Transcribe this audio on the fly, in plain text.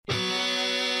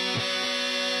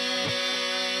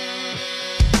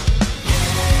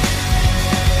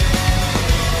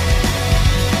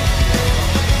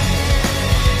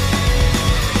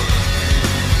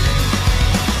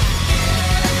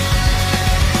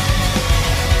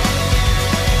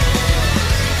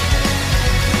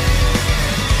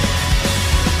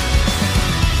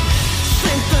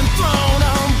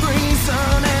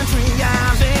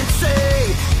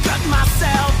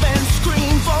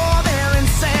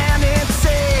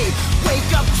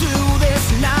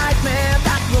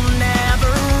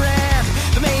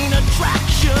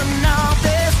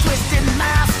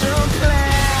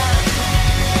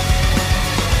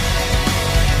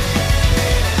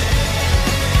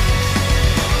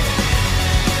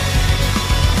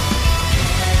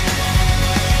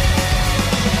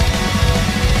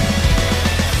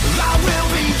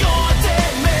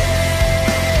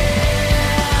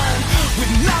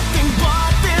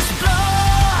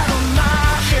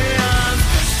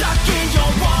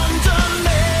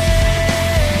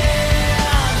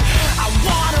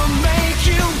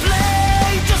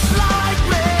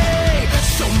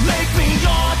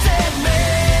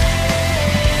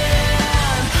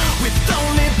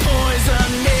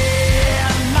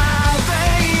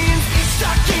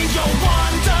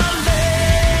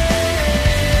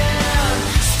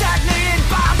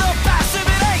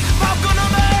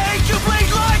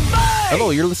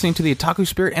you're listening to the Otaku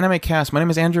Spirit Anime Cast. My name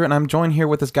is Andrew, and I'm joined here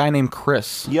with this guy named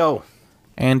Chris. Yo.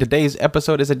 And today's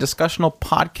episode is a discussional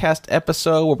podcast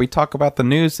episode where we talk about the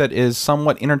news that is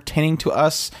somewhat entertaining to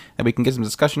us, that we can get some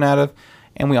discussion out of,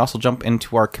 and we also jump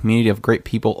into our community of great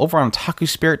people over on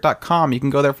otakuspirit.com. You can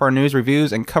go there for our news,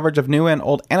 reviews, and coverage of new and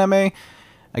old anime.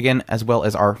 Again, as well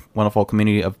as our wonderful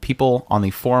community of people on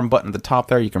the forum button at the top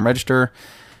there. You can register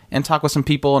and talk with some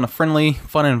people in a friendly,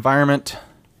 fun environment.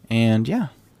 And yeah.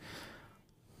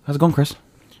 How's it going, Chris?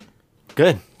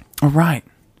 Good. All right.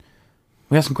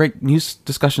 We have some great news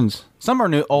discussions. Some are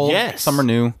new, old. Yes. Some are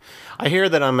new. I hear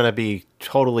that I'm going to be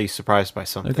totally surprised by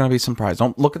something. They're going to be surprised.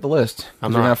 Don't look at the list. You're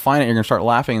going to find it. You're going to start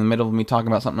laughing in the middle of me talking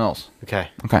about something else. Okay.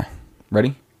 Okay.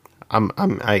 Ready?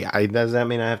 Does that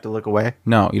mean I have to look away?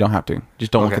 No, you don't have to.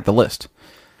 Just don't look at the list.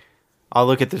 I'll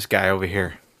look at this guy over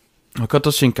here. Makoto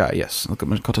Shinkai. Yes. Look at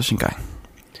Makoto Shinkai.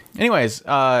 Anyways,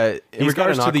 in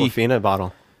regards to the Aquafina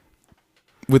bottle.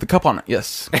 With a cup on it,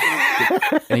 yes.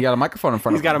 And he got a microphone in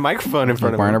front of him. He's got a microphone in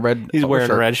front of him. He's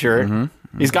wearing a red shirt.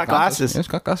 Mm-hmm. He's got glasses. He's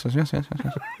got glasses. Yes.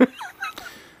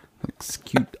 It's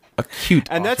cute. A cute.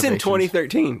 And that's in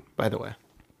 2013, by the way.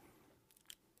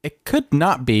 It could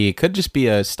not be. It could just be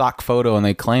a stock photo, and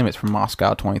they claim it's from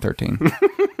Moscow 2013.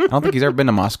 I don't think he's ever been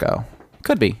to Moscow.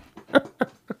 Could be.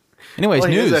 Anyways,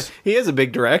 news. He is a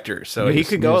big director, so he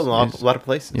could go a lot of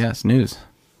places. Yes, news.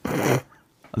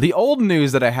 The old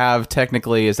news that I have,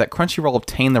 technically, is that Crunchyroll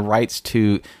obtained the rights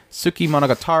to Tsuki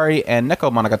Monogatari and Neko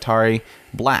Monogatari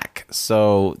Black.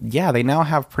 So, yeah, they now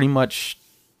have pretty much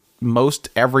most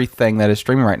everything that is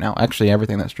streaming right now. Actually,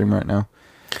 everything that's streaming right now.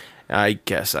 I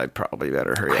guess I probably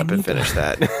better hurry up and finish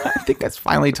that. I think it's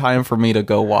finally time for me to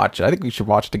go watch it. I think we should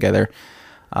watch it together.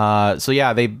 So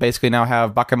yeah, they basically now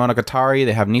have Bakemonogatari,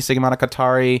 they have Nisei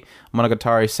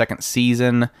Monogatari second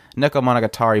season, Neko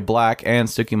Monogatari Black, and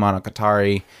Tsuki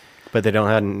Monogatari. But they don't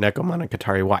have Neko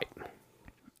Monogatari White.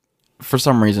 For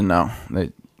some reason, no.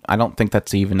 I don't think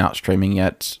that's even out streaming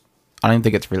yet. I don't even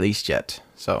think it's released yet.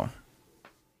 So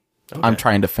okay. I'm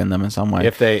trying to defend them in some way.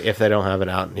 If they don't have it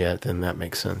out yet, then that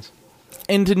makes sense.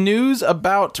 Into news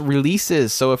about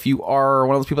releases. So if you are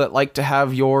one of those people that like to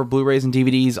have your Blu-rays and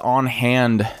DVDs on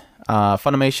hand,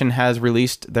 Funimation has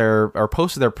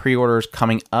posted their pre-orders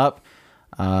coming up.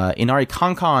 Inari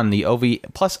Kankan, the OVA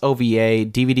plus OVA,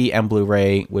 DVD and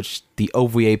Blu-ray, which the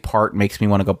OVA part makes me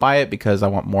want to go buy it because I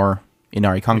want more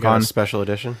Inari Kankan. You got a special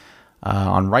edition?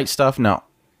 On Right Stuff, no.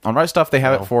 On Right Stuff, they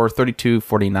have it for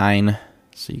 $32.49,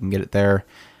 so you can get it there.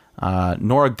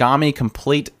 Noragami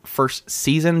Complete First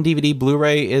Season DVD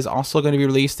Blu-ray is also going to be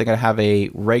released. They're going to have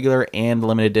a regular and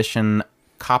limited edition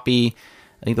copy.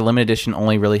 I think the limited edition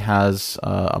only really has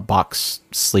a box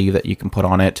sleeve that you can put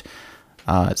on it.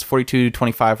 It's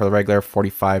 $42.25 for the regular,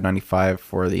 $45.95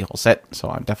 for the whole set. So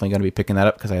I'm definitely going to be picking that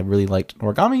up because I really liked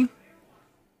Noragami.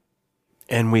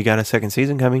 And we got a second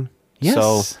season coming. Yes.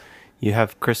 So you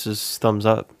have Chris's thumbs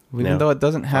up. Even though it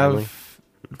doesn't have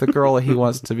the girl that he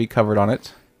wants to be covered on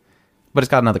it. But it's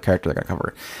got another character that got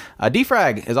covered.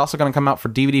 Defrag is also going to come out for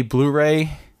DVD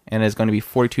Blu-ray and is going to be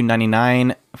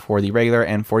 $42.99 for the regular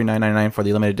and $49.99 for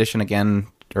the limited edition again,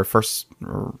 or first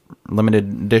limited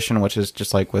edition, which is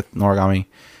just like with Noragami,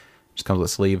 just comes with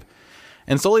a sleeve.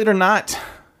 And Soul Eater Not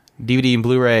DVD and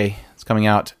Blu-ray is coming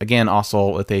out again,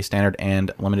 also with a standard and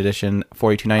limited edition,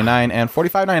 $42.99 and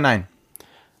 $45.99.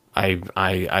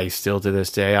 I still to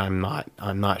this day I'm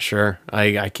not sure.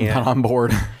 I can't. Not on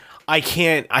board. I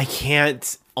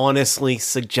can't honestly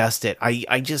suggest it.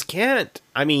 I just can't.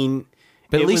 I mean,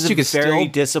 but at least you could still. Very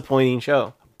disappointing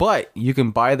show. But you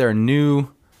can buy their new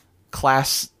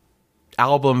class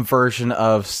album version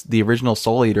of the original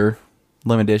Soul Eater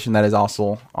limited edition that is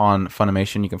also on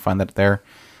Funimation. You can find that there.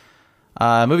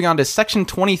 Moving on to Section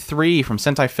 23 from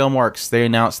Sentai Filmworks. They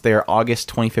announced their August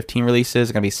 2015 releases.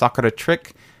 It's going to be Sakura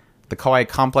Trick, The Kawaii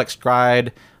Complex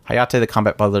Bride, Hayate the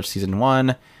Combat Butler Season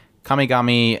 1,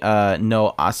 Kamigami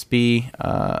no Aspi.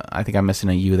 I think I'm missing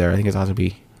a U there. I think it's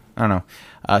Asabi. I don't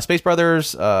know. Space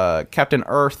Brothers, Captain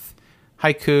Earth,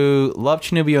 Haiku, Love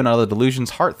Chinubio and Other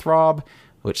Delusions, Heartthrob,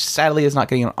 which sadly is not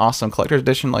getting an awesome collector's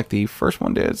edition like the first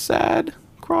one did. Sad.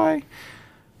 Cry.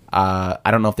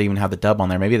 I don't know if they even have the dub on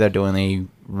there. Maybe they're doing a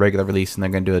regular release and they're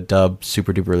going to do a dub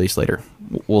super duper release later.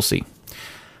 We'll see.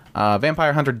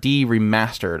 Vampire Hunter D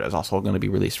Remastered is also going to be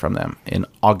released from them in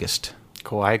August.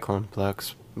 Kawaii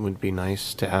Complex would be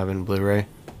nice to have in Blu-ray.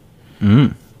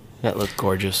 That looked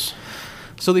gorgeous.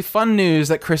 So the fun news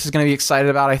that Chris is going to be excited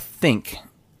about, I think,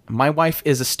 my wife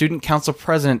is a student council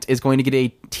president, is going to get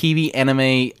a TV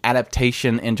anime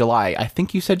adaptation in July. I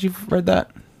think you said you've read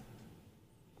that?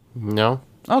 No.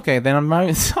 Okay, then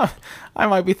I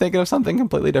might be thinking of something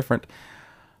completely different.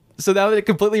 So now that it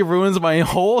completely ruins my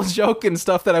whole joke and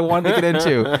stuff that I wanted to get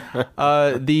into.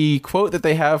 The quote that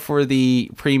they have for the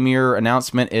premiere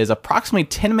announcement is approximately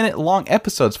 10-minute long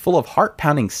episodes full of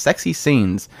heart-pounding sexy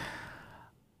scenes.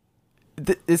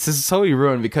 This is so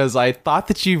ruined because I thought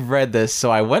that you've read this,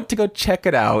 so I went to go check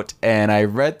it out, and I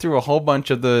read through a whole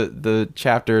bunch of the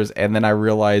chapters, and then I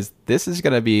realized this is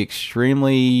going to be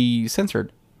extremely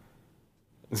censored.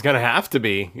 It's going to have to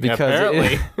be, because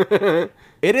apparently.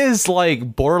 It is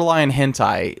like borderline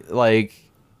hentai. Like,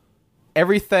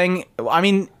 everything... I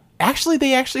mean,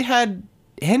 they actually had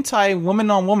hentai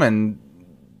woman-on-woman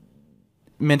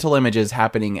mental images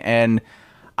happening, and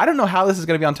I don't know how this is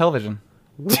going to be on television.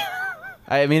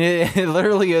 I mean, it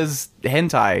literally is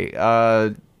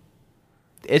hentai.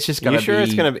 It's just gonna. You sure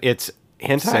be it's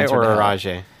hentai or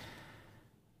arage?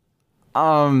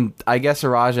 I guess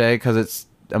arage because it's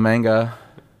a manga.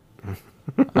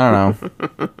 I don't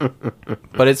know,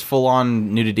 but it's full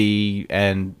on nudity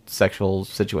and sexual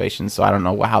situations, so I don't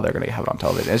know how they're gonna have it on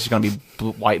television. It's just gonna be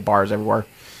white bars everywhere.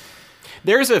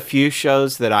 There's a few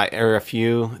shows that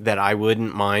I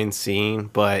wouldn't mind seeing,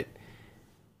 but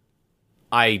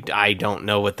I don't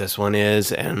know what this one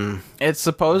is, and it's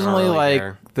supposedly like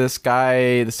this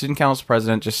guy, the student council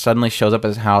president, just suddenly shows up at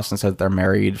his house and says they're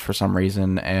married for some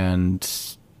reason, and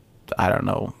I don't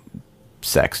know,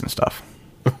 sex and stuff.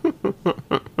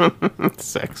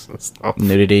 Sex and stuff.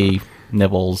 Nudity,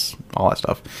 nibbles, all that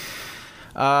stuff.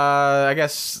 I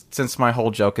guess since my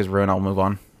whole joke is ruined, I'll move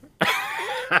on.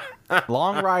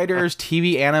 Long Riders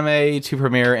TV anime to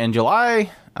premiere in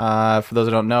July. For those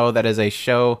who don't know, that is a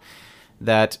show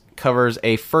that covers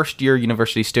a first-year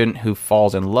university student who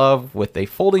falls in love with a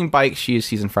folding bike she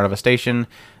sees in front of a station.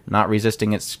 Not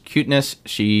resisting its cuteness,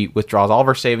 she withdraws all of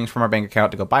her savings from her bank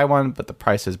account to go buy one, but the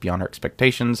price is beyond her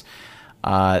expectations.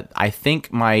 I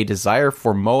think my desire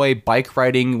for moe bike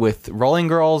riding with rolling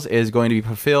girls is going to be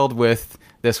fulfilled with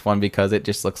this one because it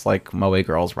just looks like moe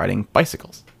girls riding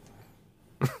bicycles.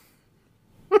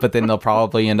 But then they'll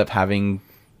probably end up having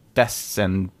vests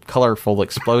and colorful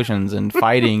explosions and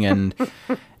fighting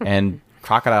and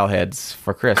crocodile heads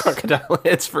for Chris. Crocodile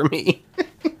heads for me.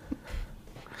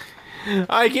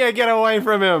 I can't get away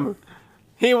from him.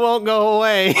 He won't go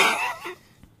away.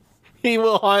 He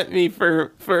will haunt me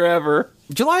forever.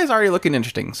 July is already looking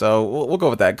interesting, so we'll go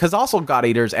with that. Because also God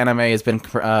Eater's anime has been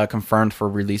confirmed for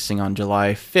releasing on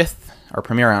July 5th, or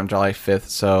premiere on July 5th.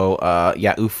 So,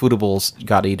 yeah, Ufutable's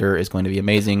God Eater is going to be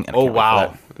amazing. Oh,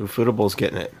 wow. Ufutable's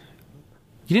getting it.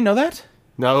 You didn't know that?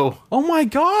 No. Oh my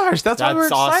gosh, that's what we were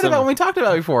excited awesome. about when we talked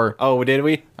about it before. Oh, did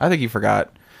we? I think you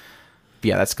forgot. But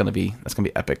yeah, that's gonna be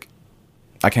epic.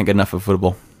 I can't get enough of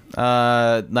Football.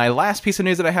 My last piece of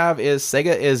news that I have is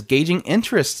Sega is gauging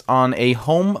interest on a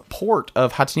home port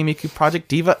of Hatsune Miku Project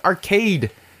Diva Arcade.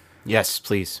 Yes,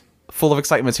 please. Full of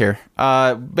excitement here.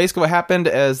 Basically what happened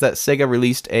is that Sega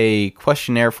released a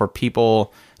questionnaire for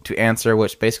people to answer,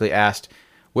 which basically asked,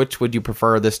 which would you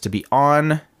prefer this to be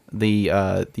on?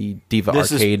 The Diva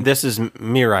Arcade. This is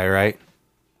Mirai, right?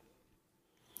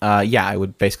 Yeah, it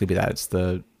would basically be that. It's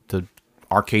the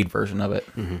arcade version of it,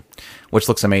 which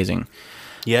looks amazing.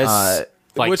 Yes,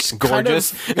 which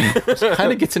gorgeous.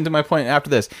 Kind of gets into my point after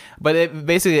this. But it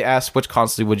basically asks which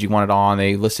console would you want it on.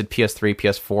 They listed PS3,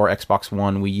 PS4, Xbox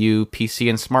One, Wii U, PC,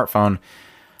 and smartphone.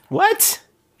 What?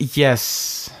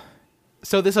 Yes.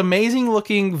 So this amazing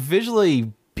looking,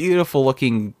 visually beautiful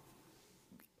looking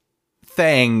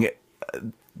thing,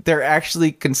 they're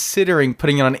actually considering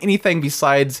putting it on anything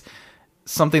besides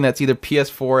something that's either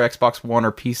PS4, Xbox One,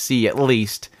 or PC at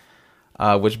least,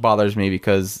 which bothers me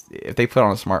because if they put it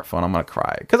on a smartphone, I'm gonna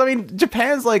cry. Because I mean,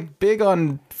 Japan's like big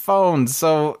on phones,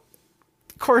 so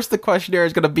of course the questionnaire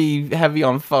is gonna be heavy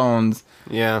on phones.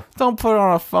 Yeah. Don't put it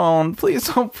on a phone, please.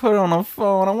 Don't put it on a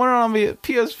phone. I want it on a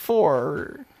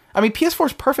PS4. I mean, PS4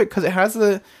 is perfect because it has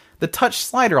the touch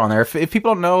slider on there. If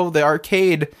people don't know, the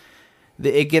arcade,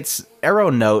 it gets arrow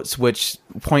notes which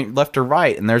point left or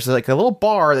right, and there's like a little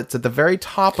bar that's at the very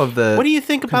top of the What do you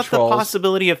think about the controls.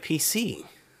 possibility of PC?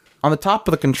 On the top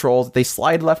of the controls, they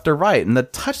slide left or right, and the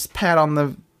touchpad on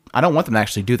the... I don't want them to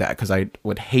actually do that, because I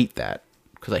would hate that,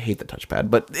 because I hate the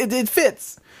touchpad, but it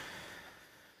fits.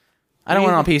 I don't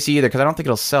want it on PC either, because I don't think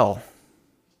it'll sell.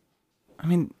 I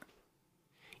mean...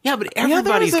 Yeah, but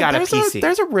everybody's got a PC.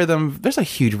 There's a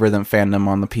huge rhythm fandom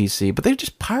on the PC, but they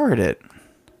just pirate it.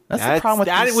 That's the problem with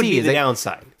PC. That would be the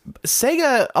downside.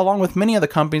 Sega, along with many other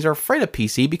companies, are afraid of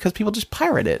PC because people just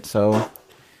pirate it. So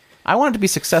I want it to be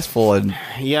successful. And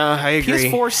yeah, I agree.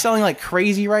 PS4 is selling like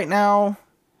crazy right now.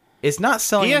 It's not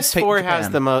selling. PS4 has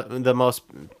the most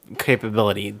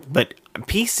capability, but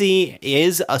PC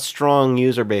is a strong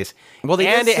user base. Well,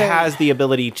 it has the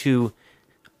ability to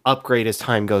upgrade as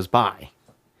time goes by.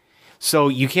 So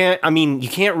you can't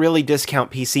really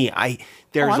discount PC.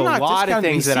 There's a lot of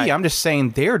things PC. I'm just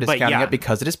saying they're discounting it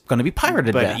because it is going to be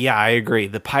pirated to death. Yeah, I agree.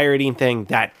 The pirating thing,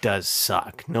 that does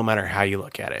suck, no matter how you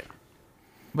look at it.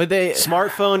 But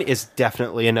smartphone is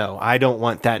definitely a no. I don't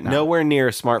want that nowhere near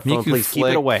a smartphone. Please keep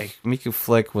it away. Miku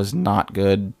Flick was not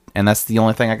good, and that's the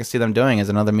only thing I can see them doing is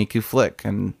another Miku Flick,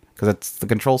 and because that's the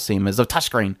control scheme is a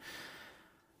touchscreen.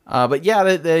 But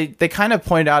yeah, they kind of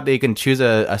pointed out that you can choose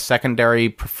a secondary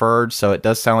preferred, so it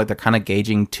does sound like they're kind of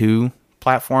gauging two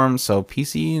platforms, so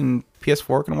PC and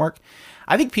PS4 can work.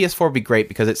 I think PS4 would be great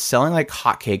because it's selling like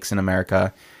hotcakes in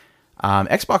America.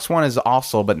 Xbox One is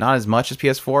also, but not as much as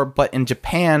PS4. But in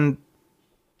Japan,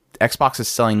 Xbox is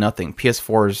selling nothing.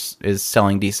 PS4 is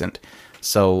selling decent.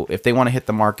 So if they want to hit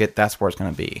the market, that's where it's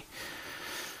going to be.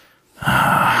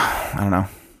 I don't know.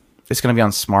 It's going to be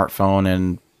on smartphone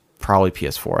and probably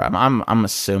PS4. I'm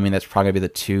assuming that's probably going to be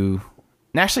the two.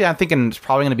 And actually, I'm thinking it's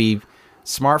probably going to be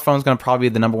smartphone's going to probably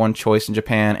be the number one choice in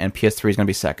Japan, and PS3 is going to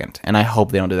be second. And I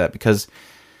hope they don't do that because,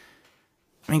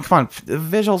 I mean, come on, the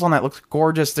visuals on that looks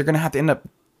gorgeous. They're going to have to end up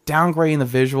downgrading the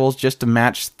visuals just to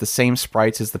match the same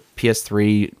sprites as the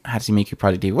PS3 Hatsune Miku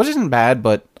Project D, which isn't bad,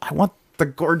 but I want the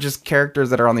gorgeous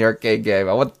characters that are on the arcade game.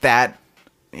 I want that.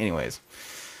 Anyways.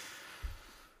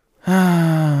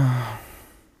 I'll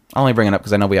only bring it up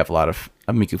because I know we have a lot of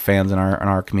Miku fans in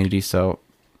our community, so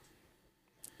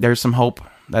there's some hope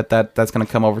that's going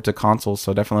to come over to consoles,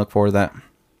 so definitely look forward to that.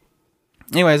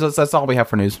 Anyways, that's all we have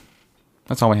for news.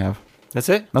 That's all we have. That's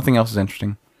it? Nothing else is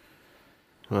interesting.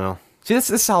 Well, see, this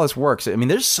is how this works. I mean,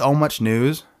 there's so much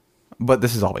news, but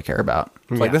this is all we care about.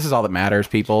 It's like, this is all that matters,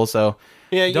 people, so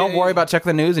don't worry about checking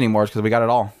the news anymore because we got it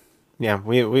all. Yeah,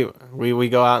 we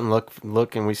go out and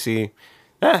look and we see,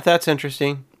 that's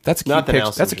interesting. That's a cute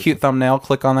picture. That's a cute thumbnail.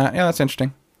 Click on that. Yeah, that's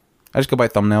interesting. I just go by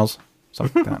thumbnails.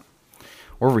 Something like that.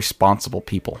 We're responsible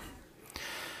people.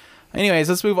 Anyways,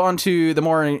 let's move on to the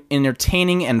more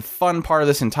entertaining and fun part of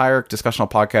this entire discussional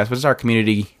podcast, which is our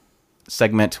community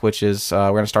segment, which is we're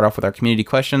going to start off with our community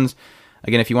questions.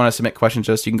 Again, if you want to submit questions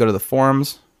to us, you can go to the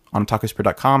forums on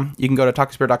otakuspirit.com. You can go to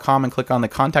otakuspirit.com and click on the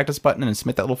Contact Us button and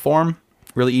submit that little form.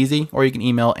 Really easy. Or you can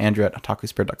email Andrew at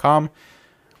otakuspirit.com.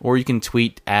 Or you can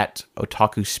tweet at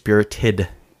otakuspirited.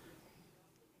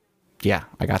 Yeah,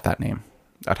 I got that name.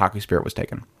 Otaku Spirit was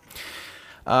taken.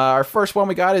 Our first one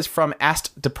we got is from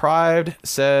AstDeprived.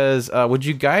 Says, would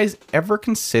you guys ever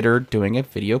consider doing a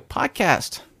video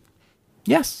podcast?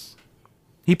 Yes.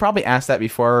 He probably asked that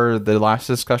before the last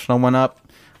discussion went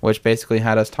up, which basically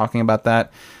had us talking about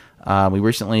that. We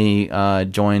recently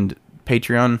joined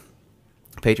Patreon,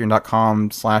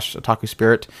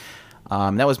 patreon.com/otakuspirit.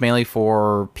 That was mainly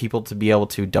for people to be able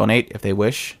to donate if they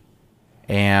wish.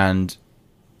 And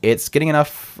it's getting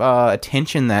enough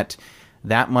attention that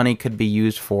money could be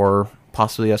used for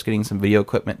possibly us getting some video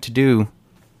equipment to do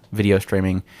video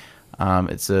streaming.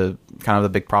 It's a kind of the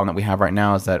big problem that we have right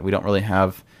now is that we don't really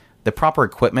have the proper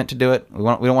equipment to do it. We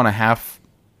don't want to half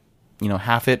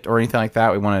it or anything like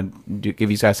that. We want to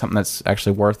give you guys something that's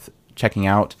actually worth checking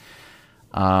out.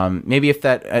 Maybe if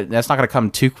that's not going to come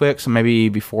too quick, so maybe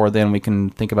before then we can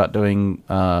think about doing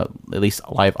at least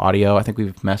live audio. I think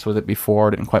we've messed with it before.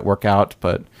 It didn't quite work out,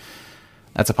 but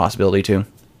that's a possibility too.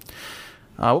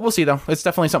 We'll see, though. It's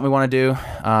definitely something we want to do.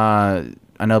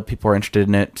 I know people are interested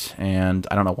in it, and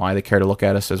I don't know why they care to look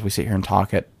at us as we sit here and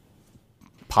talk at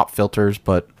pop filters,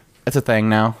 but it's a thing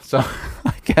now, so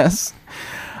I guess.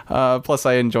 Plus,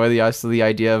 I enjoy the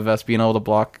idea of us being able to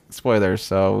block spoilers,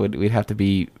 so we'd have to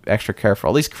be extra careful.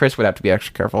 At least Chris would have to be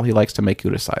extra careful. He likes to make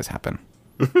Udasai's happen.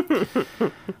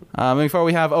 Before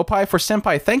we have Opie for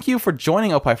Senpai. Thank you for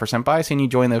joining Opie for Senpai. Seen you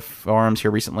join the forums here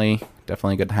recently.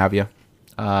 Definitely good to have you.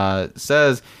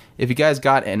 Says, if you guys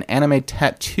got an anime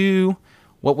tattoo,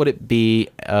 what would it be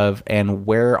of and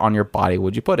where on your body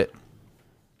would you put it?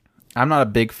 I'm not a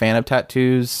big fan of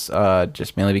tattoos,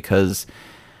 just mainly because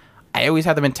I always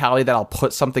have the mentality that I'll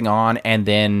put something on and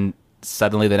then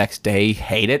suddenly the next day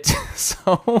hate it.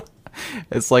 So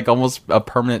it's like almost a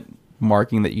permanent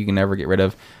marking that you can never get rid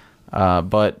of.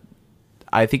 But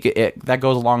I think that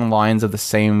goes along the lines of the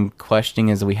same questioning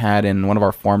as we had in one of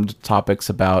our forum topics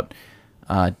about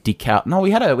decal. No,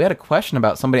 we had a question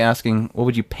about somebody asking, what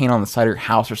would you paint on the side of your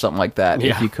house or something like that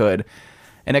if you could.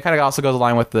 And it kind of also goes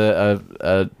along with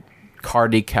the car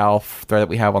decal thread that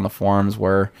we have on the forums,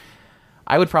 where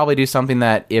I would probably do something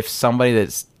that if somebody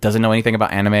that doesn't know anything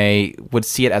about anime would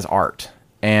see it as art,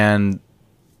 and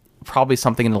probably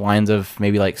something in the lines of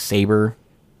maybe like Saber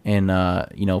in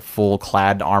full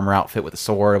clad armor outfit with a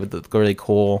sword, with the really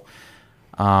cool.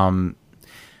 A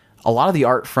lot of the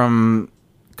art from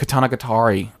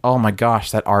Katanagatari. Oh my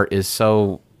gosh, that art is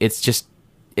so.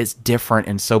 It's different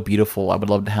and so beautiful. I would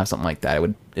love to have something like that.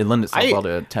 It lend itself well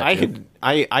to a tattoo.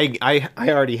 I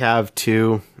already have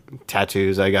 2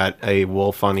 tattoos. I got a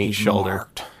wolf on each shoulder.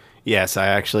 Marked. Yes, I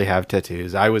actually have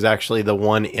tattoos. I was actually the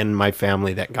one in my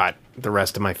family that got the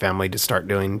rest of my family to start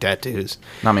doing tattoos.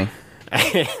 Not me.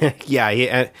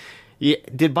 Yeah.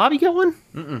 Did Bobby get one?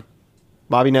 Mm-mm.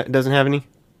 Bobby doesn't have any?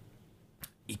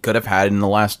 He could have had in the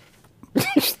last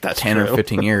That's 10 true. or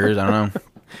 15 years. I don't know.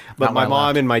 But my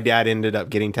mom and my dad ended up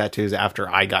getting tattoos after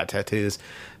I got tattoos.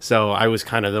 So I was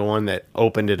kind of the one that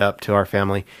opened it up to our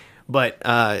family. But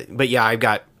yeah, I've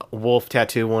got a wolf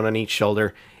tattoo, one on each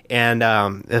shoulder. And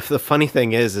if the funny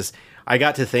thing is I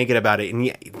got to thinking about it,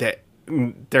 and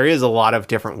there is a lot of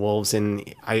different wolves in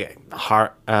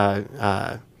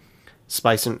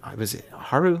Spice and was it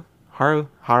Horo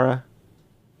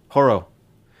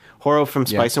from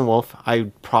Spice and Wolf.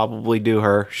 I'd probably do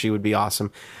her. She would be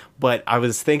awesome. But I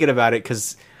was thinking about it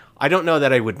because I don't know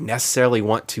that I would necessarily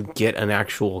want to get an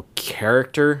actual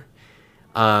character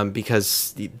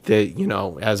because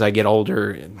as I get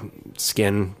older,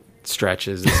 skin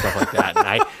stretches and stuff like that.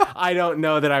 And I don't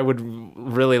know that I would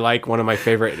really like one of my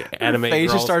favorite anime Face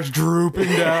girls. just starts drooping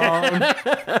down.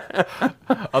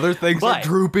 Other things are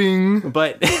drooping.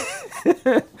 But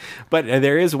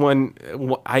there is one.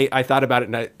 I thought about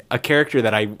it. And a character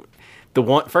that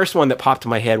first one that popped in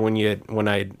my head when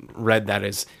I read that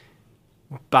is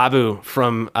Babu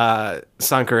from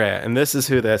Sankarea, and this is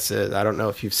who this is. I don't know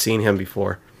if you've seen him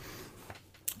before.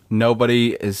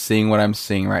 Nobody is seeing what I'm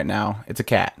seeing right now. It's a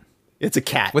cat. It's a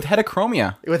cat with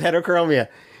heterochromia.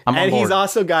 And he's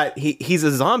also got he's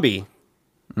a zombie.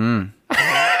 He's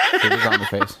a zombie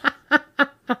face.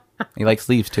 He likes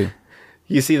leaves too.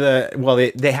 You see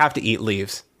they have to eat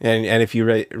leaves, and if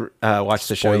you watch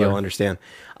the show, you'll understand.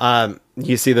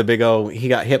 You see the big O. He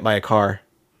got hit by a car.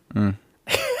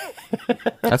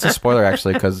 That's a spoiler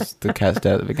actually, because the cat's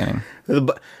dead at the beginning.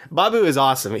 Babu is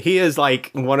awesome. He is like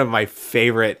one of my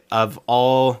favorite of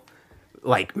all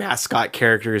like mascot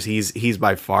characters. He's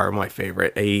by far my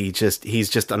favorite. He's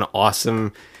just an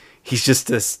awesome. He's just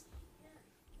this.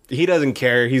 He doesn't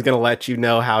care. He's gonna let you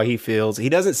know how he feels. He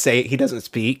doesn't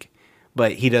speak,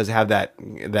 but he does have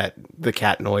the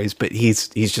cat noise. But he's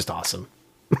just awesome.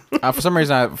 For some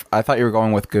reason, I thought you were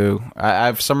going with Goo.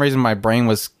 For some reason, my brain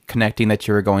was connecting that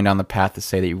you were going down the path to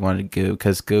say that you wanted Goo,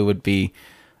 because Goo would be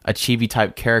a chibi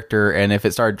type character, and if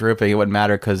it started dripping, it wouldn't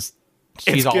matter because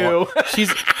she's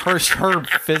her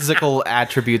physical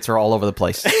attributes are all over the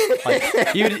place.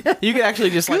 Like you could actually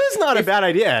just Goo's not a bad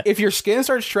idea. If your skin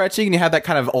starts stretching and you have that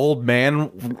kind of old man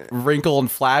wrinkle and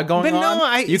flab going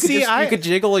on, you could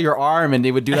jiggle your arm and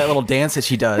it would do that little dance that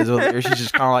she does. Or she's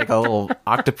just kind of like a little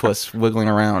octopus wiggling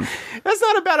around. That's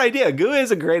not a bad idea. Goo is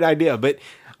a great idea, but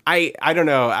I don't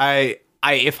know.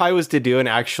 If I was to do an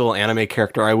actual anime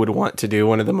character, I would want to do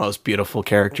one of the most beautiful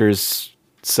characters.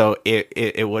 So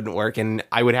it wouldn't work, and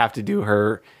I would have to do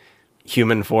her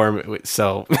human form.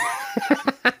 So,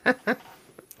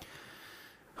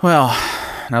 well,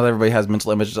 now that everybody has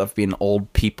mental images of being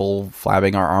old people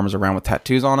flapping our arms around with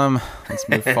tattoos on them, let's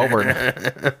move forward.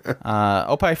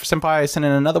 Opie Senpai sent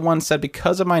in another one. Said,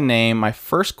 because of my name, my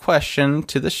first question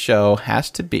to the show has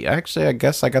to be. Actually, I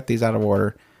guess I got these out of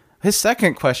order. His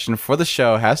second question for the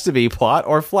show has to be plot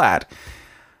or flat.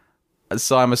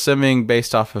 So I'm assuming,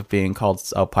 based off of being called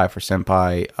Opie for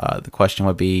Senpai, the question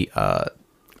would be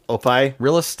Opie?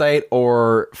 Real estate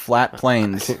or flat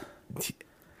planes?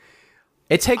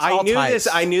 It takes all types.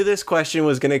 I knew this question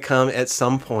was going to come at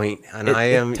some point, and I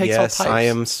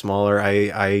am smaller.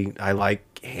 I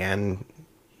like hand,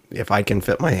 if I can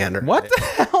fit my hand around What the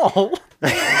hell?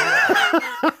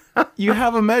 You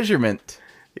have a measurement.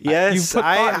 Yes,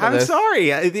 I'm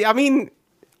sorry. I mean,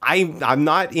 I'm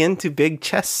not into big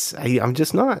chests. I'm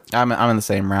just not. I'm in the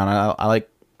same round. I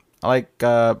like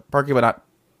perky, but not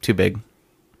too big,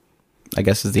 I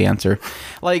guess is the answer.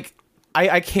 Like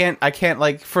I can't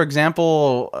like, for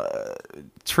example,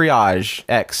 Triage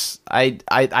X.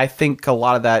 I think a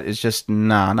lot of that is just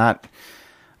I'm not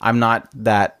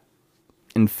that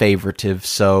in favoritive.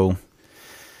 So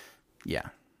yeah.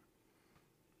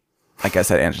 I guess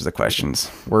that answers the questions.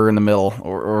 We're in the middle,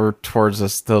 or towards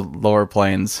the lower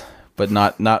planes, but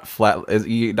not flat.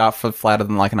 Not flatter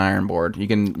than like an iron board. I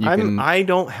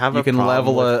don't have. You can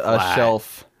level a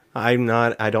shelf. I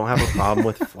don't have a problem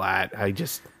with flat.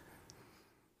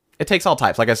 It takes all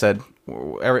types. Like I said,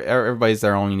 everybody's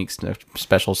their own unique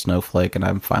special snowflake, and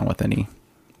I'm fine with any.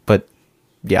 But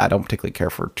yeah, I don't particularly care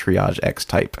for Triage X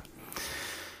type.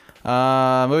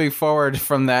 Moving forward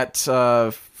from that.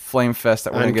 flame fest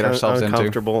that we're going to get ourselves into.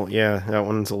 Uncomfortable. Yeah, that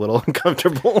one's a little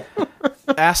uncomfortable.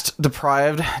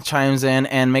 AstDeprived chimes in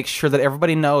and makes sure that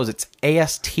everybody knows it's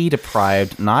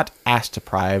AstDeprived, not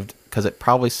AstDeprived, because it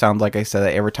probably sounds like I say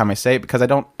that every time I say it because I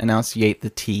don't enunciate the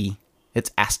T. It's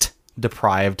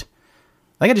AstDeprived.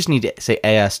 I think I just need to say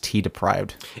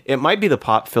AstDeprived. It might be the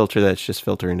pop filter that's just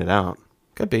filtering it out.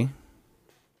 Could be.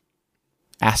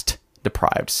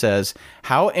 AstDeprived says,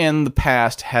 how in the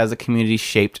past has the community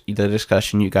shaped the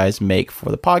discussion you guys make for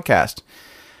the podcast?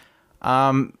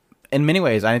 In many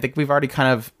ways, I think we've already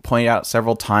kind of pointed out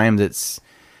several times. It's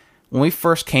when we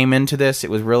first came into this, it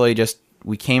was really just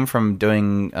we came from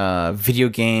doing video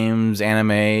games,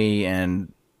 anime,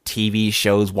 and TV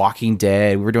shows, Walking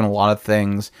Dead. We were doing a lot of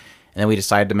things, and then we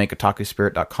decided to make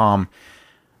otakuspirit.com.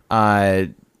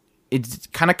 It's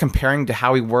kind of comparing to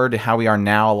how we were to how we are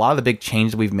now. A lot of the big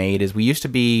changes we've made is we used to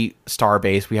be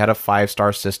star-based. We had a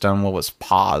 5-star system. What was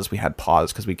Pause? We had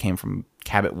Pause because we came from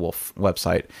Cabot Wolf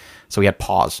website. So we had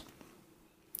Pause.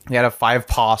 We had a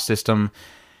 5-paw system,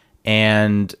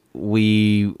 and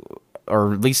we,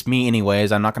 or at least me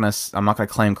anyways, I'm not gonna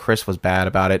claim Chris was bad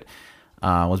about it.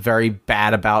 Was very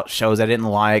bad about shows I didn't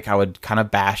like. I would kind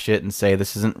of bash it and say,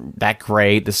 this isn't that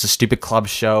great. This is a stupid club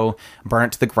show. Burn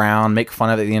it to the ground. Make fun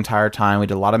of it the entire time. We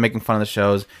did a lot of making fun of the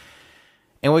shows.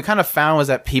 And what we kind of found was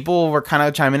that people were kind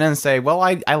of chiming in and say, well,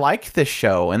 I like this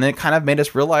show. And then it kind of made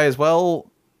us realize,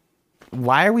 well,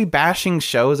 why are we bashing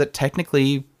shows that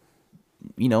technically,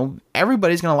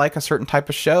 everybody's going to like a certain type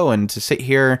of show? And to sit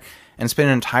here and spend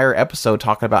an entire episode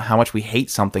talking about how much we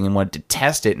hate something and want to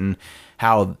detest it, and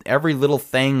how every little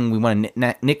thing we want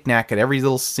to knick-knack at every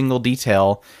little single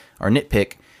detail or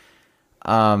nitpick,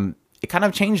 it kind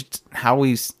of changed how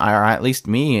we, or at least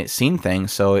me, seen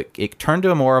things. So it turned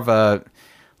to a more of a,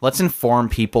 let's inform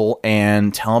people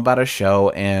and tell them about a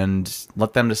show and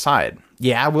let them decide.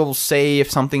 Yeah, we'll say if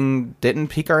something didn't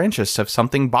pique our interest, if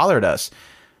something bothered us,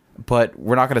 but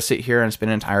we're not going to sit here and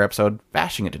spend an entire episode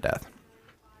bashing it to death.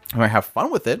 We might have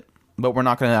fun with it, but we're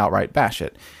not going to outright bash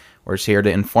it. We're just here to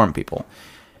inform people.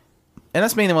 And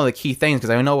that's mainly one of the key things,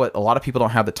 because I know what a lot of people don't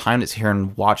have the time to sit here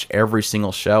and watch every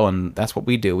single show, and that's what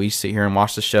we do. We sit here and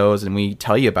watch the shows, and we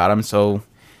tell you about them. So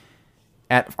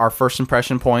at our first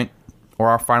impression point, or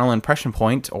our final impression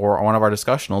point, or one of our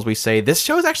discussionals, we say, this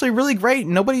show is actually really great,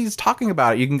 and nobody's talking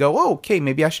about it. You can go, oh, okay,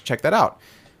 maybe I should check that out.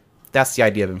 That's the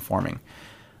idea of informing.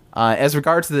 As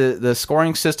regards to the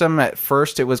scoring system, at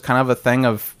first it was kind of a thing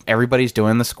of everybody's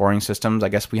doing the scoring systems. I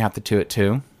guess we have to do it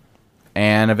too.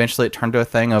 And eventually it turned to a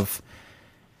thing of,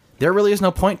 there really is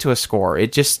no point to a score.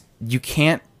 It just, you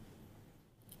can't,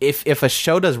 if a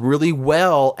show does really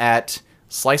well at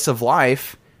slice of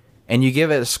life, and you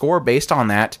give it a score based on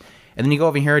that, and then you go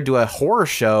over here and do a horror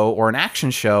show or an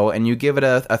action show, and you give it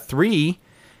a 3,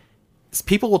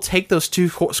 people will take those two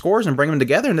scores and bring them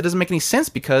together, and that doesn't make any sense,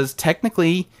 because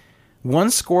technically,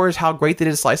 one score is how great they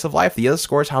did slice of life, the other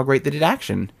score is how great they did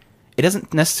action. It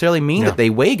doesn't necessarily mean that they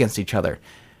weigh against each other.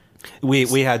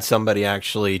 We had somebody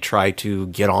actually try to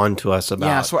get on to us about...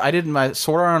 Yeah, so I did my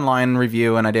Sword Art Online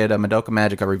review, and I did a Madoka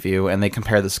Magica review, and they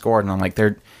compared the score, and I'm like,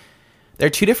 they're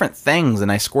two different things,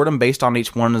 and I scored them based on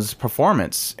each one's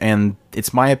performance, and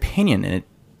it's my opinion, and it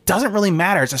doesn't really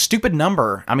matter. It's a stupid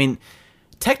number. I mean,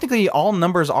 technically, all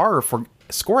numbers are for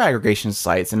score aggregation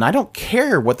sites, and I don't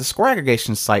care what the score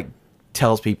aggregation site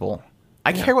tells people.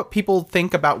 I care what people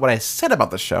think about what I said about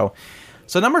the show.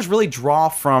 So numbers really draw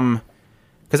from...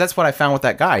 Because that's what I found with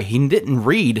that guy. He didn't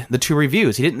read the 2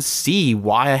 reviews. He didn't see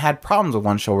why I had problems with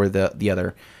one show or the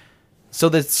other. So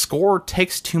the score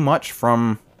takes too much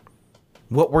from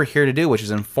what we're here to do, which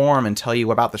is inform and tell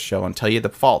you about the show and tell you the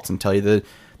faults and tell you the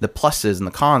pluses and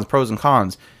the cons, pros and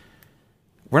cons.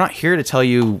 We're not here to tell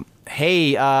you,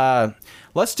 hey,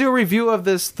 let's do a review of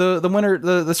this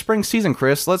the spring season,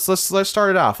 Chris. Let's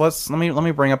start it off. Let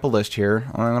me bring up a list here.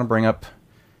 I'm going to bring up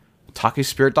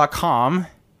otakuspirit.com.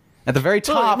 At the very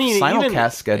top,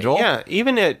 simulcast schedule. Yeah,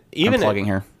 I'm plugging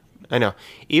here. I know.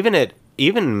 Even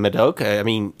Madoka, I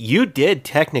mean, you did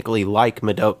technically like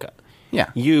Madoka.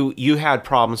 Yeah. You had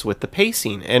problems with the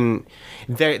pacing, and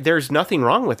there's nothing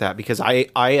wrong with that, because I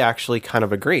actually kind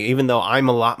of agree. Even though I'm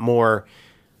a lot more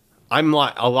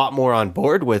on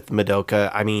board with Madoka.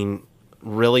 I mean,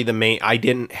 really I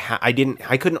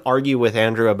couldn't argue with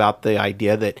Andrew about the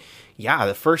idea that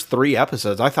the first 3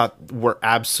 episodes I thought were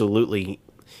absolutely...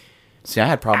 See, I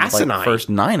had problems with the first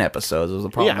 9 episodes. Was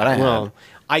the problem that I had. Well,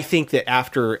 I think that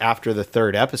after the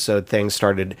 3rd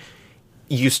episode,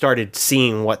 you started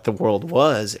seeing what the world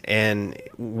was, and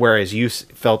whereas you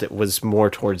felt it was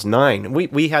more towards 9.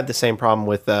 We had the same problem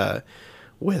with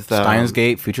with Steins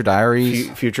Gate, Future Diaries.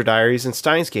 Future Diaries and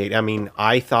Steins Gate. I mean,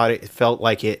 I thought it felt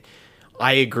like it.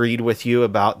 I agreed with you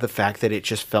about the fact that it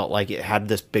just felt like it had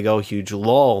this big old huge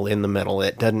lull in the middle.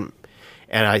 It didn't,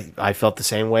 and I felt the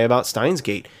same way about Steins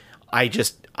Gate.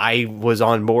 I was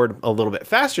on board a little bit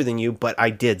faster than you, but I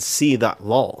did see that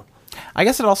lull. I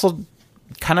guess it also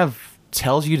kind of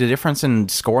tells you the difference in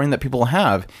scoring that people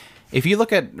have. If you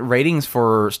look at ratings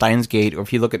for Steins Gate, or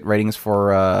if you look at ratings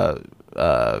for, I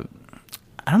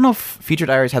don't know if Future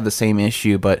Diaries had the same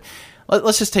issue, but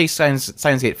let's just take Steins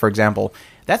Gate for example.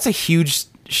 That's a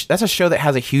show that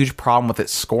has a huge problem with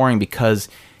its scoring, because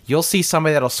you'll see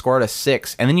somebody that'll score it a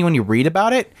 6, and then when you read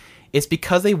about it, it's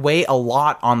because they weigh a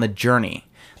lot on the journey.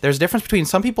 There's a difference between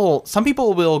some people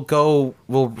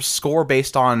will score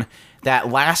based on that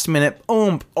last minute,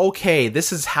 okay,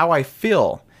 this is how I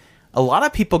feel. A lot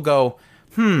of people go,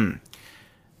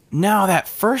 now that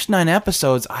first 9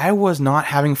 episodes, I was not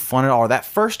having fun at all. Or that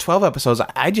first 12 episodes,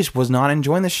 I just was not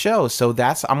enjoying the show. So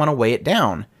I'm going to weigh it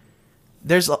down.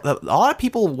 There's a lot of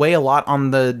people weigh a lot on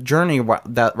the journey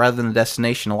rather than the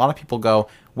destination. A lot of people go,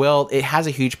 well, it has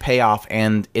a huge payoff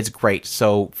and it's great,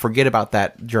 so forget about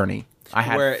that journey. I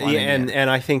had fun and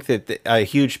I think that a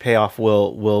huge payoff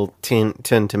will tend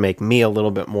to make me a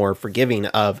little bit more forgiving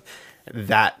of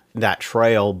that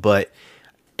trail, but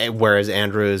whereas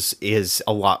Andrews is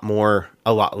a lot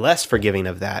less forgiving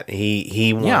of that.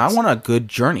 He wants, I want a good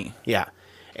journey. Yeah,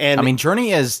 and I mean,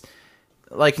 journey is,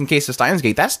 like in case of Steins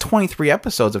Gate, that's 23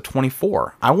 episodes of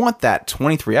 24. I want that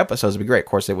 23 episodes to be great. Of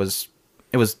course, it was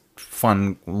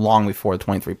fun long before the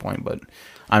 23 point, but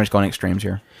I'm just going extremes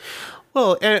here.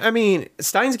 Well, I mean,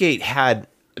 Steins Gate had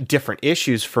different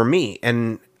issues for me,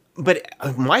 but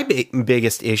my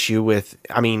biggest issue with,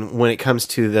 I mean, when it comes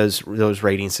to those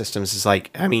rating systems is like,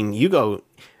 I mean,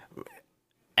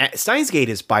 Steins Gate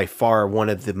is by far one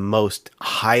of the most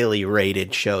highly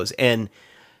rated shows, and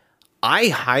I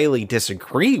highly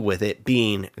disagree with it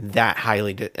being that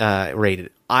highly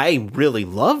rated. I really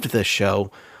loved the show,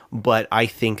 but I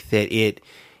think that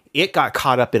it got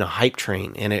caught up in a hype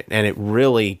train, and it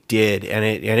really did, and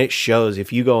it shows.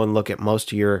 If you go and look at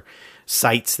most of your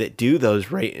sites that do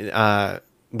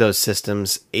those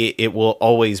systems, it will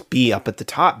always be up at the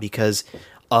top because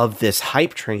of this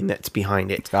hype train that's behind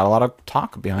it. It's got a lot of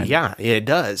talk behind it. Yeah, it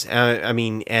does. I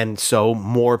mean, and so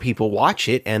more people watch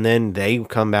it, and then they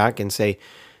come back and say,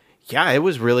 yeah, it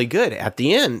was really good at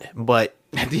the end, but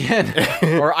at the end,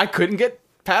 or I couldn't get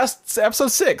past episode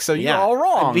 6, so you're all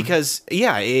wrong. Because it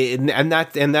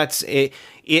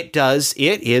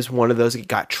is one of those that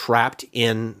got trapped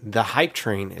in the hype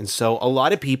train, and so a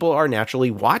lot of people are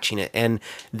naturally watching it, and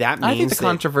that means I think the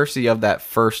controversy of that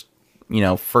first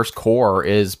Cour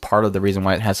is part of the reason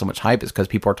why it has so much hype, is because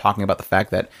people are talking about the fact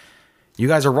that you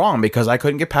guys are wrong because I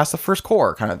couldn't get past the first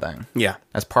Cour kind of thing. Yeah,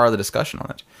 as part of the discussion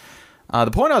on it.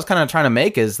 The point I was kind of trying to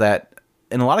make is that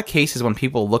in a lot of cases when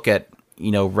people look at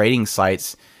rating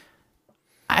sites,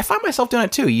 I find myself doing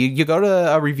it too. You go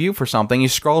to a review for something, you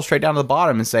scroll straight down to the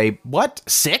bottom and say, what,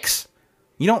 6?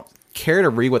 You don't care to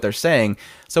read what they're saying.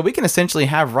 So we can essentially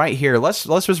have right here, let's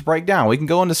just break down. We can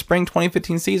go into spring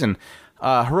 2015 season.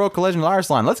 Heroic Legend of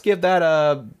Arslan. Let's give that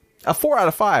a 4 out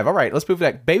of 5. All right, let's move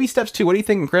that. Baby Steps 2. What are you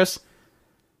thinking, Chris?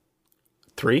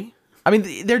 3? I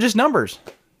mean, they're just numbers.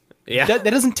 Yeah. That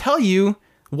doesn't tell you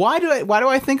why do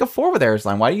I think a 4 with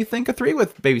Arslan? Why do you think a 3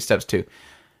 with Baby Steps 2?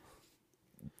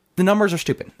 The numbers are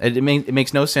stupid. It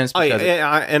makes no sense. Because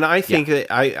I think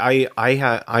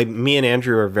that me and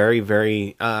Andrew are very,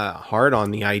 very hard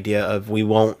on the idea of we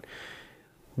won't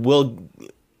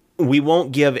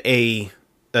give a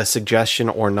suggestion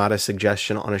or not a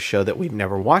suggestion on a show that we've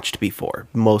never watched before.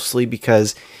 Mostly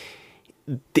because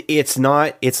it's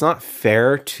not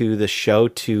fair to the show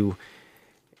to.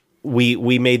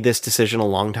 We made this decision a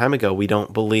long time ago. We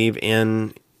don't believe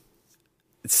in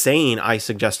saying I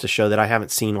suggest a show that I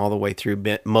haven't seen all the way through,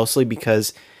 mostly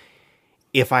because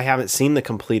if I haven't seen the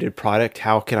completed product,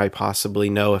 how can I possibly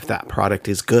know if that product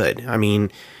is good? I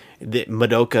mean,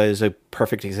 Madoka is a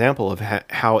perfect example of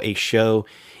how a show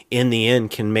in the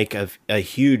end can make a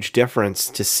huge difference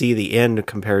to see the end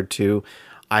compared to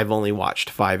I've only watched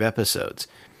 5 episodes.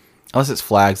 Unless it's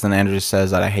flags, then Andrew just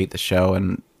says that I hate the show,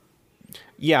 and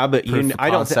yeah, but I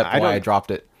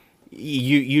dropped it.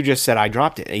 You just said I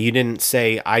dropped it. You didn't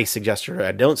say I suggest it or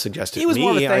I don't suggest it. It was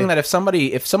more of a thing that if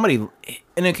somebody,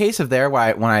 in a case of there,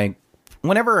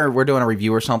 whenever we're doing a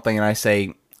review or something, and I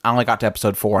say I only got to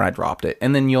episode 4 and I dropped it,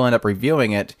 and then you'll end up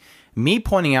reviewing it. Me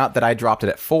pointing out that I dropped it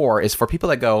at 4 is for people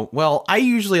that go, well, I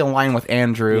usually align with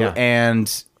Andrew,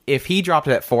 and if he dropped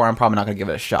it at 4, I'm probably not going to give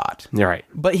it a shot. You're right.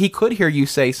 But he could hear you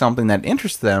say something that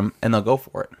interests them, and they'll go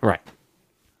for it. Right.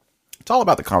 It's all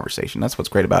about the conversation. That's what's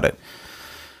great about it.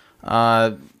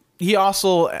 He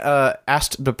also,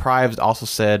 AstDeprived also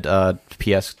said,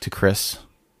 P.S. to Chris,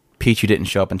 Pichu didn't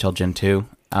show up until Gen 2.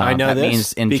 I know that this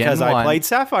means in because Gen 1, I played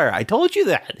Sapphire. I told you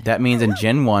that. That means in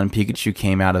Gen 1, Pikachu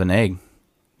came out of an egg.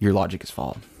 Your logic is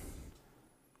flawed.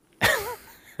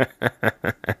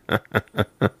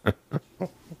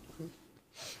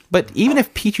 But even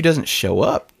if Pichu doesn't show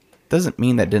up, doesn't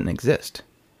mean that didn't exist.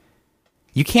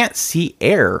 You can't see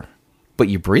air, but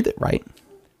you breathe it, right?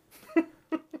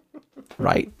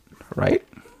 Right?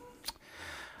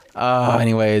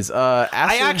 Anyways, I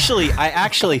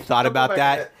actually thought about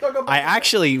that. I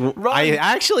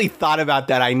actually thought about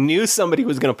that. I knew somebody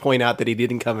was going to point out that he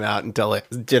didn't come out until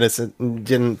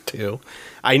Gen 2.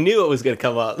 I knew it was going to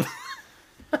come up.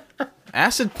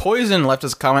 acidpoison left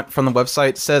us a comment from the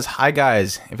website. Says, "Hi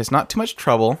guys, if it's not too much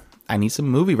trouble, I need some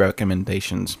movie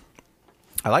recommendations.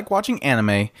 I like watching anime,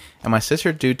 and my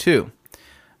sister do too.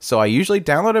 So I usually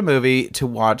download a movie to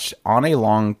watch on a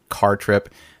long car trip.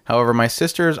 However, my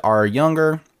sisters are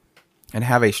younger and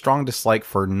have a strong dislike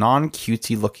for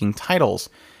non-cutesy looking titles."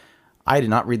 I did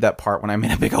not read that part when I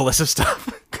made a big old list of stuff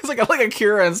because I got like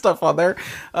Akira and stuff on there.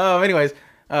 Anyways,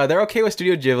 they're okay with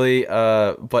Studio Ghibli,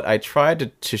 but I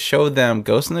tried to show them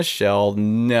Ghost in the Shell.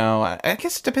 No, I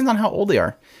guess it depends on how old they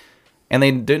are. And they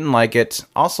didn't like it.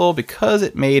 Also, because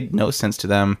it made no sense to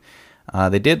them.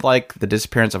 They did like the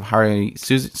disappearance of Haruhi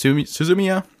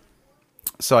Suzumiya.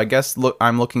 So I guess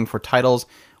I'm looking for titles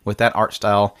with that art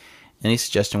style. Any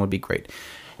suggestion would be great.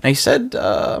 Now you said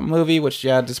movie, which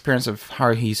disappearance of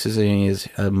Haruhi Suzumiya is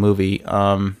a movie.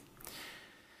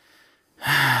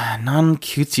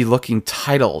 Non-cutesy looking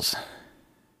titles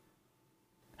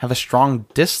have a strong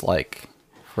dislike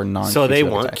for non-cutesy. So they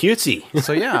want cutesy.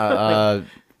 So yeah,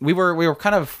 we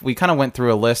kind of went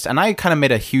through a list, and I kind of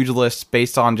made a huge list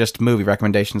based on just movie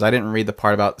recommendations. I didn't read the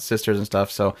part about sisters and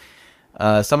stuff, so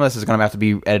some of this is going to have to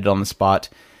be edited on the spot.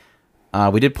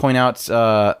 We did point out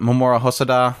Mamoru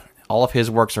Hosoda. All of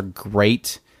his works are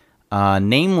great.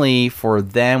 Namely, for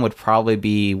them would probably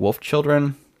be Wolf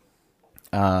Children.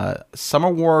 Summer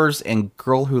Wars and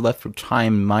Girl Who Left Through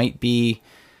Time might be.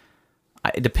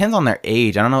 It depends on their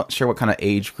age. I'm not sure what kind of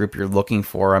age group you're looking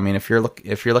for. I mean, if you're looking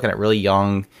at really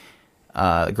young,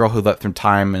 Girl Who Left Through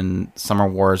Time and Summer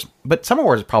Wars, but Summer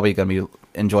Wars is probably going to be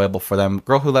enjoyable for them.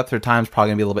 Girl Who Left Through Time is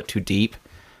probably going to be a little bit too deep.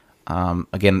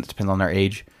 Again, it depends on their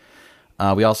age.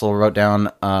 We also wrote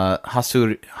down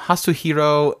Hasuhiro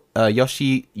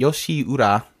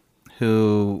Yoshiura,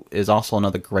 who is also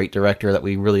another great director that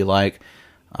we really like.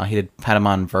 He did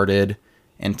Patamon Inverted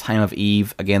and Time of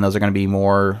Eve. Again, those are going to be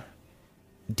more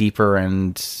deeper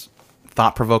and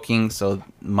thought-provoking, so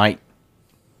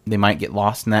they might get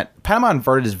lost in that. Patamon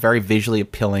Inverted is very visually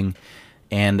appealing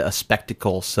and a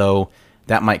spectacle, so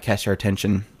that might catch your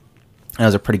attention. That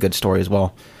was a pretty good story as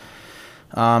well.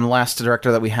 The last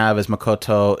director that we have is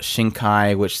Makoto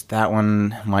Shinkai, which that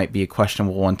one might be a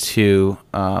questionable one too.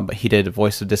 But he did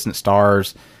Voice of Distant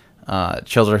Stars,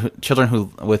 Children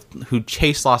who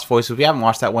chase lost voices. We haven't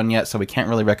watched that one yet, so we can't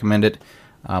really recommend it.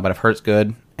 But I've heard it's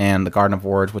good. And The Garden of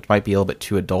Words, which might be a little bit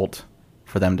too adult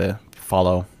for them to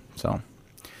follow. So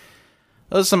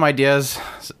those are some ideas.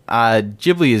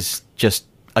 Ghibli is just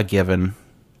a given,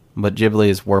 but Ghibli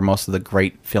is where most of the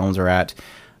great films are at.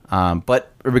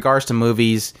 But in regards to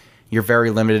movies, you're very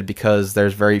limited because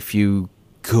there's very few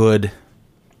good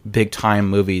big-time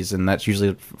movies, and that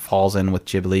usually falls in with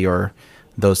Ghibli or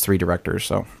those three directors.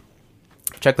 So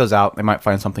check those out. They might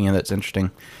find something in that's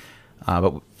interesting.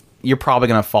 But you're probably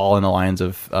going to fall in the lines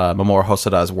of Mamoru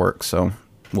Hosoda's work. So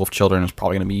Wolf Children is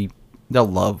probably going to be... They'll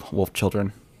love Wolf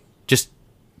Children. Just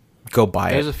go buy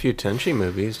it. There's a few Tenchi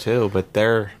movies, too, but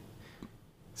they're...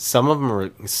 Some of them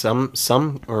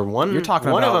are one. You're talking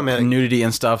one about of them nudity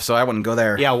and stuff, so I wouldn't go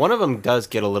there. Yeah, one of them does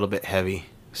get a little bit heavy.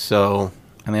 So,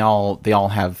 and they all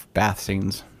have bath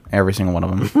scenes. Every single one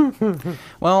of them.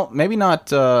 Well, maybe not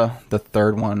the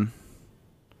third one,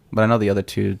 but I know the other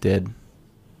two did.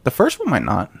 The first one might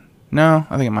not. No,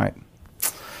 I think it might.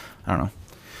 I don't know.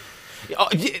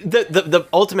 The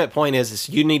ultimate point is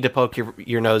you need to poke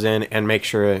your nose in and make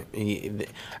sure.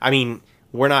 I mean,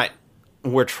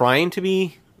 we're trying to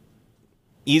be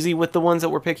easy with the ones that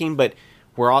we're picking, but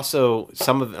we're also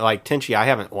some of like Tenchi I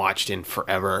haven't watched in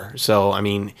forever. So I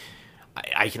mean,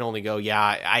 I can only go,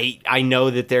 I know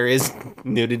that there is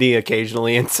nudity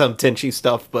occasionally in some Tenchi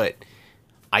stuff, but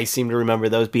I seem to remember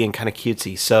those being kind of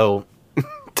cutesy. So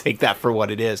take that for what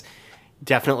it is.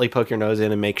 Definitely poke your nose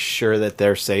in and make sure that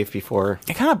they're safe before.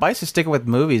 It kind of bites to stick with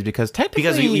movies because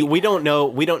technically we don't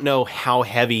know how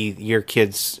heavy your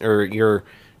kids or your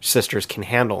sisters can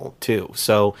handle too.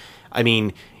 So I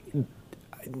mean,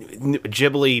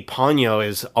 Ghibli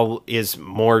Ponyo is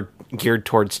more geared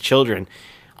towards children,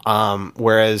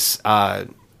 whereas Princess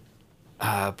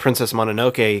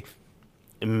Mononoke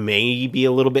may be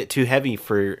a little bit too heavy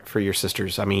for your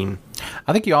sisters. I mean,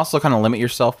 I think you also kind of limit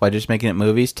yourself by just making it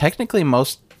movies. Technically,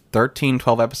 most 13,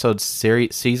 12 episode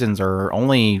seasons are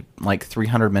only like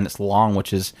 300 minutes long,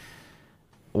 which is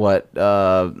what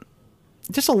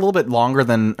just a little bit longer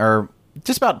than, or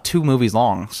just about 2 movies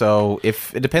long. So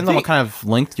if it depends on what kind of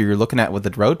length you're looking at with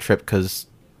the road trip, because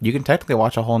you can technically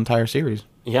watch a whole entire series.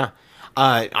 Yeah,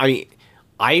 I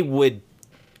would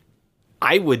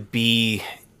be,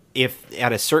 if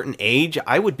at a certain age,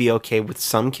 I would be okay with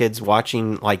some kids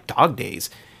watching like Dog Days,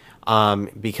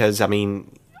 because I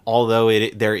mean, although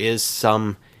there is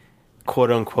some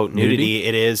quote unquote nudity,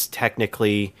 it is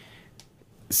technically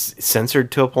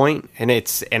censored to a point, and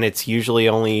it's usually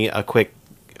only a quick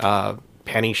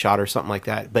panty shot or something like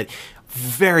that. But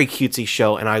very cutesy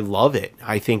show, and I love it.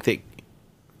 I think that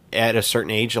at a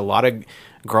certain age, a lot of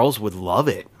girls would love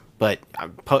it. But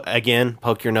again,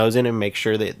 poke your nose in and make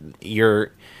sure that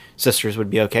your sisters would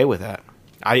be okay with that.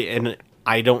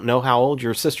 I don't know how old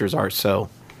your sisters are, so.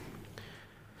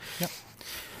 Yep.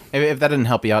 If that didn't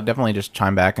help you out, definitely just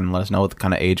chime back and let us know what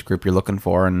kind of age group you're looking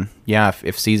for. And yeah,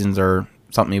 if seasons are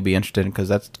something you'd be interested in, because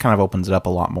that kind of opens it up a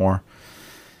lot more.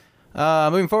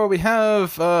 Moving forward, we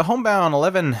have Homebound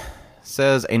 11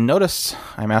 says, a notice.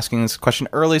 I'm asking this question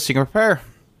early so you can prepare.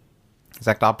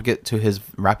 Exact opposite to his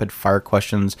rapid fire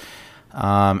questions.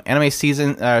 Anime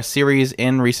series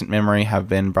in recent memory have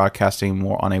been broadcasting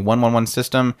more on a 1-1-1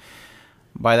 system.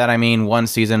 By that I mean 1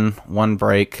 season, 1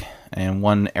 break, and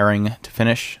 1 airing to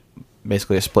finish.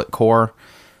 Basically a split core.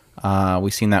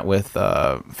 We've seen that with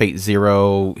Fate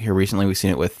Zero here recently. We've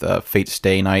seen it with Fate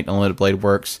Stay Night, Unlimited Blade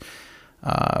Works.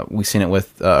 We've seen it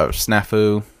with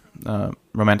Snafu,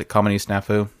 romantic comedy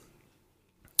Snafu.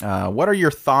 What are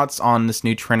your thoughts on this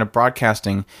new trend of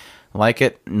broadcasting? Like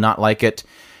it, not like it?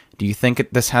 Do you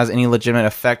think this has any legitimate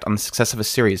effect on the success of a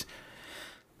series?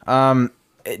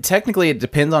 Technically, it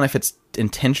depends on if it's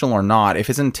intentional or not. If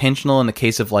it's intentional in the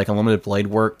case of like Unlimited Blade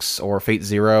Works or Fate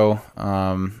Zero,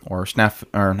 or Snafu,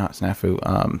 or not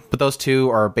Snafu, but those two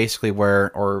are basically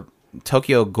or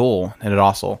Tokyo Ghoul and it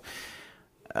also.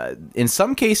 In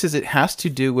some cases, it has to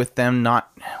do with them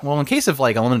not. Well, in case of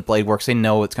like Unlimited Blade Works, they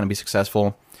know it's going to be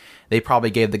successful. They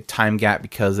probably gave the time gap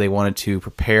because they wanted to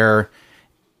prepare.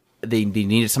 They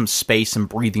needed some space and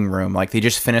breathing room. Like they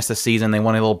just finished the season, they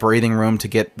wanted a little breathing room to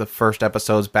get the first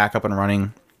episodes back up and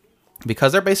running.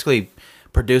 Because they're basically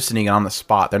producing it on the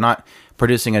spot. They're not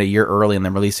producing it a year early and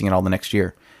then releasing it all the next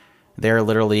year. They're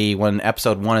literally, when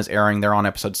episode 1 is airing, they're on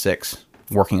episode 6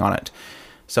 working on it.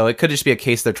 So it could just be a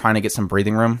case they're trying to get some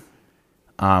breathing room.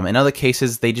 In other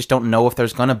cases, they just don't know if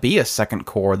there's going to be a second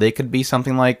core. They could be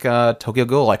something like Tokyo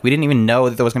Ghoul. Like, we didn't even know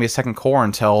that there was going to be a second core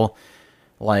until,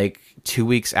 like, 2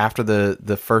 weeks after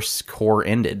the first core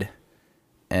ended.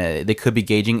 They could be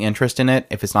gauging interest in it.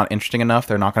 If it's not interesting enough,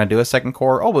 they're not going to do a second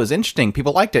core. Oh, it was interesting.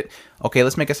 People liked it. Okay,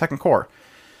 let's make a second core.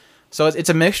 So it's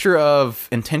a mixture of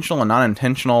intentional and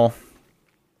non-intentional.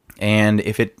 And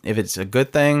if it's a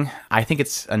good thing, I think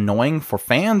it's annoying for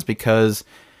fans because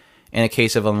in a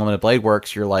case of Unlimited Blade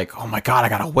Works, you're like, oh my god, I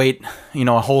gotta wait,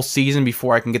 a whole season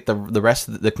before I can get the rest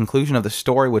of the conclusion of the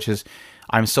story, which is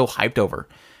I'm so hyped over.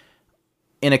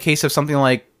 In a case of something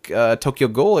like Tokyo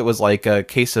Ghoul, it was like a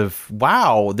case of,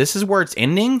 wow, this is where it's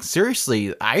ending?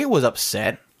 Seriously, I was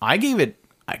upset. I gave it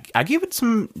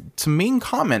some mean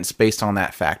comments based on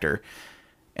that factor.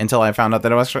 Until I found out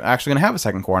that I was actually going to have a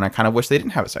second core, and I kind of wish they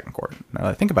didn't have a second core, now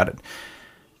that I think about it.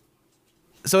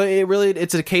 So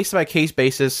it's a case-by-case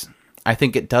basis. I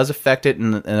think it does affect it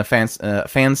in a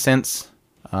fan sense.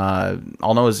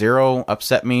 I'll know Zero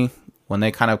upset me when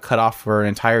they kind of cut off for an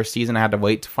entire season. I had to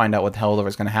wait to find out what the hell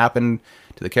was going to happen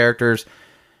to the characters.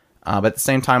 But at the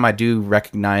same time, I do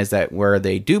recognize that where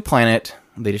they do plan it,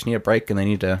 they just need a break, and they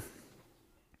need to...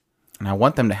 And I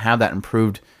want them to have that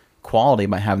improved quality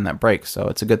by having that break, so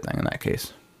it's a good thing in that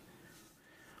case.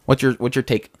 What's your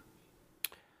take?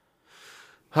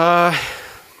 I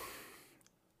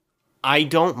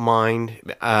don't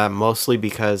mind, mostly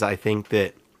because I think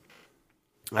that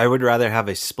I would rather have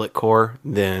a split core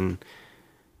than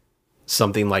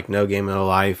something like No Game No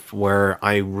Life, where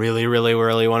I really, really,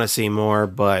 really want to see more,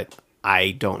 but I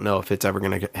don't know if it's ever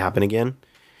going to happen again.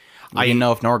 I didn't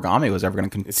know if Noragami was ever going to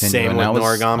continue. Same with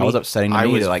Noragami. That was upsetting to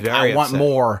me. They're like, I want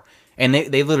more. And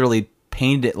they literally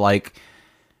painted it like...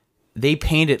 They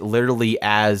painted it literally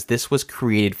as this was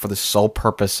created for the sole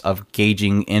purpose of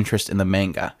gauging interest in the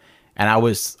manga. And I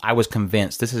was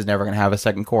convinced this is never going to have a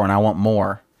second core, and I want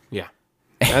more. Yeah.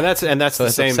 And that's So the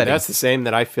it's same. upsetting. That's the same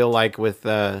that I feel like with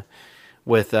No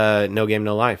Game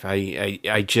No Life.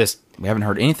 I just We haven't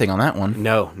heard anything on that one.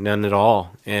 no, none at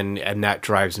all, and that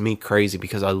drives me crazy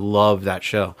because I love that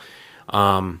show.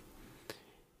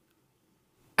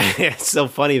 It's so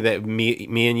funny that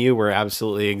me and you were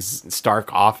absolutely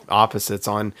stark opposites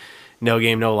on No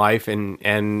Game No Life, and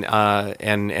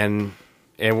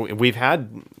we've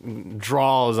had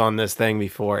draws on this thing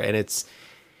before, and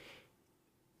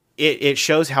it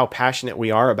shows how passionate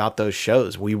we are about those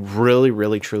shows. We really,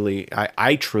 really, truly,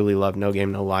 I truly love No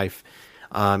Game No Life.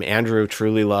 Andrew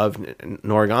truly loved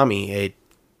Noragami.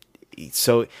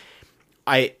 So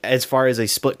as far as a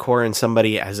split core and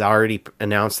somebody has already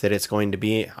announced that it's going to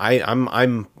be,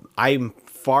 I'm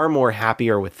far more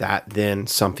happier with that than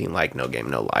something like No Game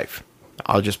No Life.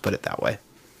 I'll just put it that way.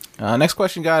 Next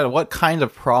question, guy. What kinds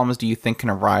of problems do you think can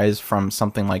arise from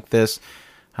something like this?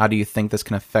 How do you think this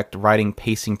can affect writing,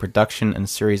 pacing, production, and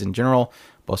series in general,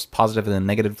 both positively and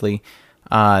negatively?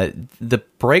 The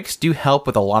breaks do help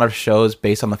with a lot of shows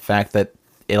based on the fact that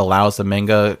it allows the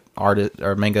manga artist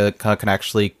or manga can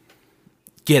actually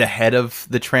get ahead of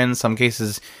the trend. In some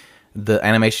cases, the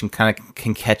animation kind of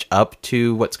can catch up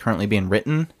to what's currently being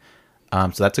written.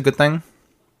 So that's a good thing.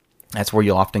 That's where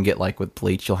you'll often get, like with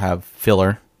Bleach, you'll have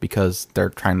filler because they're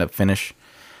trying to finish.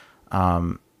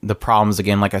 The problems,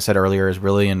 again, like I said earlier, is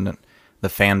really in the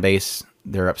fan base.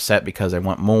 They're upset because they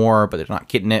want more, but they're not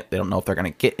getting it. They don't know if they're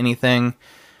going to get anything.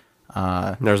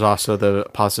 There's also the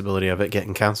possibility of it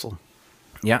getting canceled.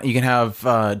 Yeah, you can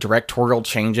have directorial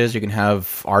changes. You can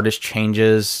have artist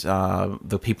changes.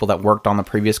 The people that worked on the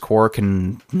previous core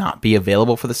can not be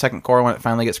available for the second core when it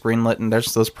finally gets greenlit, and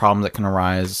there's those problems that can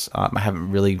arise.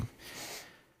 I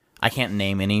can't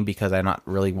name any because I'm not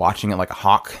really watching it like a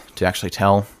hawk to actually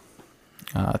tell.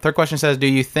 Third question says, do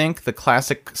you think the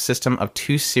classic system of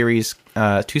two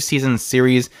season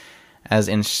series, as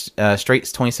in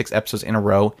straight 26 episodes in a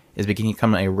row, is beginning to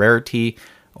become a rarity,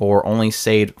 or only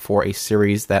saved for a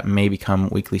series that may become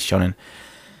weekly shonen?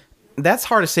 That's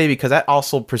hard to say because that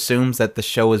also presumes that the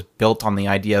show is built on the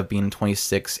idea of being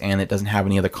 26 and it doesn't have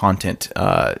any other content.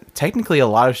 Technically, a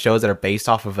lot of shows that are based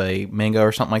off of a manga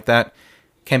or something like that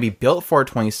can be built for a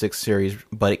 26 series,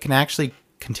 but it can actually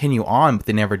continue on, but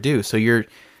they never do. So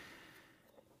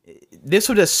this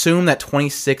would assume that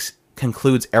 26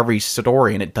 concludes every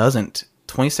story, and it doesn't.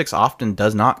 26 often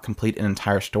does not complete an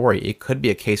entire story. It could be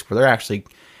a case where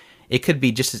it could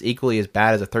be just as equally as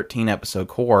bad as a 13 episode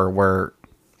core where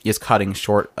it's cutting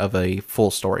short of a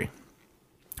full story.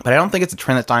 But I don't think it's a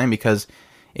trend that's dying, because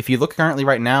if you look currently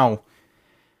right now,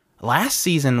 last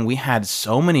season we had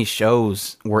so many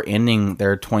shows were ending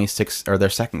their 26 or their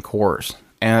second cores,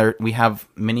 and we have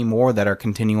many more that are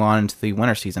continuing on into the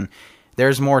winter season.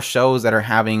 There's more shows that are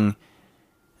having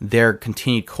their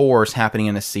continued cores happening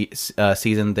in a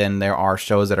season than there are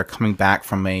shows that are coming back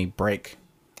from a break.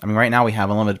 I mean, right now we have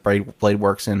Unlimited Blade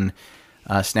Works and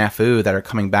Snafu that are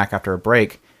coming back after a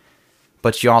break,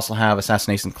 but you also have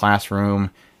Assassination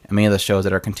Classroom and many of the shows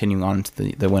that are continuing on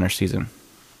into the winter season.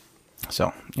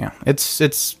 So yeah, it's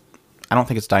I don't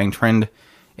think it's a dying trend.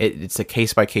 It's a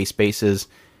case by case basis.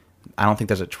 I don't think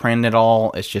there's a trend at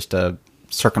all. It's just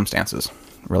circumstances,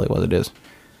 really, what it is.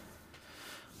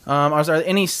 Are there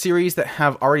any series that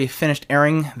have already finished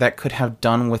airing that could have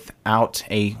done without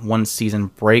a one season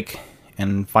break,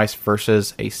 and vice versa,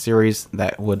 a series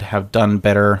that would have done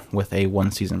better with a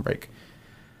one season break?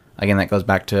 Again, that goes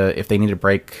back to, if they need a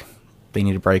break, they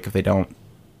need a break. If they don't,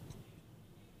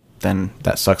 then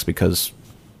that sucks, because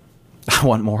I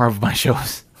want more of my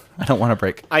shows. I don't want a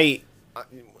break.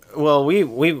 Well,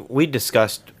 we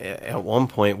discussed at one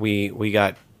point, we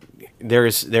got,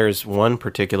 there's one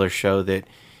particular show that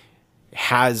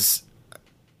has,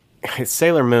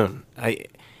 Sailor Moon.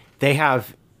 They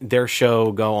have their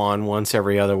show go on once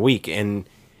every other week, and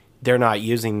they're not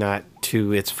using that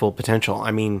to its full potential.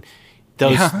 I mean,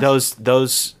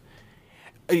 those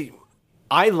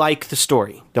I like the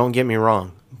story, don't get me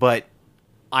wrong, but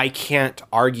I can't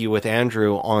argue with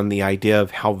Andrew on the idea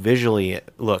of how visually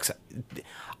it looks.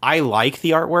 I like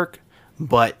the artwork,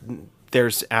 but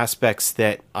there's aspects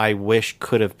that I wish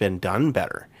could have been done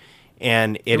better.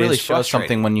 And it really is shows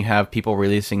something when you have people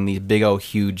releasing these big old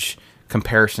huge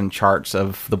comparison charts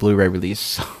of the Blu-ray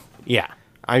release. Yeah.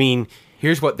 I mean,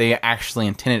 here's what they actually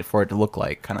intended for it to look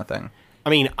like, kind of thing. I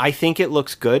mean, I think it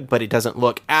looks good, but it doesn't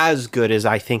look as good as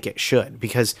I think it should,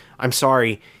 because I'm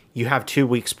sorry, you have 2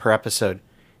 weeks per episode.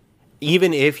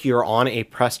 Even if you're on a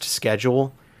pressed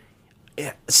schedule,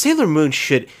 Sailor Moon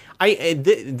should.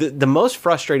 The most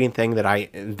frustrating thing that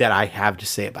I have to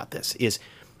say about this is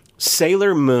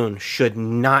Sailor Moon should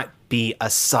not be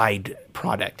a side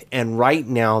product. And right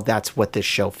now, that's what this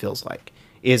show feels like.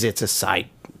 It's a side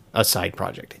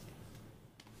project.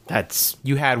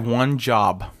 You had one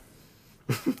job.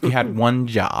 You had one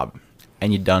job,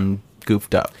 and you done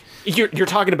goofed up. You're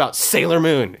talking about Sailor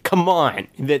Moon. Come on,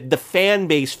 the fan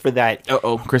base for that.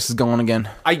 Chris is going again.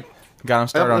 I got him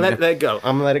started on let it go.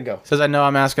 I'm gonna let it go. Says, I know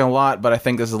I'm asking a lot, but I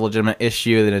think this is a legitimate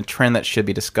issue and a trend that should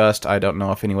be discussed. I don't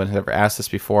know if anyone has ever asked this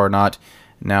before or not.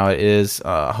 Now it is.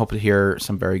 I hope to hear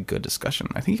some very good discussion.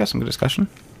 I think you got some good discussion.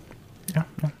 Yeah.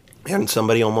 And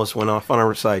somebody almost went off on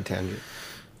a side tangent.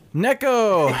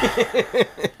 Neko!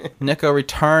 Neko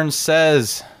returns,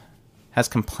 says, has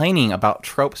complaining about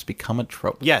tropes become a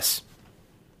trope? Yes.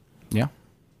 Yeah.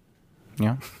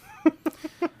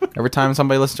 Every time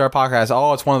somebody listens to our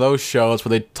podcast, it's one of those shows where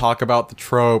they talk about the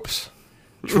tropes.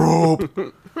 Trope.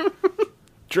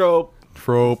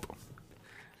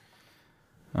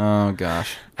 Oh,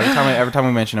 gosh. Every time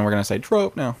we mention it, we're going to say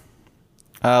trope now.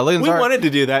 We wanted to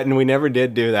do that, and we never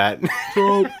did do that.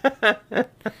 Trope.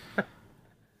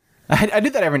 I do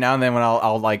that every now and then when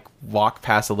I'll like walk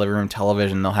past the living room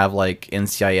television. They'll have like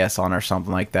NCIS on or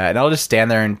something like that, and I'll just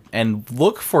stand there and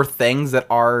look for things that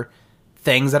are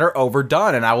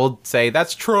overdone, and I will say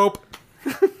that's trope.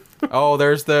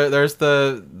 There's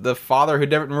the father who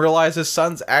didn't realize his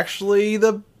son's actually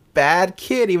the bad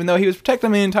kid, even though he was protecting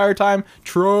him the entire time.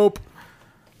 Trope.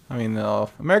 I mean,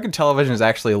 American television is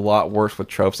actually a lot worse with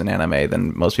tropes in anime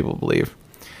than most people believe.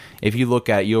 If you look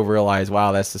at it, you'll realize,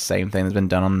 wow, that's the same thing that's been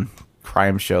done on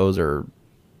crime shows or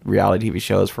reality TV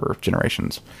shows for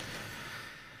generations.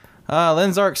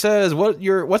 Lenzark says,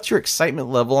 what's your excitement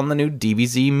level on the new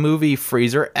DBZ movie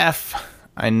Freezer F?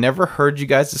 I never heard you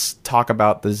guys talk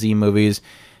about the Z movies,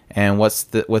 and what's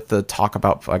the talk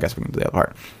about? I guess we can do the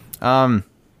other part.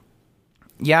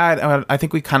 Yeah, I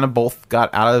think we kind of both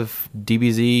got out of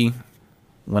DBZ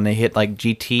when they hit like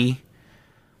GT.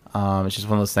 It's just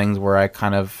one of those things where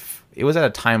it was at a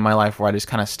time in my life where I just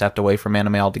kind of stepped away from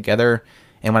anime altogether.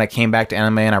 And when I came back to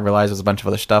anime and I realized there's a bunch of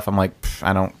other stuff, I'm like,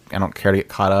 I don't care to get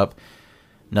caught up.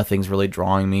 Nothing's really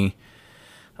drawing me.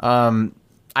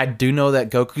 I do know that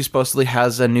Goku supposedly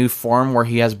has a new form where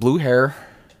he has blue hair.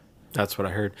 That's what I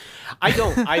heard.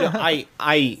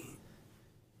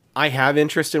 I have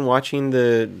interest in watching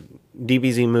the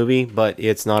DBZ movie, but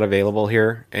it's not available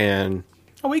here. And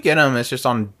we get them. It's just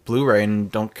on Blu-ray,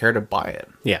 and don't care to buy it.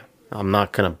 Yeah, I'm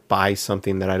not gonna buy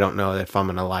something that I don't know if I'm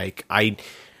gonna like. I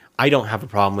don't have a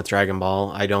problem with Dragon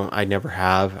Ball. I never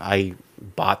have. I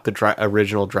bought the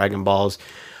original Dragon Balls.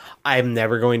 I'm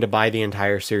never going to buy the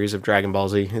entire series of Dragon Ball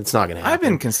Z. It's not gonna happen. I've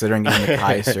been considering getting the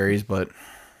Kai series, but.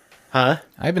 Huh?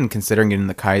 I've been considering getting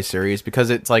the Kai series because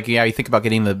it's like, you think about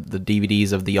getting the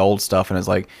DVDs of the old stuff, and it's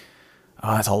like,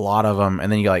 oh, that's a lot of them. And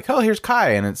then you're like, oh, here's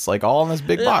Kai, and it's like all in this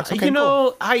big box. Okay,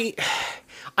 cool.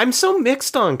 I'm so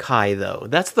mixed on Kai, though.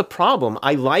 That's the problem.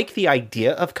 I like the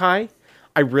idea of Kai.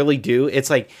 I really do. It's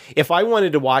like, if I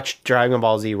wanted to watch Dragon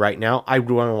Ball Z right now, I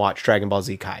would want to watch Dragon Ball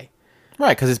Z Kai.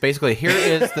 Right, because it's basically, here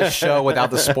is the show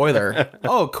without the spoiler.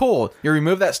 Oh, cool. You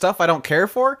remove that stuff I don't care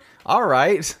for? All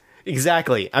right.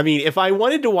 Exactly. I mean, if I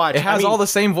wanted to watch... It has all the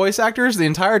same voice actors the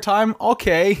entire time?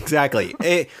 Okay. Exactly.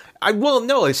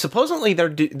 Supposedly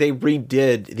they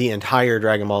redid the entire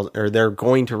Dragon Ball... Or they're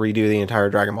going to redo the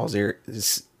entire Dragon Ball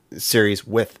series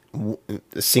with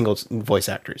single voice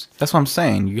actors. That's what I'm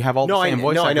saying. You have all the same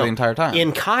voice actors the entire time.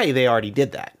 In Kai, they already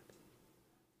did that.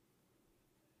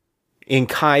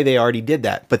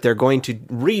 But they're going to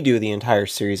redo the entire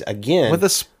series again. With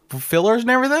the fillers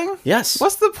and everything? Yes.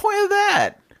 What's the point of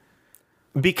that?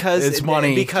 Because it's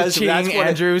money. Because that's what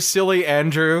Andrew, silly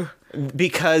Andrew.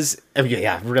 Because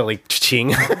really,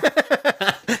 ching.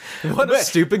 What a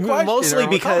stupid question. Mostly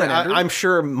because I'm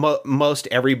sure most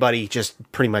everybody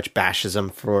just pretty much bashes them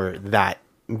for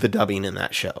the dubbing in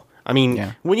that show. I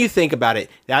mean, when you think about it,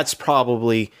 that's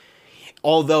probably,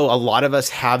 although a lot of us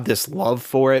have this love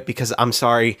for it, because I'm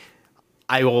sorry,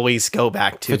 I always go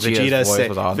back to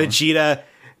Vegeta.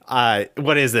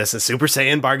 What is this? A Super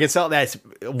Saiyan bargain cell? That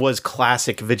was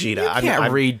classic Vegeta. You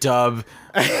can't redub.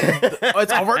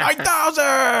 It's over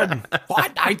 9,000.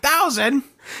 What, 9,000?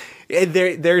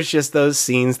 There's just those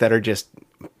scenes that are just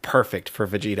perfect for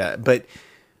Vegeta. But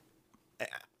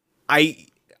I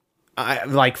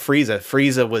like Frieza.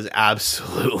 Frieza was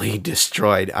absolutely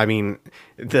destroyed. I mean,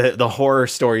 the horror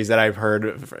stories that I've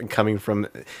heard coming from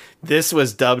this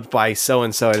was dubbed by so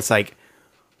and so. It's like,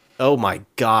 oh my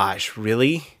gosh,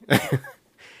 really?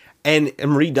 and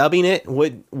redubbing it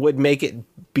would make it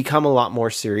become a lot more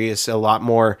serious, a lot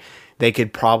more. They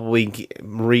could probably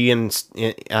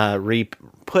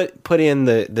put in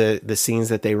the scenes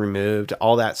that they removed,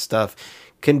 all that stuff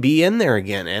can be in there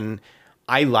again. And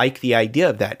I like the idea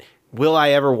of that. Will I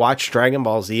ever watch Dragon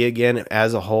Ball Z again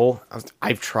as a whole?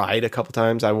 I've tried a couple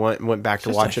times. I went back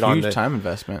to watch it on the huge time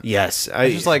investment. Yes,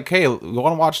 it's just like, hey, you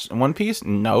want to watch One Piece?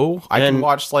 No, I can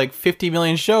watch like 50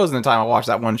 million shows in the time I watch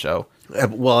that one show.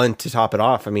 Well, and to top it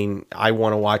off, I mean, I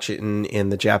want to watch it in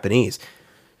the Japanese.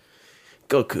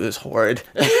 Goku is horrid.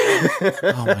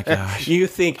 Oh my gosh! You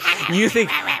think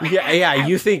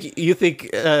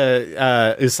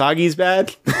Usagi's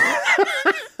bad?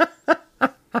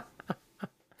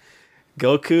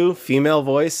 Goku, female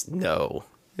voice? No,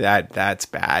 that's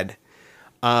bad.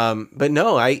 But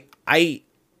no, I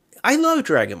love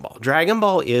Dragon Ball. Dragon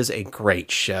Ball is a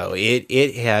great show.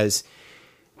 There's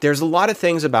a lot of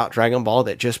things about Dragon Ball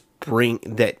that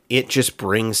it just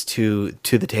brings to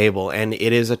the table, and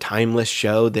it is a timeless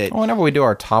show that whenever we do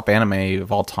our top anime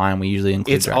of all time, we usually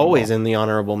include it's Dragon always Ball. in the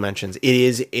honorable mentions.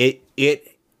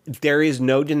 There is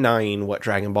no denying what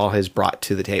Dragon Ball has brought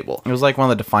to the table. It was like one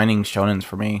of the defining shonens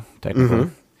for me, technically.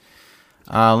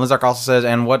 Lenzark also says,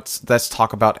 and let's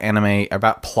talk about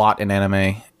plot in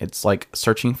anime. It's like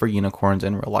searching for unicorns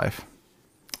in real life.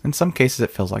 In some cases,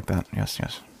 it feels like that. Yes.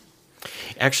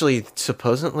 Actually,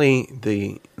 supposedly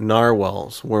the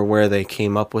narwhals were where they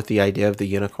came up with the idea of the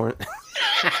unicorn.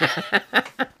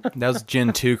 That was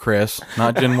Gen 2, Chris,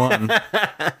 not Gen 1.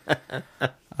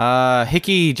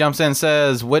 Hiki jumps in and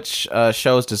says, which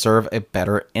shows deserve a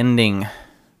better ending?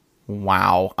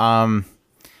 Wow.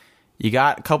 You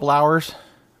got a couple hours,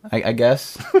 I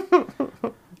guess. I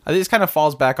think this kind of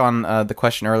falls back on the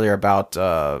question earlier about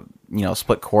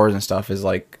split cores and stuff. Is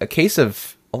like a case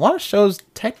of a lot of shows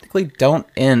technically don't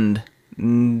end.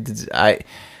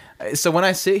 So when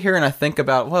I sit here and I think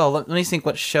about, well, let me think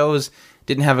what shows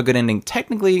didn't have a good ending.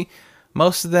 Technically,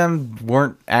 most of them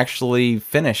weren't actually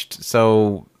finished.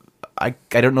 So I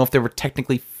don't know if they were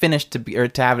technically finished to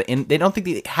have an end. They don't think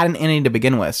they had an ending to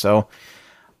begin with. So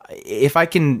if I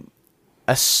can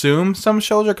assume some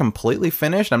shows are completely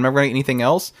finished, I'm never going to get anything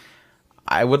else,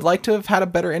 I would like to have had a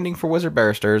better ending for Wizard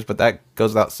Barristers, but that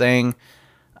goes without saying.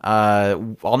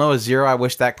 All Know is Zero, I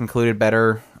wish that concluded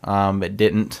better. It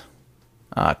didn't.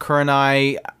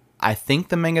 Kurenai, I think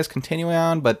the manga's continuing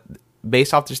on, but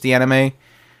based off just the anime,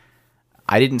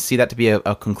 I didn't see that to be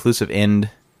a conclusive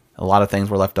end. A lot of things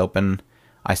were left open.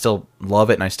 I still love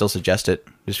it, and I still suggest it,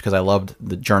 just because I loved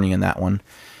the journey in that one.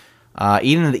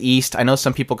 Eden of the East, I know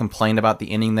some people complained about the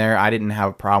ending there. I didn't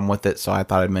have a problem with it, so I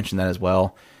thought I'd mention that as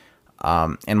well.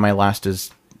 And my last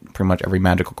is pretty much every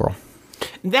magical girl.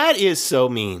 That is so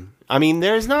mean. I mean,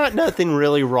 there's nothing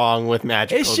really wrong with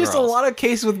magical girls. It's just a lot of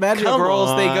cases with magical girls.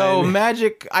 On. They go,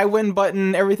 magic, I win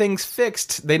button, everything's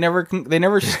fixed. They never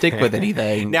stick with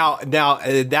anything. Now,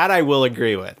 that I will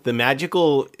agree with. The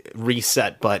magical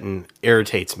reset button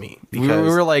irritates me. Because we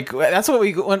were like, that's what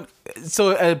we went.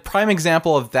 So a prime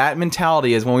example of that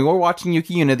mentality is when we were watching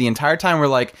Yuki Yuna, the entire time we're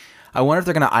like, I wonder if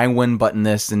they're going to I win button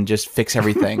this and just fix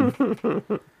everything.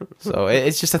 So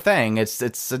it's just a thing. It's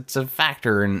a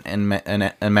factor in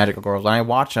magical girls. When I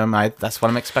watch them, that's what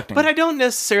I'm expecting. But I don't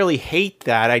necessarily hate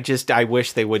that. I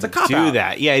wish they would do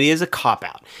that. Yeah, it is a cop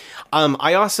out.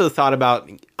 I also thought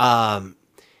about.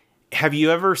 Have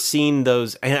you ever seen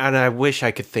those? And I wish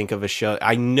I could think of a show.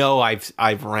 I know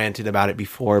I've ranted about it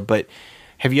before, but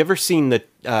have you ever seen the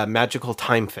Magical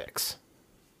Time Fix?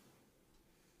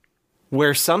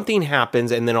 Where something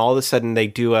happens and then all of a sudden they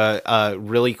do a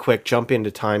really quick jump into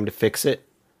time to fix it.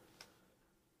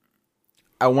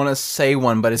 I want to say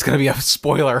one, but it's going to be a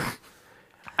spoiler.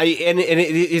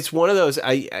 It's one of those.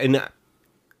 I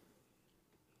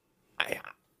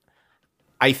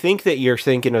think that you're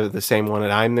thinking of the same one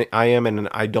that I am, and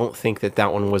I don't think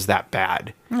that one was that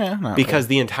bad. Yeah, because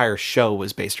the entire show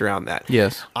was based around that.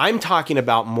 Yes, I'm talking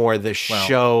about more a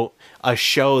show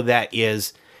that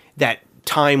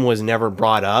time was never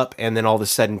brought up, and then all of a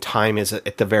sudden time is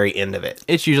at the very end of it.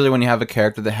 It's usually when you have a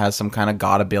character that has some kind of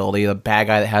god ability, the bad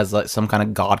guy that has like some kind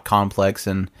of god complex,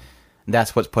 and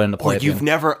that's what's put into play. Or you've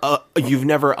never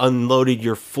unloaded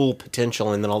your full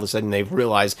potential, and then all of a sudden they've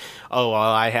realized, oh, well,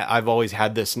 I've always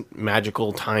had this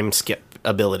magical time skip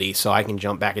ability, so I can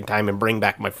jump back in time and bring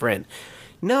back my friend.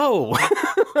 No,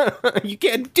 you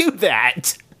can't do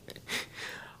that.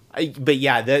 But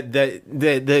yeah,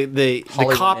 the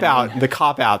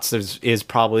cop outs is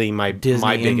probably my biggest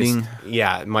ending.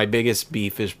 Yeah, my biggest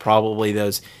beef is probably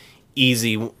those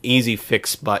easy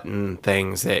fix button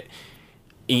things that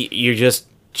you're just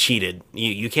cheated.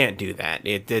 You can't do that.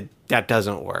 that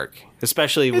doesn't work,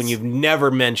 especially when you've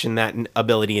never mentioned that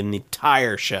ability in the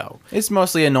entire show. It's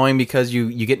mostly annoying because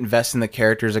you get invested in the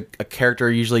characters. A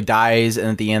character usually dies, and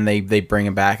at the end they bring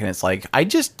him back, and it's like, I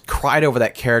just cried over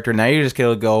that character. Now you're just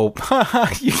gonna go,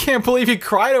 you can't believe you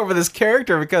cried over this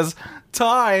character because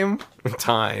time.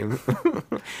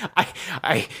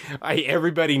 I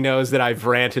everybody knows that I've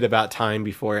ranted about time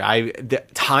before.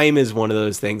 Time is one of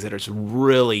those things that is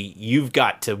really, you've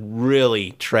got to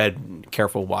really tread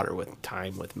careful water with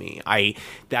time with me.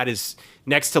 That is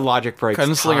next to logic breaks.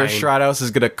 Gunslinger Stratos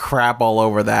is gonna crap all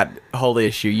over that whole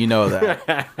issue. You know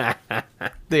that.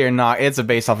 They are not. It's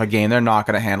based off a game. They're not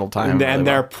gonna handle time. And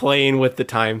they're playing with the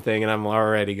time thing, and I'm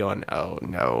already going, oh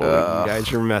no, you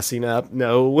guys are messing up.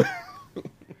 No.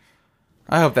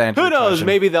 I hope that answers. Who knows?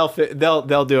 Maybe they'll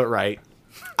do it right.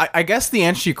 I guess the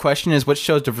answer to your question is, which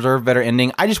shows deserve better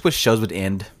ending. I just wish shows would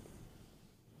end.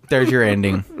 There's your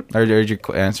ending. There's your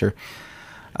answer.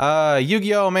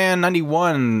 Yu-Gi-Oh! Man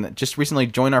 91 just recently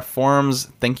joined our forums.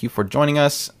 Thank you for joining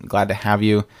us. Glad to have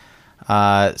you.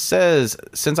 Says,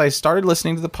 since I started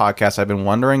listening to the podcast, I've been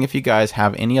wondering if you guys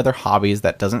have any other hobbies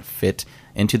that doesn't fit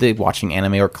into the watching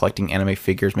anime or collecting anime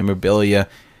figures, memorabilia.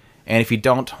 And if you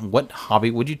don't, what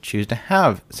hobby would you choose to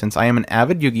have? Since I am an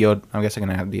avid Yu-Gi-Oh! I guess I can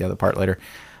add the other part later.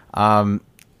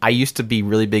 I used to be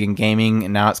really big in gaming,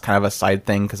 and now it's kind of a side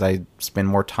thing because I spend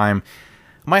more time.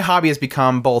 My hobby has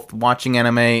become both watching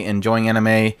anime, enjoying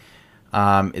anime.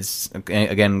 It's,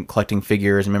 again, collecting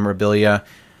figures and memorabilia.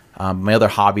 My other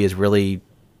hobby is really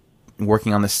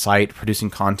working on the site, producing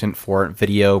content for it,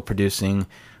 video producing.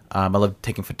 I love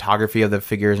taking photography of the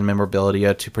figures and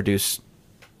memorabilia to produce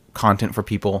content for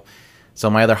people. So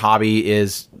my other hobby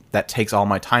is that takes all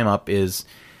my time up is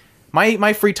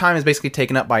my free time is basically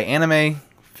taken up by anime,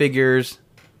 figures,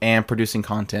 and producing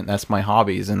content. That's my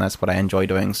hobbies, and that's what I enjoy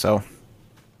doing. So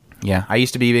yeah, I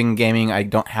used to be big in gaming. I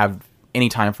don't have any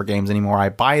time for games anymore. I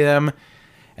buy them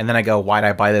and then I go, why did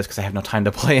I buy this? Because I have no time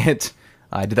to play it.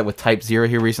 I did that with Type 0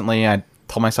 here recently. I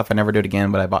told myself I'd never do it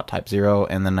again, but I bought Type 0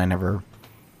 and then I never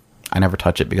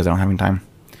touch it because I don't have any time.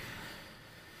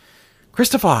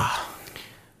 Christopher.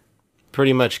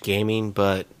 Pretty much gaming,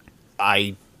 but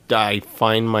I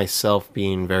find myself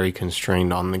being very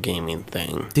constrained on the gaming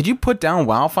thing. Did you put down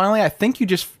WoW finally? I think you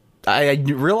just... I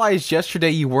realized yesterday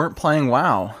you weren't playing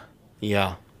WoW.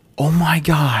 Yeah. Oh my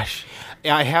gosh.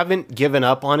 I haven't given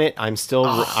up on it. I'm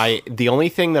still... the only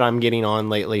thing that I'm getting on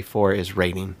lately for is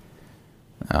raiding.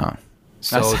 Oh.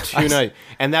 So two nights.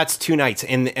 And that's 2 nights.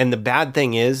 And the bad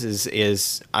thing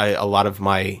is a lot of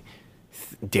my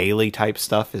daily type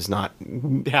stuff is not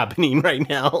happening right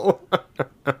now.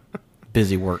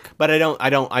 Busy work. But I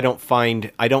don't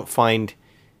find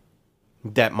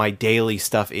that my daily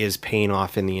stuff is paying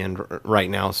off in the end right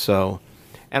now. So,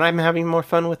 and I'm having more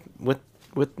fun with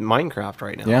Minecraft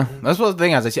right now. Yeah, that's what the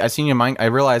thing is. I seen you I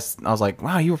realized, I was like,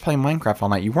 wow, you were playing Minecraft all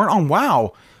night. You weren't on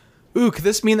WoW. Ooh, could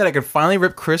this mean that I could finally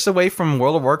rip Chris away from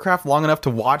World of Warcraft long enough to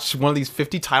watch one of these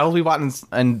 50 titles we bought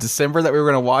in December that we were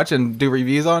going to watch and do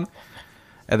reviews on?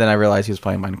 And then I realized he was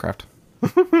playing Minecraft.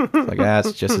 It's like,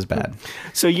 it's just as bad.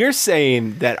 So you're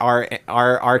saying that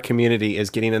our community is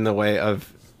getting in the way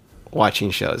of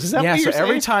watching shows? Is that what you're saying?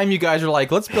 Every time you guys are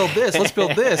like, let's build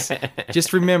this,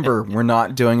 just remember, we're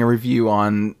not doing a review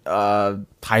on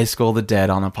High School of the Dead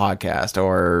on a podcast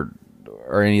or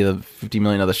any of the 50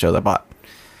 million other shows I bought.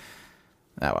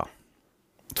 Oh, well.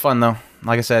 It's fun, though.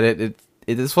 Like I said, it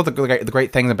is what the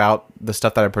great thing about the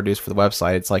stuff that I produce for the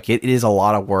website. It's like it is a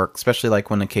lot of work, especially like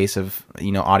when the case of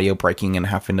audio breaking and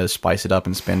having to spice it up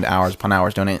and spend hours upon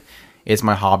hours doing it. It's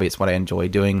my hobby. It's what I enjoy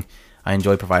doing. I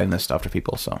enjoy providing this stuff to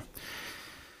people. So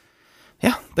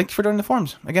yeah, thank you for joining the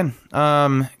forums again.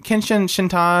 Kenshin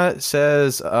Shinta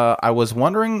says, I was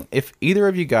wondering if either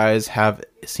of you guys have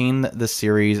seen the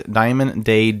series Diamond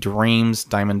Day Dreams,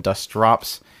 Diamond Dust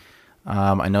Drops.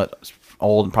 I know it's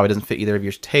old and probably doesn't fit either of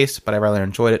your taste, but I rather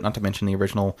enjoyed it, not to mention the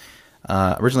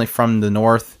originally from the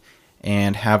North,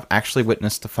 and have actually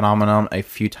witnessed the phenomenon a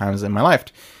few times in my life.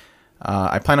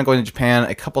 I plan on going to Japan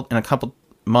in a couple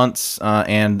months,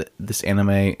 and this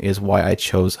anime is why I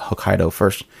chose Hokkaido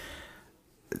first.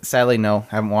 Sadly, no,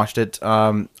 haven't watched it.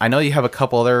 I know you have a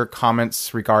couple other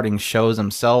comments regarding shows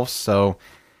themselves, so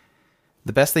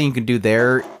the best thing you can do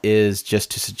there is just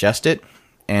to suggest it.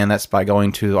 And that's by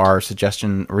going to our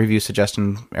review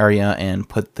suggestion area and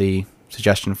put the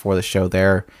suggestion for the show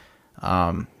there.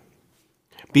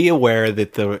 Be aware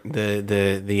that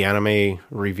the anime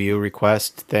review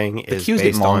request thing is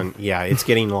based on... Yeah, it's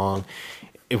getting long.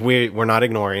 If we're not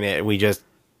ignoring it. We just...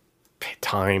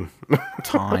 Time.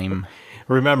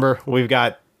 Remember, we've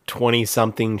got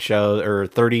 20-something shows or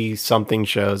 30-something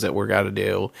shows that we're got to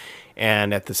do.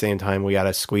 and at the same time we got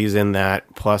to squeeze in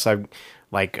that. Plus, I've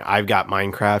got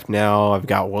Minecraft now. I've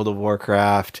got World of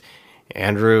Warcraft.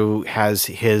 Andrew has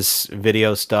his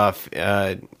video stuff,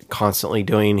 constantly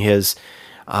doing his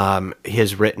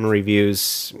written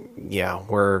reviews. Yeah,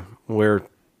 we're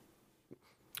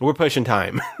pushing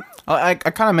time. I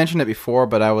kind of mentioned it before,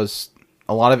 but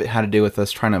a lot of it had to do with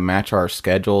us trying to match our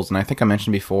schedules. And I think I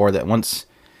mentioned before that once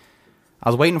I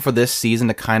was waiting for this season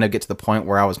to kind of get to the point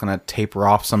where I was going to taper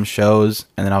off some shows,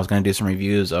 and then I was going to do some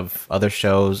reviews of other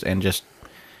shows and just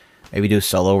maybe do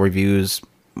solo reviews.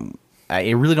 I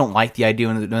really don't like the idea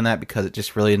of doing that because it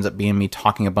just really ends up being me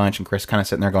talking a bunch and Chris kind of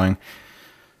sitting there going,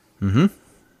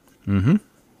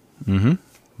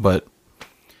 But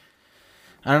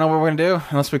I don't know what we're going to do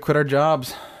unless we quit our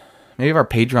jobs. Maybe if our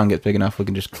Patreon gets big enough, we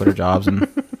can just quit our jobs and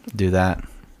do that.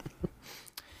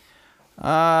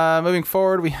 Moving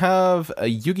forward, we have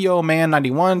Yu-Gi-Oh! Man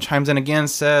 91 chimes in again,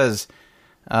 says,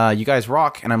 you guys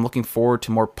rock, and I'm looking forward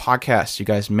to more podcasts. You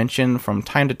guys mention from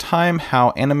time to time how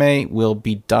anime will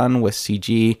be done with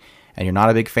CG, and you're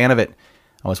not a big fan of it.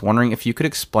 I was wondering if you could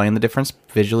explain the difference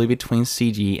visually between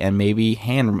CG and maybe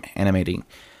hand animating.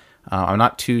 I'm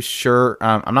not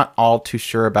all too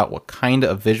sure about what kind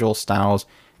of visual styles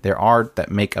there are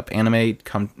that make the anime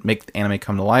come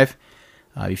to life.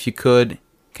 If you could,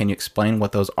 can you explain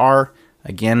what those are?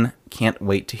 Again, can't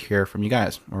wait to hear from you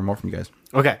guys, or more from you guys.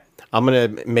 Okay, I'm gonna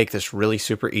make this really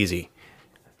super easy.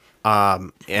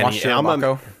 Well, okay,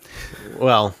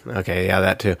 yeah,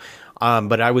 that too.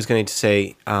 But I was going to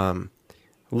say,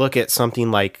 look at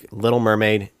something like Little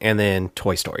Mermaid and then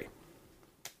Toy Story.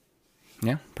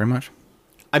 Yeah, pretty much.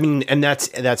 I mean, and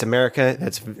that's America.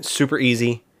 That's super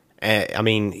easy. I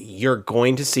mean, you're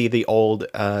going to see the old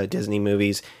Disney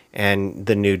movies and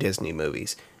the new Disney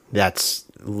movies. That's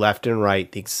left and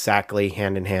right, exactly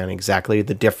hand in hand, exactly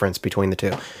the difference between the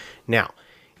two. Now,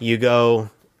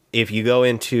 if you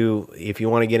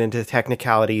want to get into the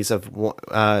technicalities of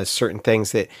certain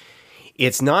things, that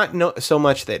it's not so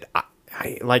much that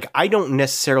I don't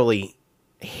necessarily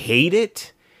hate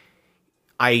it.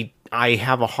 I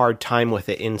have a hard time with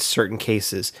it in certain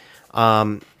cases.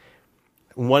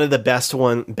 One of the best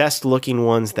looking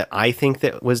ones that I think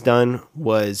that was done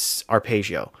was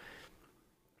Arpeggio.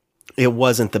 It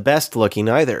wasn't the best looking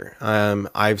either.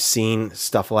 I've seen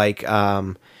stuff like,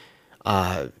 what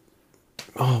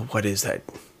is that?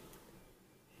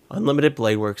 Unlimited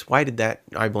Blade Works. Why did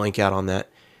I blank out on that?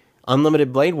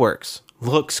 Unlimited Blade Works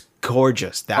looks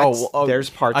gorgeous. There's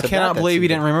parts of that. I cannot believe you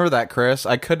didn't remember that, Chris.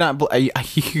 I could not.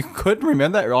 You couldn't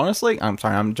remember that, honestly? I'm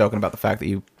sorry. I'm joking about the fact that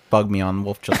you bugged me on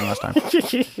Wolf Children last time.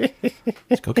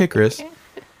 It's okay, Chris.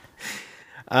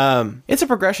 It's a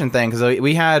progression thing, because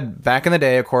we had back in the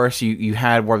day, of course, you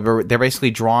had where they're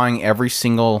basically drawing every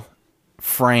single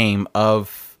frame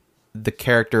of the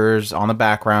characters on the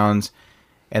backgrounds,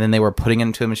 and then they were putting it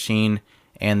into a machine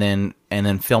and then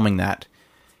filming that.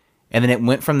 And then it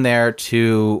went from there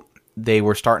to they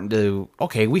were starting to,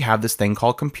 okay, we have this thing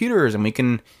called computers, and we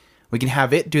can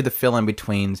have it do the fill in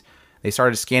betweens. They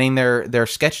started scanning their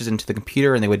sketches into the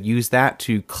computer, and they would use that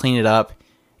to clean it up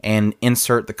and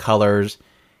insert the colors.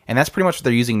 And that's pretty much what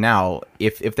they're using now.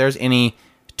 If there's any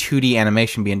 2D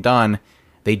animation being done,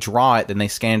 they draw it, then they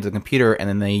scan it to the computer, and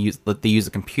then they use the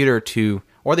computer to,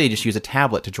 or they just use a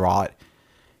tablet to draw it.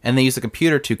 And they use the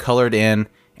computer to color it in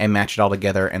and match it all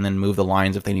together, and then move the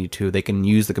lines if they need to. They can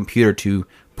use the computer to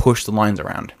push the lines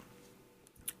around.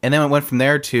 And then it went from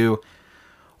there to,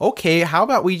 okay, how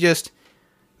about we just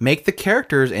make the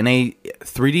characters in a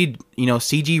 3D,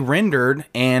 CG rendered,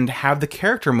 and have the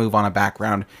character move on a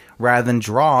background rather than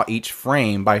draw each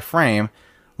frame by frame.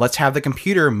 Let's have the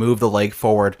computer move the leg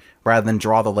forward rather than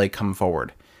draw the leg coming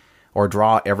forward, or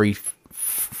draw every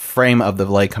frame of the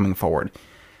leg coming forward.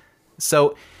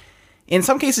 So in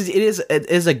some cases, it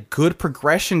is a good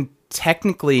progression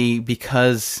technically,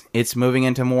 because it's moving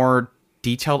into more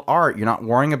detailed art. You're not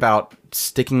worrying about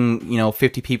sticking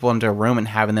 50 people into a room and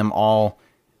having them all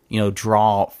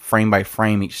draw frame by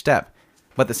frame each step.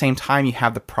 But at the same time, you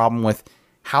have the problem with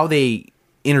how they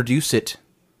introduce it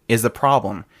is the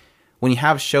problem. When you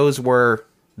have shows where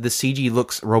the CG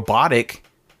looks robotic,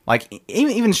 like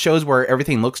even shows where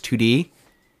everything looks 2D,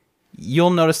 you'll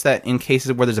notice that in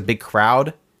cases where there's a big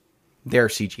crowd, they're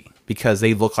CG because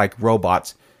they look like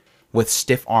robots with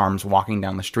stiff arms walking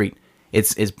down the street.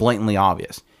 It's blatantly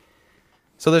obvious.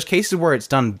 So there's cases where it's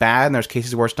done bad, and there's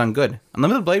cases where it's done good.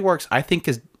 Unlimited Blade Works, I think,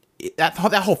 is that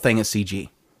whole thing is CG.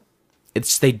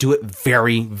 They do it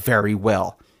very, very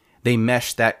well. They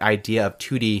mesh that idea of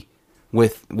 2D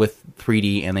with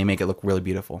 3D, and they make it look really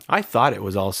beautiful. I thought it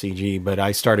was all CG, but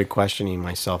I started questioning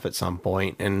myself at some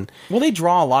point, and well, they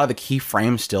draw a lot of the key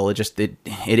frames still. It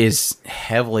is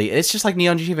heavily. It's just like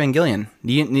Neon Genesis Evangelion.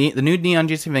 The new Neon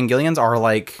Genesis Evangelions are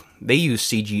like they use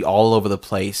CG all over the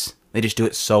place. They just do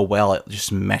it so well. It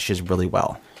just meshes really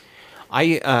well.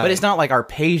 But it's not like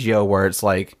Arpeggio where it's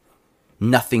like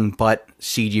nothing but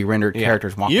CG rendered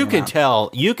characters walking around.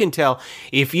 You can tell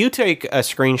if you take a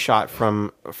screenshot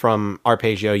from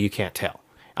Arpeggio, you can't tell.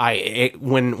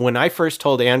 When I first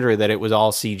told Andrew that it was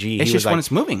all CG, it's just when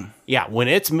it's moving. Yeah, when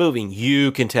it's moving,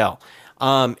 you can tell.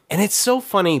 And it's so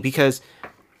funny because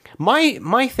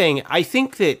my thing, I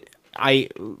think that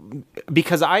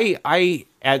because I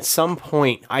at some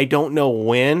point, I don't know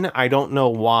when, I don't know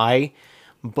why,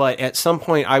 but at some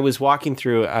point I was walking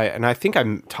through, and I think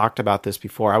I talked about this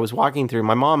before. I was walking through.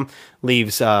 My mom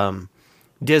leaves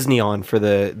Disney on for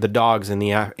the dogs in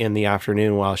the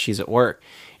afternoon while she's at work.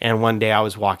 And one day I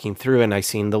was walking through and I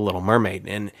seen The Little Mermaid,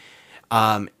 and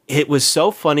it was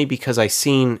so funny because I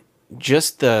seen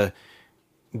just I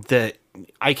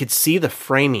could see the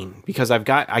framing because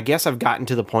I guess I've gotten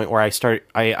to the point where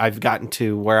I've gotten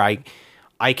to where I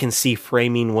can see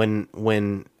framing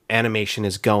when animation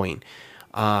is going.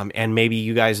 And maybe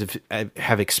you guys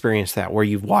have experienced that where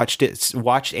you've watched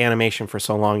animation for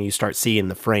so long, you start seeing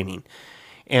the framing.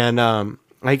 And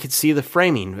I could see the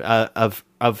framing of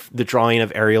the drawing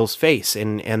of Ariel's face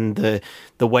and the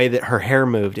way that her hair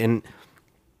moved. And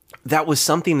that was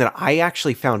something that I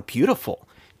actually found beautiful,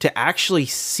 to actually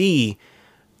see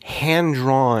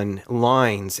hand-drawn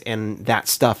lines and that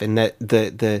stuff, and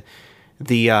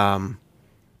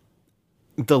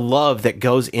the love that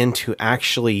goes into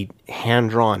actually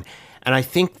hand-drawn. And I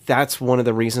think that's one of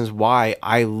the reasons why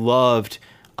I loved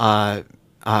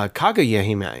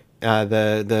Kaguya-hime,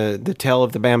 the Tale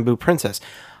of the Bamboo Princess.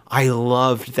 I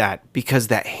loved that because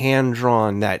that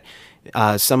hand-drawn, that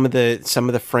some of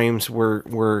the frames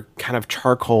were kind of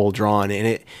charcoal drawn,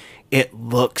 and it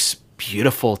looks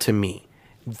beautiful to me.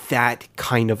 That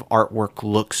kind of artwork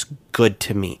looks good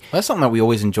to me. That's something that we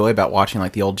always enjoy about watching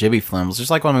like the old Ghibli films.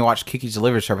 Just like when we watch Kiki's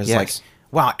Delivery Service, yes. It's like,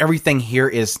 wow, everything here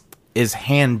is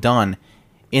hand done.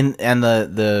 And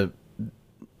the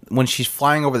when she's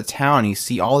flying over the town, you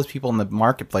see all those people in the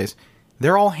marketplace.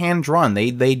 They're all hand drawn.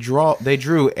 They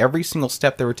drew every single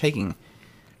step they were taking.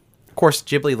 Of course,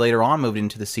 Ghibli later on moved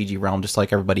into the CG realm, just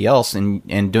like everybody else,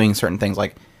 and doing certain things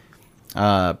like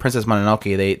Princess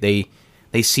Mononoke.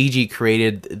 They CG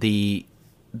created the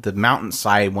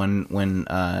mountainside when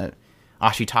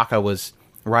Ashitaka was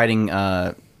riding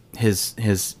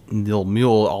his little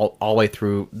mule all the way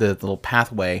through the little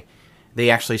pathway. They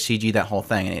actually CG that whole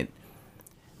thing,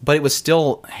 but it was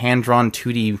still hand drawn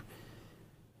 2D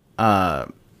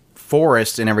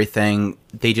forest and everything.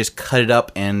 They just cut it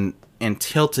up and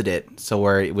tilted it so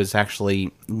where it was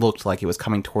actually looked like it was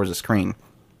coming towards the screen,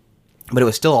 but it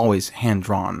was still always hand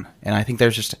drawn. And I think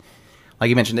there's just, like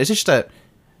you mentioned, it's just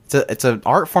it's an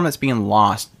art form that's being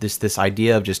lost. This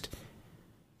idea of just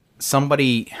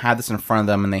somebody had this in front of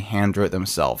them and they hand drew it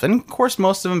themselves. And of course,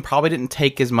 most of them probably didn't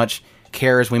take as much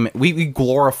care as we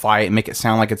glorify it and make it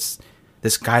sound like it's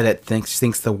this guy that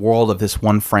thinks the world of this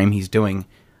one frame he's doing.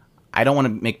 I don't want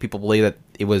to make people believe that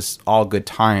it was all good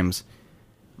times,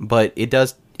 but it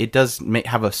does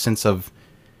have a sense of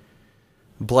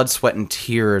blood, sweat, and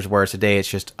tears, whereas today it's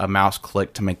just a mouse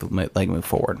click to make the leg move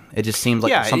forward. It just seems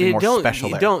like there's something more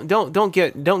special there.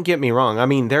 Don't get me wrong. I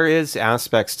mean, there is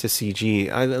aspects to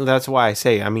CG. That's why I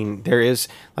say, I mean, there is,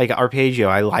 like Arpeggio.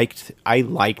 I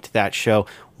liked that show.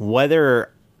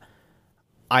 Whether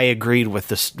I agreed with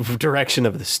the direction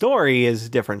of the story is a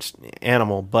different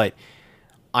animal, but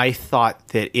I thought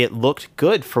that it looked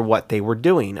good for what they were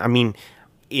doing. I mean,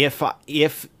 if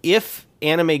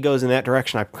anime goes in that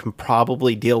direction, I can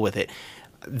probably deal with it.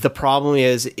 The problem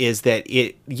is that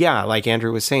it, yeah, like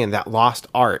Andrew was saying, that lost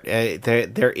art.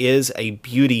 There is a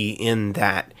beauty in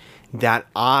that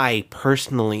I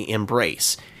personally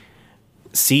embrace.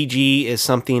 CG is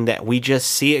something that we just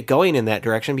see it going in that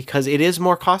direction because it is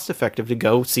more cost effective to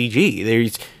go CG.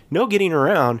 There's no getting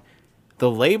around.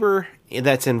 The labor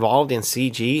that's involved in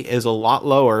CG is a lot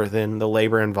lower than the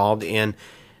labor involved in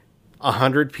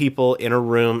 100 people in a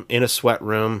room, in a sweat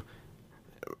room,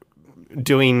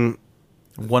 doing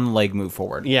one leg move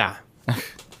forward. Yeah.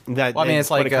 Well, I mean,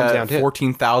 it's like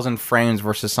 14,000 frames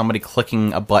versus somebody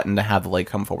clicking a button to have the leg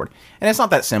come forward. And it's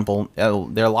not that simple.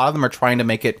 There, a lot of them are trying to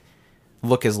make it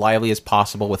look as lively as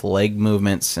possible with leg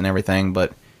movements and everything,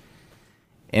 but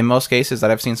in most cases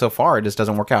that I've seen so far, it just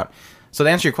doesn't work out. So to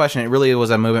answer your question, it really was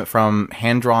a movement from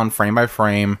hand-drawn frame by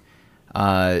frame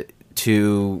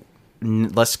to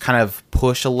let's kind of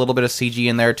push a little bit of CG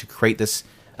in there to create this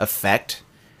effect,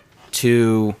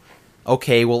 to,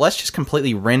 okay, well, let's just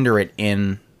completely render it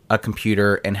in a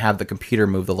computer and have the computer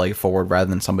move the leg forward rather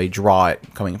than somebody draw it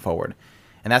coming forward.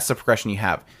 And that's the progression you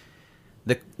have.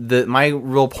 My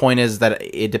real point is that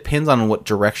it depends on what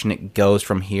direction it goes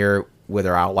from here,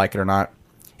 whether I'll like it or not.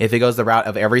 If it goes the route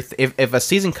of everything, if a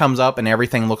season comes up and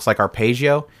everything looks like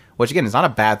arpeggio, which again is not a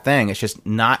bad thing, it's just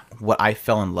not what I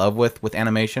fell in love with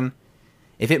animation.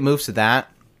 If it moves to that,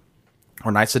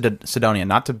 or Knights of Sidonia,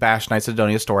 not to bash Knights of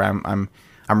Sidonia's story, I'm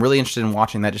really interested in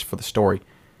watching that just for the story.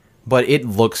 But it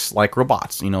looks like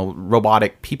robots,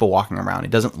 robotic people walking around.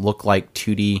 It doesn't look like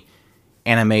 2D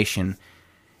animation.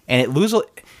 And it loses.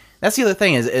 That's the other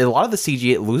thing, is a lot of the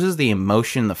CG, it loses the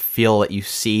emotion, the feel that you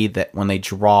see that when they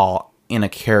draw in a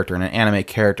character, in an anime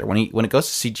character. When it goes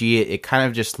to CG, it kind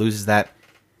of just loses that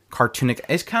cartoonic.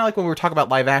 It's kind of like when we were talking about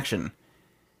live action.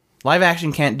 Live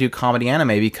action can't do comedy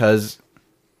anime because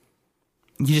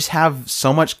you just have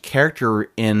so much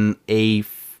character in a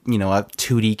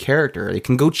 2D character. It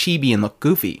can go chibi and look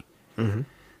goofy. Mm-hmm.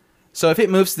 So if it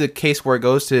moves to the case where it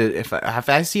goes to, if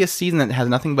I see a season that has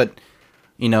nothing but,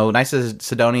 Knights of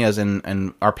Sidonia's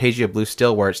and Arpeggio Blue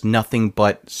Steel, where it's nothing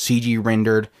but CG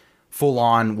rendered, full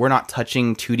on, we're not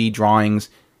touching 2D drawings,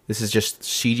 this is just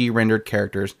CG rendered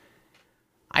characters,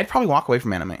 I'd probably walk away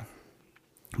from anime.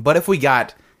 But if we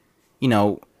got,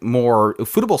 more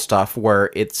ufotable stuff where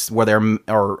they're,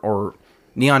 or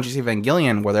Neon Genesis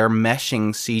Evangelion, where they're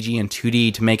meshing CG and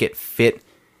 2D to make it fit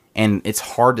and it's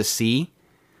hard to see.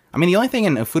 I mean, the only thing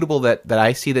in ufotable that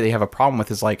I see that they have a problem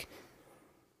with is like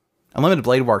Unlimited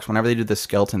Blade Works. Whenever they do the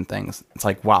skeleton things, it's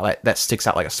like, wow, that sticks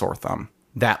out like a sore thumb.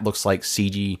 That looks like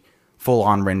CG, full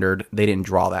on rendered. They didn't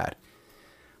draw that.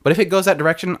 But if it goes that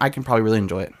direction, I can probably really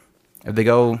enjoy it. If they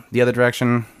go the other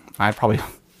direction, I'd probably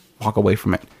walk away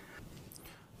from it.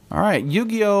 All right,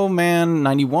 Yu-Gi-Oh! Man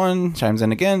 91 chimes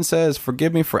in again, says,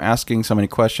 forgive me for asking so many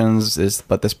questions,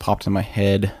 but this popped in my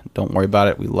head. Don't worry about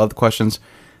it. We love the questions.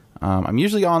 I'm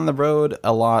usually on the road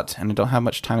a lot, and I don't have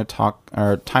much time to talk,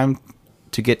 or time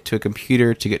to get to a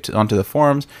computer to get onto the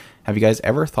forums. Have you guys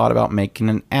ever thought about making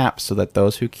an app so that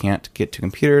those who can't get to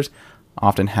computers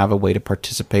often have a way to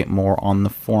participate more on the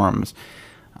forums?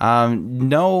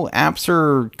 No, apps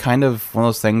are kind of one of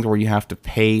those things where you have to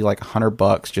pay like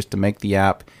 $100 just to make the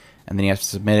app, and then you have to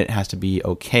submit it. It has to be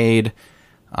okayed.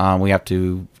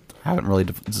 Haven't really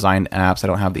designed apps. I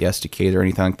don't have the SDKs or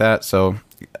anything like that, so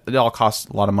it all costs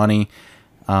a lot of money.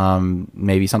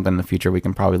 Maybe something in the future we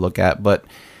can probably look at, but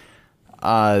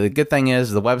the good thing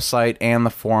is the website and the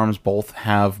forums both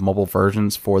have mobile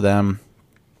versions for them.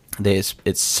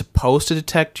 It's supposed to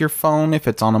detect your phone if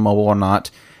it's on a mobile or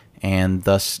not, and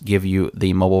thus give you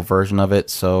the mobile version of it.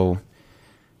 So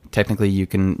technically you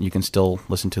can still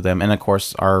listen to them. And of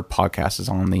course our podcast is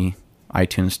on the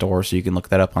iTunes store, so you can look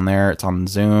that up on there. It's on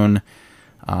Zune.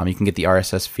 You can get the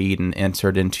RSS feed and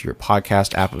insert it into your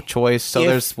podcast app of choice. So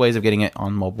there's ways of getting it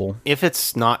on mobile. If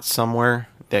it's not somewhere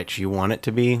that you want it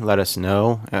to be, let us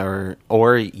know,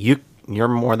 or you're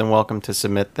more than welcome to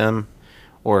submit them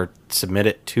or submit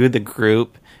it to the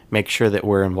group. Make sure that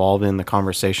we're involved in the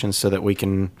conversation so that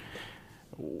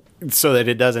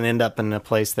it doesn't end up in a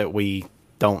place that we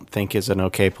don't think is an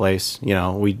okay place.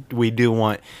 We do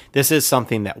want, this is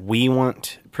something that we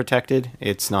want protected.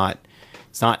 It's not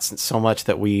so much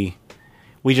that we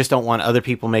just don't want other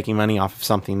people making money off of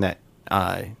something that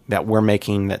we're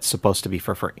making that's supposed to be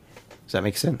for free. Does that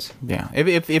make sense? Yeah.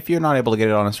 If you're not able to get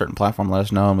it on a certain platform, let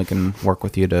us know, and we can work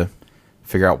with you to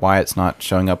figure out why it's not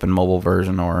showing up in mobile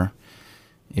version, or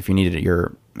if you needed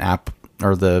your app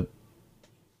or the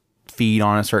feed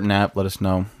on a certain app, let us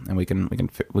know, and we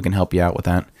can help you out with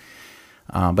that.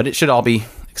 But it should all be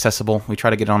accessible. We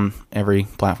try to get on every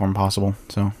platform possible,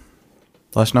 so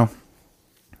let us know.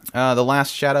 The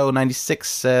Last Shadow 96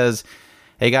 says,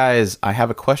 hey guys, I have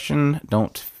a question.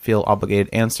 Don't feel obligated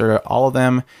to answer all of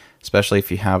them, especially if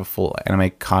you have a full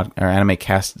anime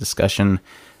cast discussion.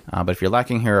 But if you're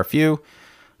lacking, here are a few.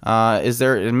 Is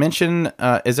there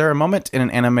a moment in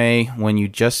an anime when you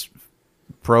just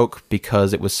broke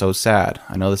because it was so sad?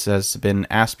 I know this has been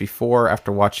asked before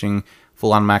after watching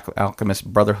Full On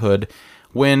Alchemist Brotherhood,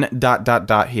 when ...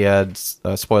 he had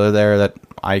a spoiler there that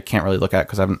I can't really look at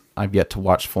because I've yet to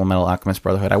watch Full Metal Alchemist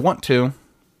Brotherhood. I want to,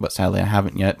 but sadly I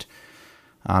haven't yet.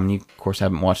 You of course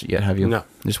haven't watched it yet, have you? No.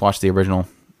 Just watched the original.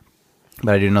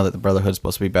 But I do know that the Brotherhood's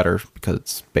supposed to be better because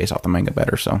it's based off the manga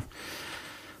better, so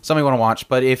something you want to watch.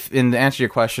 But if, in the answer to your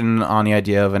question on the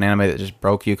idea of an anime that just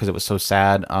broke you because it was so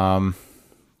sad, Clannad.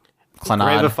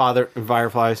 Grave of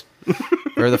Fireflies.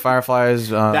 Grave of the Fireflies.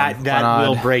 That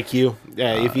will break you.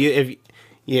 If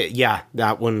Yeah,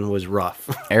 that one was rough.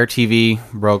 Air TV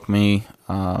broke me.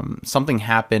 Something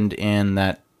happened in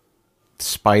that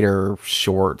spider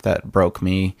short that broke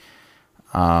me.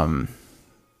 I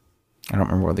don't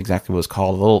remember exactly what it was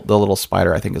called. The little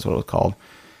spider, I think is what it was called.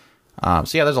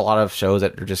 So yeah, there's a lot of shows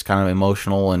that are just kind of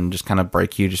emotional and just kind of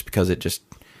break you just because it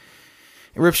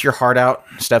rips your heart out,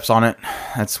 steps on it.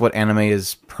 That's what anime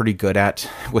is pretty good at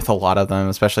with a lot of them,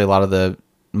 especially a lot of the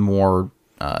more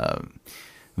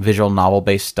visual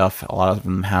novel-based stuff. A lot of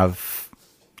them have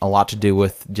a lot to do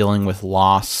with dealing with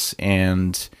loss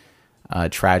and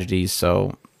tragedies,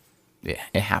 so yeah,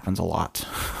 it happens a lot.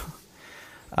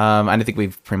 I think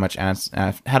we've pretty much had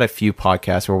a few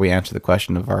podcasts where we answer the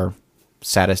question of our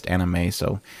saddest anime,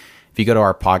 so if you go to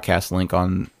our podcast link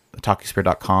on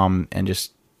talkingspirit.com and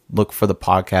just look for the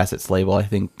podcast, it's labeled, I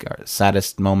think,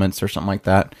 saddest moments or something like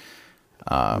that.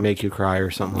 Make you cry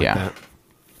or something like that.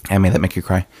 Anime that make you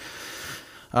cry.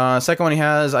 Second one he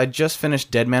has, I just finished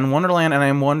Deadman Wonderland, and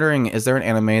I'm wondering, is there an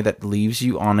anime that leaves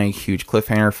you on a huge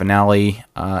cliffhanger finale,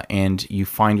 and you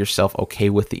find yourself okay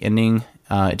with the ending?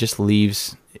 It just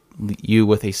leaves you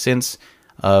with a sense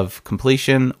of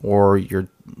completion, or you're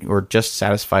just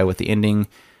satisfied with the ending.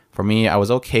 For me, I was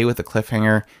okay with the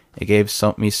cliffhanger. It gave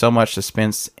me so much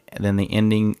suspense, and then the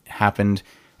ending happened,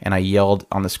 and I yelled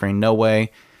on the screen, "No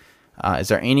way!" Is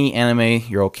there any anime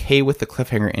you're okay with the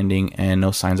cliffhanger ending and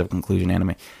no signs of conclusion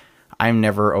anime? I'm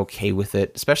never okay with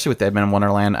it, especially with Deadman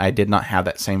Wonderland. I did not have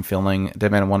that same feeling.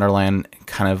 Deadman Wonderland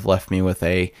kind of left me with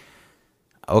a,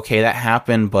 okay, that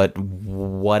happened, but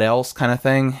what else kind of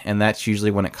thing? And that's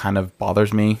usually when it kind of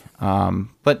bothers me.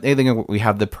 But I think we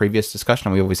have the previous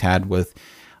discussion we always had with,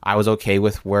 I was okay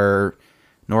with where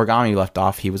Noragami left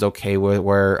off. He was okay with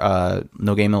where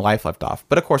No Game in Life left off.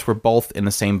 But of course, we're both in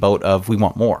the same boat of we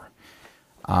want more.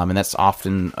 And that's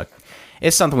often,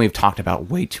 it's something we've talked about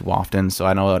way too often, so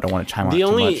I know I don't want to chime on it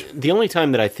too much. The only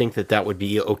time that I think that would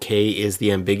be okay is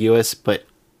the ambiguous, but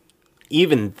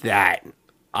even that,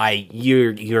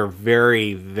 you're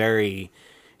very, very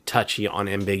touchy on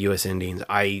ambiguous endings.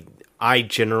 I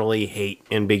generally hate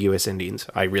ambiguous endings.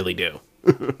 I really do.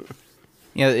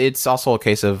 Yeah, it's also a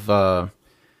case of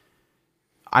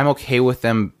I'm okay with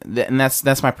them, and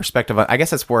that's my perspective. I guess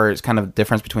that's where it's kind of the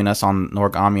difference between us on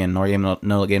Noragami and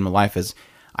No Game of Life is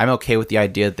I'm okay with the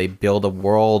idea that they build a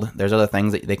world. There's other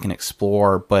things that they can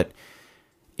explore, but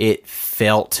it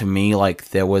felt to me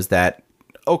like there was that,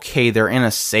 okay, they're in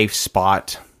a safe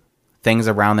spot. Things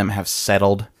around them have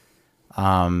settled.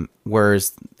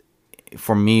 Whereas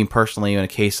for me personally, in a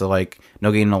case of like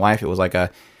No Game of Life, it was like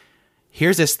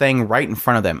here's this thing right in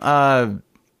front of them.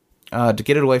 To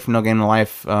get it away from No Game of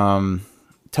Life,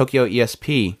 Tokyo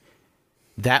ESP,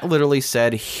 that literally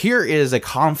said, here is a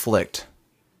conflict.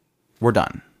 We're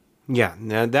done. Yeah,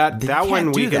 that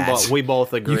one we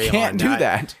both agree on. You can't do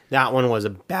that. That one was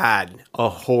a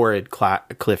horrid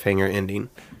cliffhanger ending.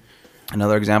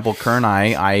 Another example, Kern,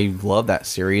 I love that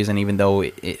series, and even though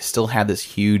it still had this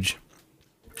huge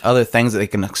other things that they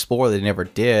can explore that they never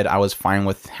did, I was fine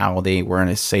with how they were in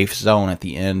a safe zone at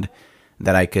the end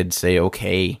that I could say,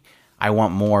 okay, I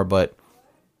want more, but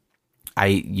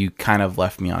you kind of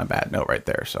left me on a bad note right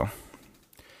there. So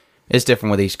it's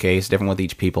different with each case, different with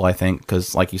each people, I think,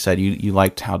 because like you said, you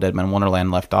liked how Deadman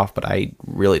Wonderland left off, but I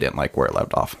really didn't like where it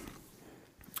left off.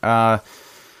 The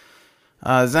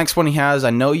next one he has,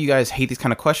 I know you guys hate these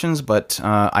kind of questions, but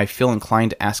I feel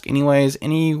inclined to ask anyways.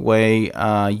 Anyway,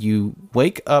 you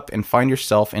wake up and find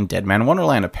yourself in Deadman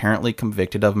Wonderland, apparently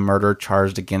convicted of murder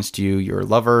charged against you, your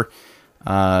lover,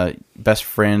 best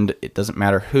friend, it doesn't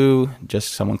matter who,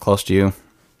 just someone close to you.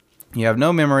 You have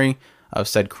no memory of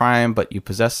said crime, but you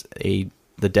possess the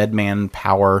dead man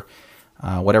power,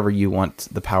 whatever you want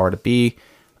the power to be,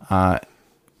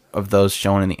 of those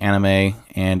shown in the anime,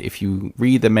 and if you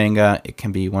read the manga, it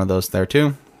can be one of those there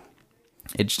too.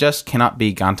 It just cannot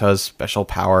be Ganta's special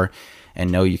power, and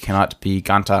no, you cannot be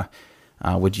Ganta.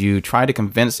 Would you try to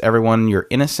convince everyone you're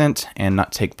innocent and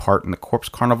not take part in the corpse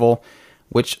carnival,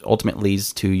 which ultimately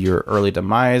leads to your early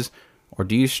demise, or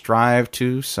do you strive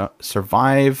to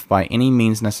survive by any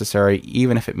means necessary,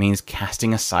 even if it means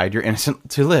casting aside your innocence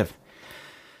to live?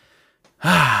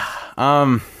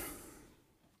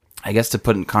 I guess to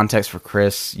put in context for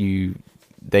Chris,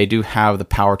 they do have the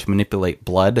power to manipulate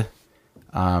blood.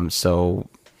 So,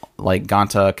 like,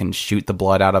 Ganta can shoot the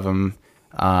blood out of him.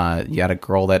 You had a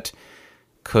girl that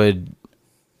could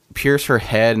pierce her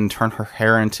head and turn her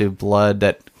hair into blood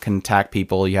that can attack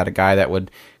people. You had a guy that would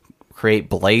create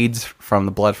blades from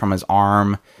the blood from his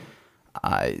arm.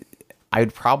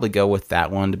 I'd probably go with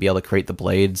that one to be able to create the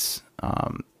blades.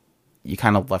 You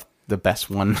kind of left the best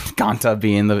one, Ganta,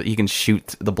 being he can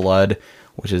shoot the blood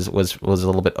which was a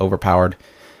little bit overpowered.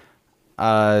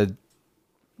 The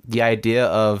idea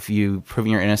of you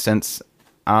proving your innocence,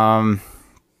 the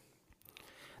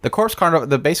corpse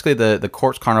carnival, basically the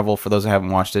corpse carnival, for those who haven't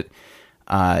watched it,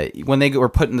 when they were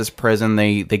put in this prison,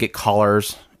 they get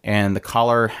collars, and the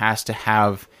collar has to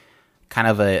have kind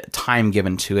of a time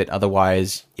given to it,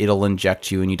 otherwise it'll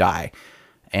inject you and you die.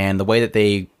 And the way that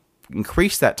they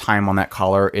increase that time on that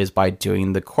collar is by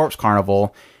doing the corpse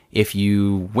carnival. If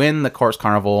you win the corpse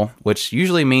carnival, which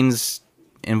usually means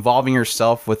involving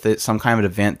yourself with some kind of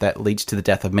event that leads to the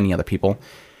death of many other people,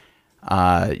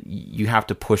 you have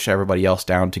to push everybody else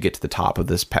down to get to the top of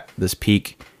this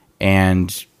peak,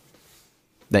 and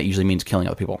that usually means killing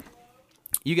other people.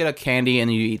 You get a candy,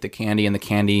 and you eat the candy, and the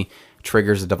candy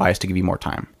triggers a device to give you more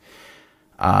time.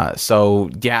 So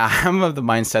yeah, I'm of the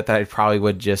mindset that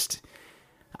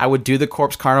I would do the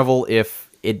corpse carnival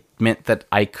if it meant that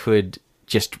I could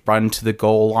just run to the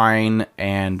goal line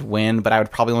and win, but I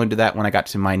would probably only do that when I got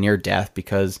to my near death,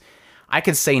 because I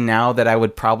could say now that I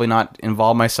would probably not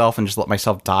involve myself and just let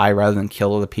myself die rather than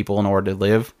kill other people in order to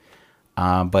live.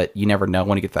 But you never know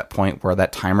when you get to that point where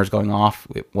that timer's going off,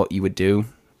 what you would do.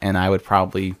 And I would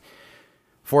probably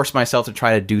force myself to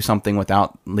try to do something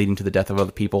without leading to the death of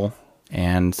other people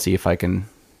and see if I can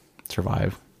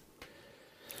survive.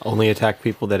 Only attack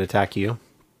people that attack you.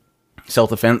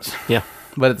 Self-defense. Yeah.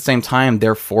 But at the same time,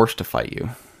 they're forced to fight you.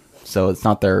 So it's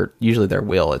not usually their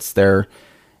will. It's their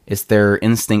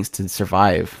instincts to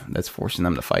survive that's forcing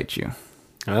them to fight you.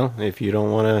 Well, if you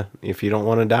don't want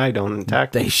to die, don't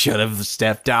attack them. They should have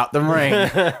stepped out the ring.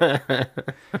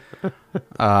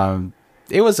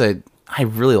 I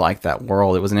really liked that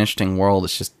world. It was an interesting world.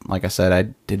 It's just, like I said, I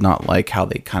did not like how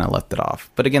they kind of left it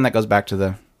off. But again, that goes back to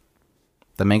the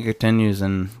manga continues.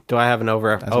 And do I have an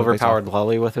overpowered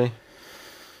lolly with me?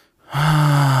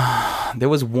 There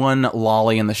was one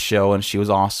lolly in the show, and she was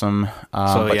awesome.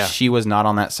 But she was not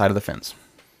on that side of the fence.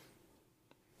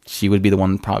 She would be the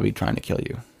one probably trying to kill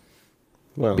you.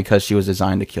 Well, because she was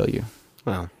designed to kill you.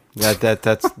 Well, that's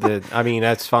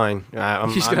fine.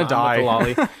 She's gonna die. I'm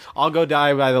with the lolly. I'll go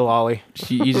die by the lolly.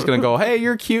 You're just gonna go, hey,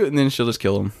 you're cute, and then she'll just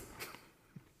kill him.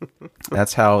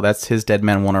 That's his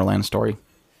Deadman Wonderland story.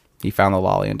 He found the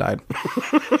lolly and died.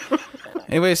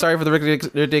 Anyway, sorry for the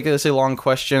ridiculously long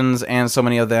questions and so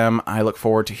many of them. I look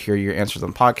forward to hear your answers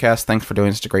on the podcast. Thanks for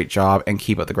doing such a great job, and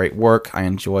keep up the great work. I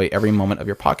enjoy every moment of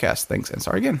your podcast. Thanks, and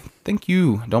sorry again. Thank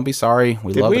you. Don't be sorry.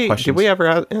 We love the questions. Did we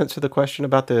ever answer the question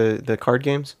about the card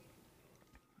games?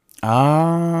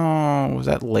 Was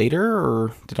that later,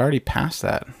 or did I already pass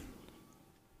that?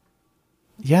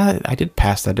 Yeah, I did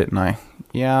pass that, didn't I?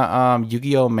 Yeah,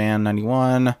 Yu-Gi-Oh! Man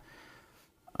 91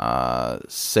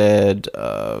 said,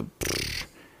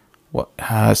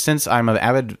 since I'm an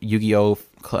avid Yu-Gi-Oh!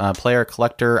 Player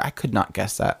collector, I could not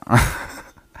guess that.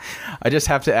 I just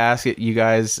have to ask it, you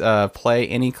guys play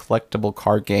any collectible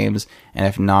card games, and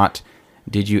if not,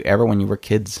 did you ever when you were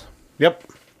kids? Yep.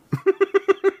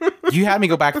 You had me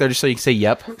go back there just so you can say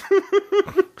yep.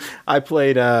 I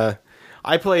played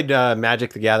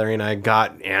Magic the Gathering. I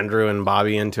got Andrew and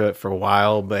Bobby into it for a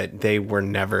while, but they were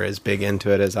never as big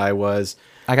into it as I was.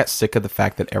 I got sick of the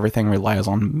fact that everything relies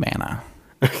on mana.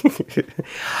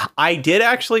 I did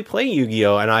actually play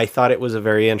Yu-Gi-Oh! And I thought it was a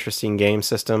very interesting game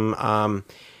system.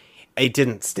 It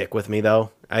didn't stick with me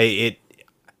though.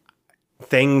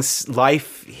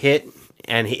 Life hit,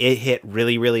 and it hit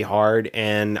really, really hard,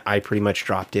 and I pretty much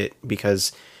dropped it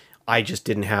because I just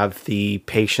didn't have the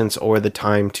patience or the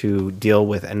time to deal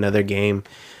with another game.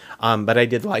 But I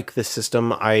did like the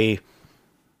system. I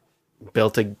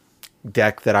built a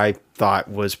deck that I thought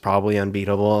was probably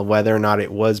unbeatable. Whether or not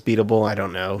it was beatable, I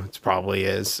don't know. It probably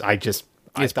is.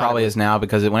 It probably is now,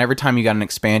 because every time you got an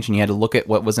expansion, you had to look at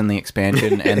what was in the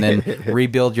expansion and then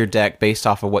rebuild your deck based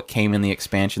off of what came in the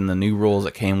expansion, the new rules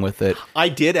that came with it. I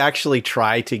did actually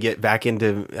try to get back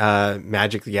into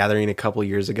Magic the Gathering a couple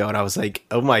years ago, and I was like,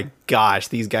 oh my gosh,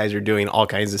 these guys are doing all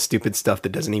kinds of stupid stuff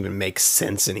that doesn't even make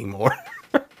sense anymore.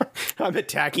 I'm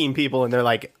attacking people, and they're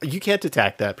like, you can't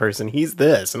attack that person. He's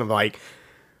this. And I'm like,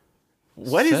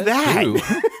 what is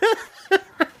that?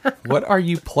 What are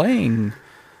you playing?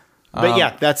 But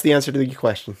yeah, that's the answer to your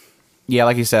question. Yeah,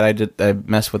 like you said, I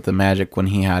messed with the Magic when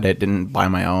he had it. Didn't buy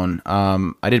my own.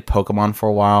 I did Pokemon for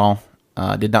a while.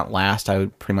 Did not last. I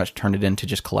pretty much turned it into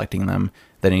just collecting them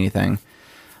than anything.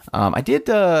 I did,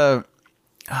 what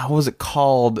was it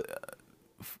called?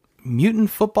 Mutant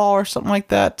Football or something like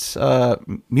that.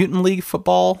 Mutant League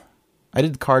Football. I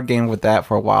did the card game with that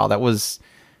for a while. That was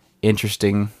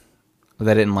interesting.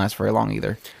 That didn't last very long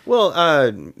either. Well,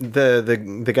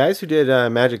 the guys who did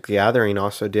Magic the Gathering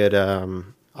also did a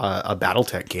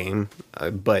BattleTech game,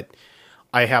 but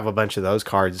I have a bunch of those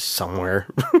cards somewhere.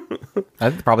 I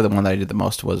think probably the one that I did the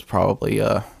most was probably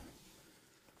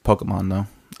Pokemon, though.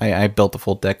 I built a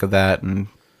full deck of that and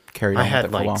carried on with it for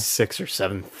a while. I had like 6,000 or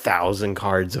 7,000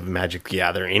 cards of Magic the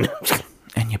Gathering.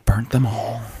 And you burnt them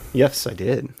all. Yes, I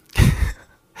did.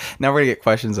 Now we're going to get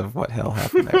questions of what hell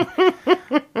happened there.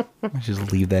 Let's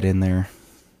just leave that in there.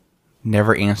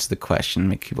 Never answer the question.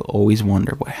 Make people always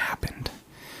wonder what happened.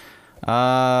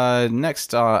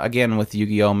 Next, again with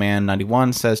Yu-Gi-Oh! Man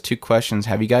 91 says 2 questions.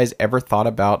 Have you guys ever thought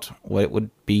about what it would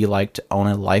be like to own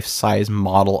a life-size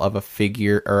model of a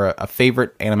figure or a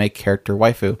favorite anime character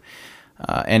waifu?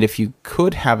 And if you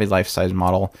could have a life-size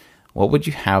model, what would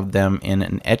you have them in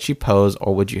an ecchi pose,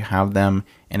 or would you have them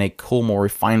in a cool, more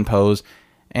refined pose?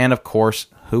 And of course,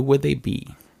 who would they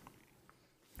be?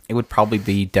 It would probably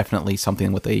be definitely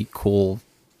something with a cool,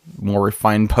 more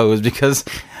refined pose, because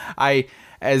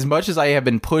as much as I have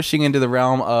been pushing into the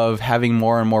realm of having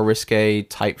more and more risque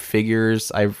type figures,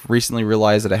 I've recently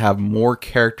realized that I have more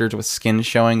characters with skin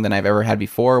showing than I've ever had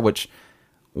before, which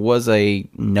was a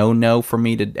no-no for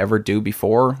me to ever do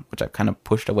before, which I've kind of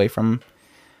pushed away from.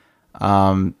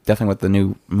 Definitely with the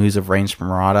new Moves of Range from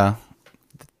Murata.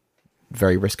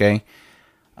 Very risque.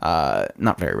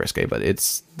 Not very risque, but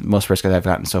it's the most risque I've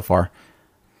gotten so far.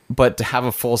 But to have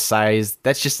a full size,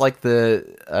 that's just like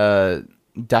the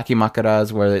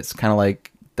Dakimakuras, where it's kind of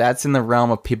like, that's in the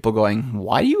realm of people going,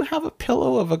 why do you have a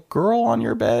pillow of a girl on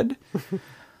your bed?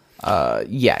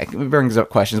 Yeah, it brings up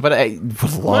questions, but I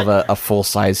would love a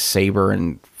full-size saber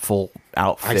and full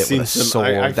outfit with a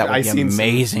sword. That would be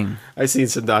amazing. I've seen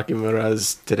some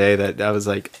Dakimakuras today that I was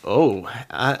like, oh,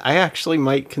 I actually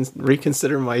might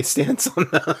reconsider my stance on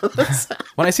those.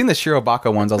 When I seen the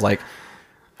Shirobako ones, I was like,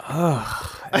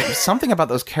 oh, there's something about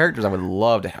those characters. I would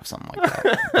love to have something like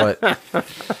that.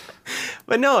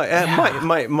 But no, yeah.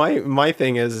 my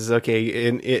thing is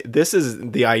okay. This is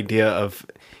the idea of,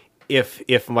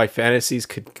 if my fantasies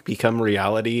could become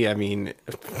reality, I mean,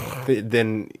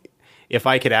 then if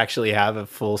I could actually have a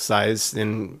full size,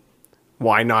 then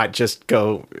why not just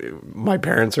go, my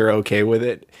parents are okay with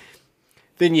it,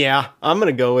 then yeah, I'm going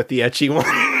to go with the ecchi one.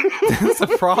 That's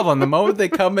the problem. The moment they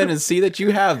come in and see that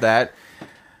you have that,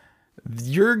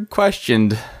 you're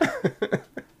questioned.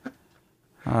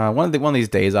 One of these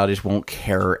days, I just won't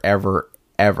care ever,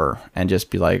 and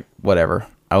just be like, whatever,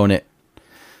 own it.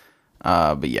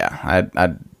 But yeah,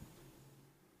 I'd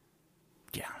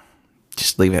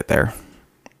just leave it there.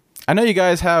 I know you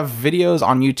guys have videos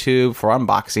on YouTube for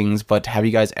unboxings, but have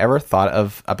you guys ever thought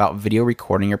about video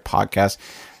recording your podcast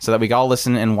so that we can all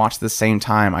listen and watch at the same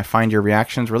time? I find your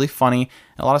reactions really funny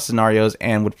in a lot of scenarios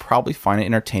and would probably find it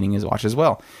entertaining to watch as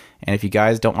well. And if you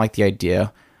guys don't like the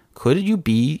idea, could you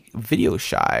be video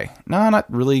shy? No,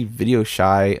 not really video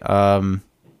shy.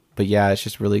 But yeah, it's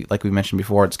just really, like we mentioned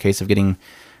before, it's a case of getting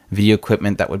video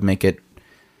equipment that would make it,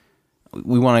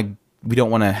 we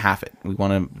don't want to half it. We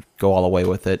want to go all the way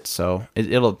with it. So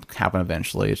it'll happen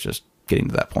eventually. It's just getting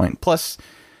to that point. Plus,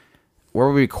 where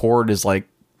we record is like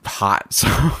hot, so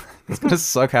it's gonna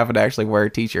suck having to actually wear a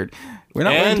t-shirt. We're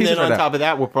not wearing t-shirts. And then on top of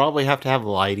that, we'll probably have to have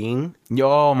lighting.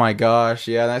 Oh my gosh,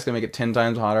 yeah, that's gonna make it 10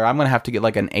 times hotter. I'm gonna have to get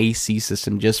like an AC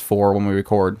system just for when we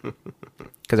record,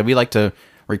 because we like to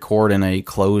record in a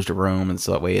closed room, and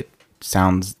so that way it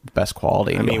sounds the best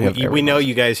quality. I mean, we know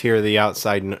you guys hear the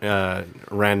outside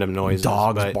random noises,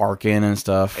 dogs barking and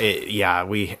stuff.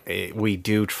 We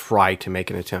do try to make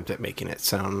an attempt at making it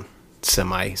sound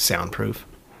semi-soundproof.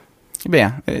 But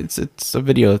yeah, it's a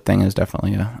video thing is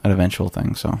definitely an eventual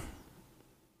thing. So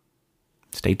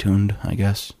stay tuned, I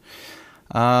guess.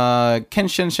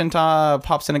 Kenshin Shinta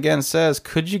pops in again and says,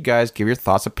 could you guys give your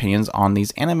thoughts, opinions on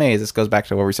these animes? This goes back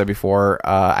to what we said before.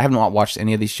 I have not watched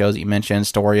any of these shows that you mentioned.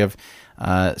 Story of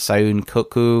Sayun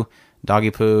Koku,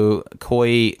 Doggy-Poo,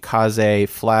 Koi, Kaze,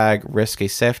 Flag, Risque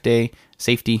Safety.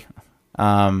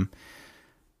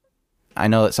 I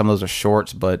know that some of those are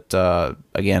shorts, but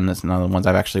again, that's none of the ones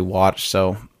I've actually watched.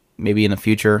 So maybe in the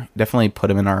future, definitely put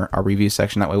them in our review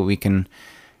section. That way we can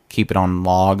keep it on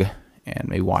log and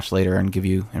maybe watch later and give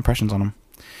you impressions on them.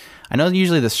 I know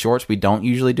usually the shorts we don't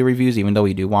usually do reviews, even though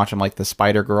we do watch them. Like the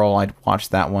Spider Girl, I'd watch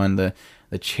that one. The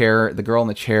chair, the girl in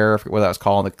the chair, I forget what that was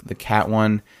called. The cat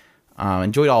one.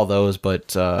 Enjoyed all those,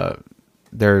 but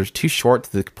there's too short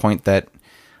to the point that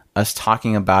us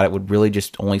talking about it would really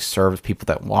just only serve people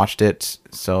that watched it.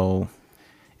 So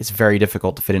it's very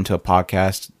difficult to fit into a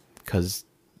podcast because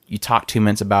you talk 2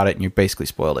 minutes about it and you basically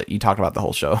spoiled it. You talked about the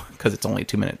whole show because it's only a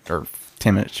 2 minute or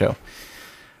 10-minute show.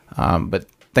 But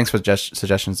thanks for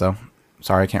suggestions, though.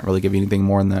 Sorry, I can't really give you anything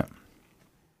more than that.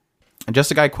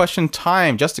 Just a Guy question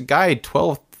time. Just a Guy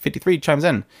 1253 chimes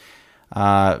in.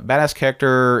 Badass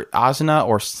character, Asuna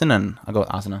or Sinon? I'll go with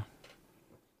Asuna.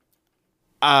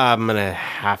 I'm going to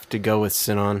have to go with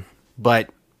Sinon. But,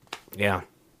 yeah.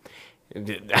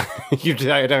 You're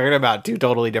talking about two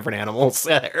totally different animals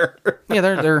there. Yeah,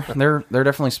 they're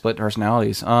definitely split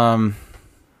personalities. I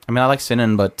mean, I like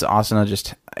Sinon, but Asuna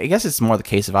just... I guess it's more the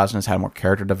case of Asuna's had more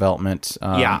character development.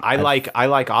 Yeah, I like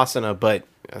Asuna, but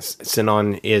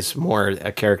Sinon is more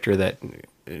a character that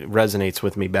resonates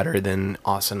with me better than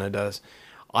Asuna does.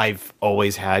 I've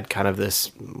always had kind of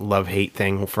this love-hate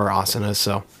thing for Asuna,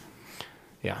 so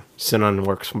yeah, Sinon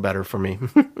works better for me.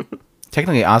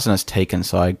 Technically, Asuna's taken,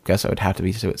 so I guess I would have to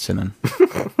be with Sinon.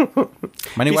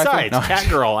 Besides,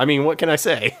 Catgirl, I mean, what can I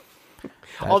say?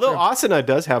 Although true. Asuna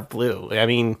does have blue. I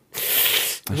mean...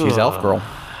 She's elf girl.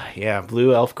 Yeah,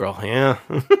 blue elf girl, yeah.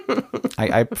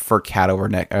 I prefer cat over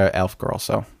elf girl,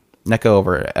 so Neko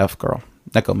over elf girl.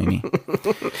 Neko Mimi.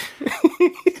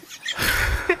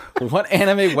 What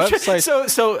anime website?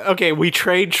 So okay, we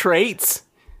trade traits.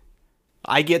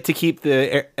 I get to keep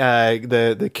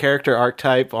the character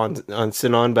archetype on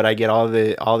Sinon, but I get all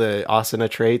the Asuna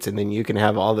traits, and then you can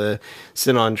have all the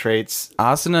Sinon traits.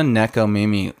 Asuna, Neko,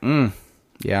 Mimi.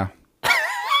 Yeah.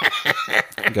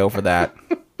 Go for that.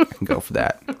 I can go for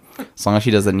that. As long as she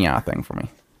does the nya thing for me.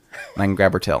 And I can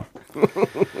grab her tail.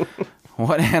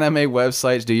 What anime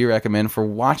websites do you recommend for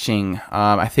watching?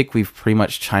 I think we've pretty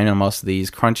much chimed on most of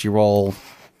these. Crunchyroll,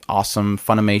 awesome.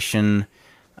 Funimation,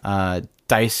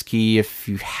 Daisuke if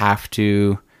you have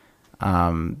to.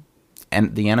 And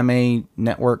the Anime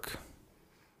Network.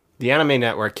 The Anime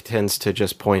Network tends to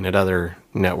just point at other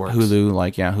networks. Hulu,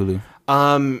 Hulu.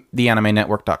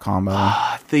 TheAnimeNetwork.com.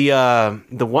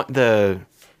 The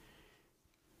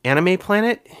Anime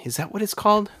Planet, is that what it's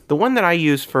called? The one that I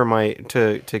use for my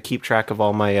to keep track of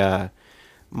all my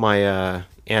my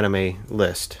anime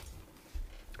list.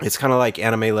 It's kind of like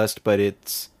Anime List, but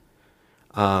it's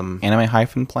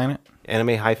Anime-Planet.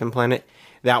 Anime-Planet.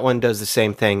 That one does the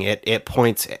same thing. It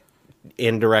points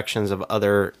in directions of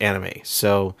other anime.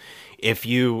 So if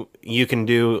you can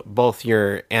do both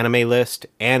your anime list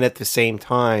and at the same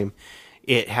time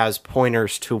it has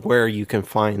pointers to where you can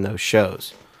find those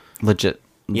shows. Legit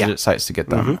sites to get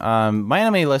them. Mm-hmm. My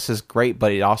anime list is great,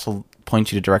 but it also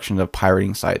points you to directions of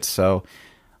pirating sites, so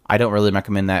I don't really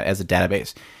recommend that as a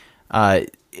database.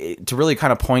 To really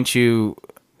kind of point you,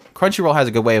 Crunchyroll has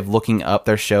a good way of looking up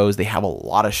their shows. They have a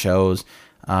lot of shows.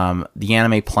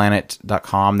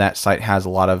 TheAnimePlanet.com, that site has a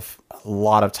lot of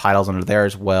titles under there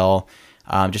as well.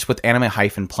 Just with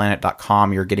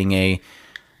anime-planet.com, you're getting a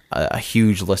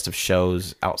huge list of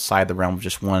shows outside the realm of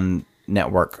just one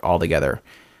network altogether.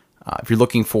 If you're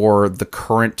looking for the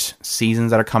current seasons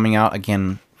that are coming out,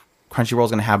 again, Crunchyroll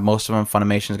is going to have most of them.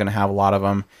 Funimation is going to have a lot of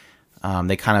them.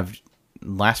 They kind of,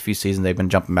 last few seasons, they've been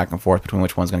jumping back and forth between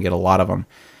which one's going to get a lot of them.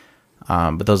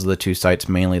 But those are the two sites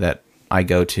mainly that I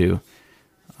go to.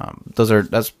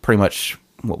 That's pretty much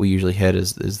what we usually hit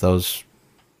is those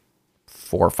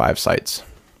 4 or 5 sites.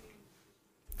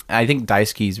 I think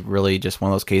Daisuke's really just one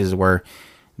of those cases where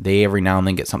they every now and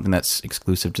then get something that's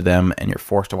exclusive to them, and you're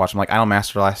forced to watch them. Like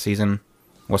Idolmaster last season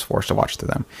was forced to watch through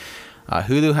them.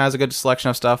 Hulu has a good selection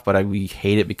of stuff, but we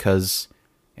hate it because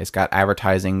it's got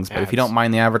advertisings. But if you don't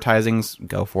mind the advertisings,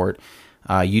 go for it.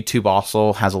 YouTube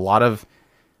also has a lot of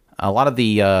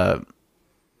the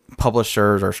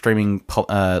publishers or streaming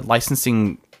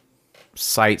licensing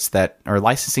sites that or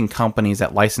licensing companies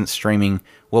that license streaming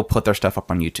will put their stuff up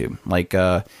on YouTube. Like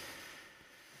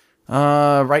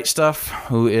Right Stuff,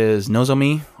 who is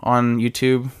Nozomi on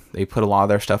YouTube. They put a lot of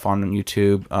their stuff on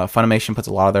YouTube. Funimation puts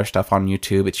a lot of their stuff on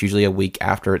YouTube. It's usually a week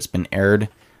after it's been aired,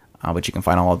 but you can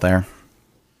find all of there.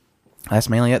 That's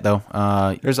mainly it, though.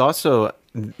 There's also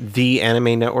the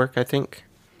Anime Network, I think.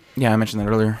 Yeah, I mentioned that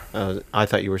earlier. I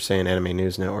thought you were saying Anime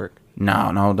News Network.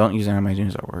 No, don't use Anime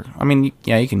News Network. I mean,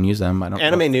 yeah, you can use them.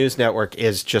 Anime News Network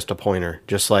is just a pointer,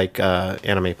 just like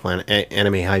Anime Planet,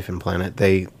 Anime-Planet.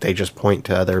 They just point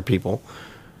to other people.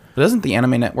 But doesn't the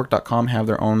AnimeNetwork.com have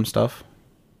their own stuff?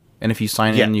 And if you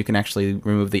sign in, you can actually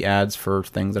remove the ads for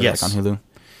things that are like on Hulu.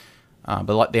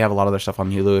 But they have a lot of their stuff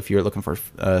on Hulu if you're looking for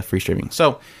free streaming.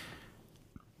 So,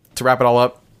 to wrap it all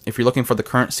up, if you're looking for the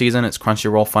current season, it's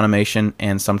Crunchyroll, Funimation,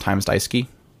 and sometimes Daisuke.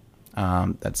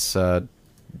 That's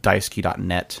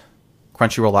daisuke.net,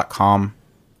 crunchyroll.com,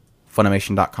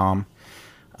 funimation.com.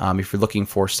 If you're looking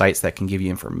for sites that can give you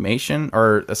information,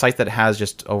 or a site that has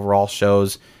just overall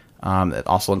shows, that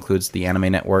also includes the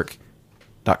Anime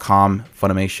Network.com,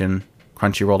 Funimation,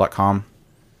 Crunchyroll.com.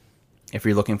 If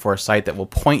you're looking for a site that will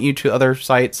point you to other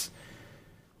sites,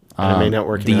 Anime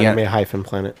Network and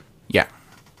Anime-Planet. Yeah.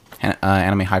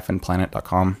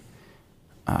 Anime-planet.com.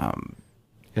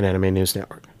 And Anime News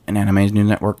Network. And Anime News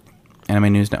Network.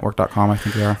 AnimeNewsNetwork.com, I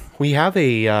think they are. We have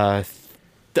a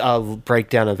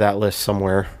breakdown of that list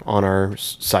somewhere on our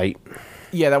site.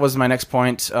 Yeah, that was my next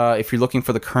point. If you're looking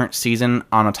for the current season,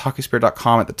 on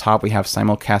otakuspirit.com at the top, we have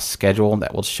simulcast schedule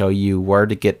that will show you where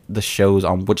to get the shows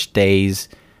on which days,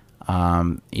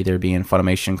 either being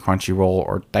Funimation, Crunchyroll,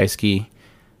 or Daisuke.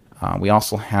 We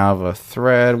also have a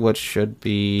thread which should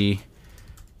be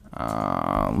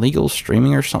legal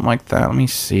streaming or something like that. Let me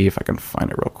see if I can find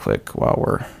it real quick while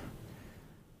we're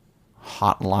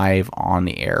hot live on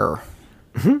the air.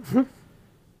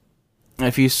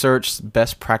 If you search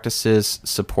best practices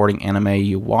supporting anime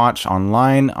you watch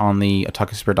online on the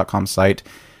otakuspirit.com site,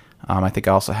 I think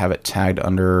I also have it tagged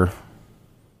under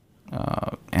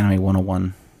Anime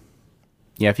 101.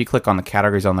 Yeah, if you click on the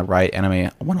categories on the right,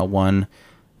 Anime 101,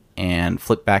 and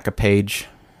flip back a page,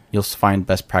 you'll find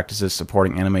best practices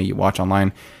supporting anime you watch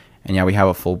online. And yeah, we have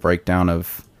a full breakdown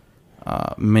of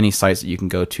many sites that you can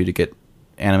go to get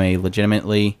anime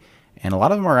legitimately. And a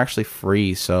lot of them are actually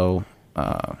free, so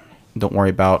don't worry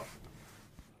about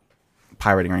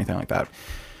pirating or anything like that.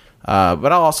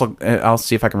 But I'll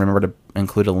see if I can remember to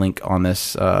include a link on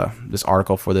this this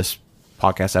article for this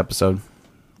podcast episode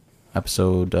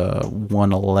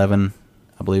 111,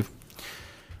 I believe.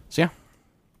 So yeah,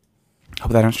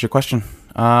 hope that answers your question.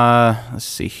 Let's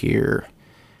see here.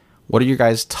 What are your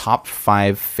guys' top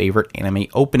 5 favorite anime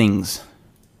openings?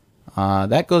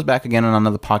 That goes back again on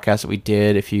another podcast that we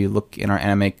did. If you look in our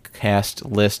anime cast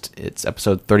list, it's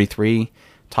episode 33,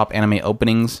 top anime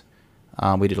openings.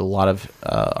 We did a lot of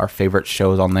our favorite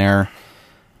shows on there.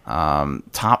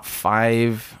 Top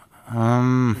 5.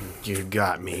 You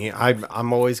got me.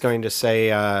 I'm always going to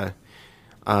say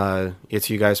it's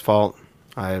you guys' fault.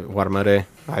 Watamare.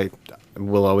 I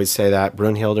will always say that.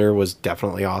 Brunhilde was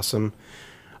definitely awesome.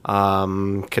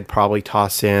 Could probably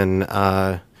toss in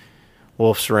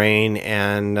Wolf's Rain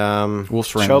and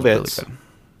Wolf's Rain was really good.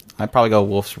 I'd probably go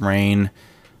Wolf's Rain.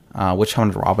 Witch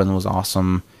Hunter's Robin was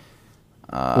awesome.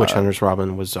 Witch Hunter's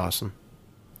Robin was awesome.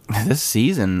 This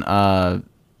season,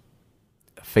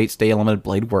 Fate's Day Unlimited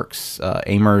Blade Works,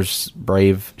 Amer's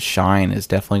Brave Shine is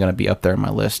definitely going to be up there on my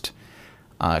list.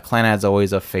 Clanad's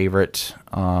always a favorite.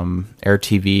 Air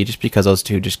TV, just because those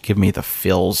two just give me the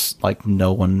feels like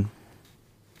no one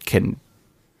can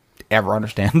ever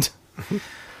understand.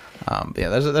 Yeah,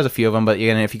 there's a few of them, but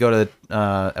again, if you go to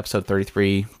episode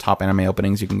 33, top anime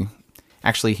openings, you can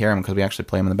actually hear them because we actually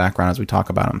play them in the background as we talk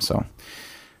about them. So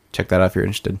check that out if you're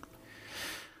interested.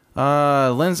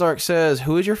 Lenzark says,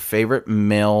 "Who is your favorite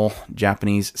male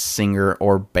Japanese singer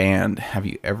or band? Have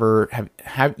you ever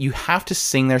you have to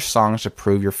sing their songs to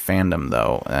prove your fandom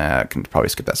though?" I can probably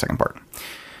skip that second part.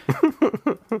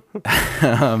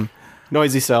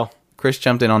 Noisy Cell. Chris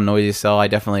jumped in on Noisy Cell. I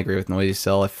definitely agree with Noisy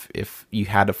Cell. If you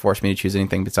had to force me to choose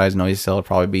anything besides Noisy Cell, it'd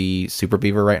probably be Super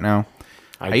Beaver right now.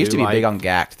 I used to be big on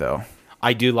Gact though.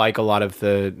 I do like a lot of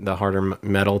the harder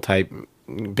metal type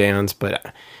bands,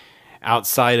 but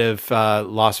outside of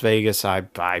Las Vegas, I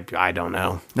don't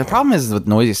know. The problem is with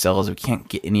Noisy Cell is we can't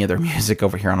get any other music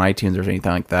over here on iTunes or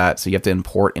anything like that, so you have to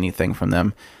import anything from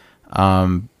them.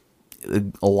 A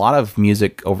lot of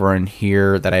music over in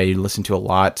here that I listen to a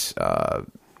lot.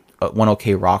 One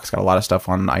OK Rock's got a lot of stuff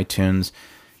on iTunes,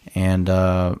 and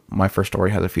My First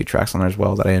Story has a few tracks on there as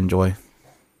well that I enjoy.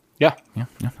 Yeah.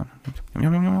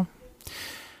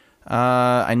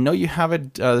 I know you have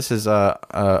it. This is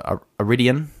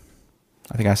Aridean.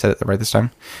 I think I said it right this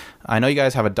time. I know you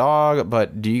guys have a dog,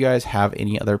 but do you guys have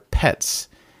any other pets?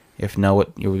 If no,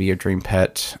 what would be your dream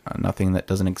pet? Nothing that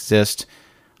doesn't exist.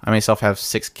 I myself have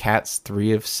 6 cats.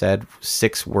 3 have said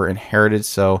 6 were inherited.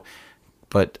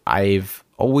 But I've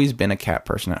always been a cat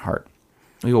person at heart.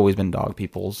 We've always been dog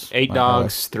peoples. 8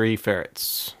 dogs, 3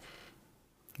 ferrets.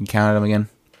 You counted them again?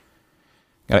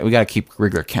 We got to keep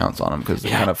rigor counts on them because they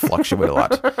kind of fluctuate a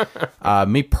lot.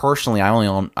 Me personally, I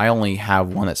only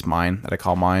have one that's mine that I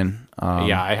call mine.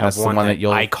 I have one that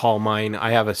I call mine.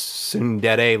 I have a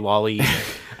tsundere lolly.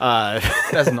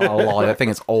 That's not a lolly. That thing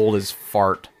is old as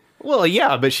fart. Well,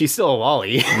 yeah, but she's still a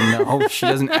lolly. No, she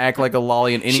doesn't act like a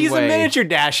lolly in any way. She's a miniature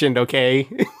Dachshund, okay?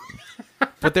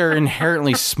 But they're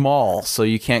inherently small, so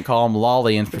you can't call them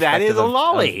lolly in perspective. That is a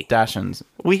lolly. Of Dachshunds.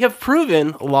 We have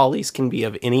proven lollies can be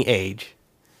of any age.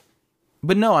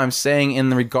 But no, I'm saying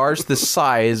in regards to the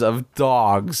size of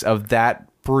dogs of that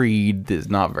breed is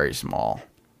not very small.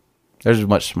 There's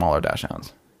much smaller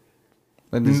Dachshunds.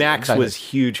 Max was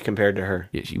huge compared to her.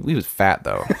 Yeah, he was fat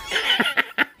thow.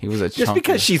 He was a chunky. Just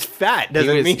because she's fat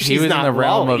doesn't mean she's not in the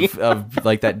realm of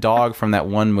like that dog from that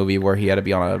one movie where he had to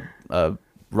be on a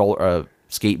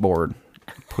skateboard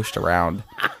pushed around.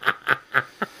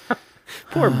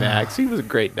 Poor Max. He was a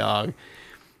great dog.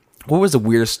 What was the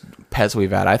weirdest pets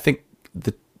we've had? I think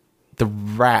the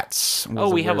rats.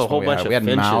 We have a whole bunch of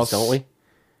finches, mouse. Don't we?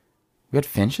 We had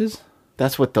finches?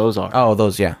 That's what those are. Oh,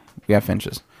 those, yeah. We have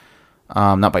finches.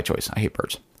 Not by choice. I hate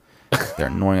birds. They're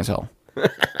annoying as hell.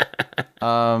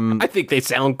 I think they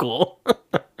sound cool.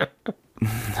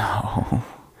 No.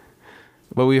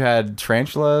 But we had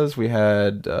tarantulas. We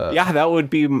had... that would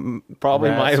be probably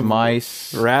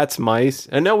mice. Rats,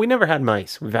 mice. No, we never had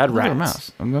mice. We've had rats.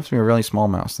 Mouse. It must be a really small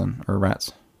mouse then, or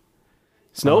rats.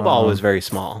 Snowball was very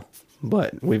small,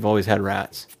 but we've always had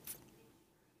rats.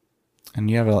 And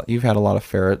you've had a lot of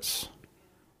ferrets.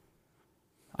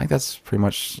 I think that's pretty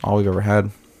much all we've ever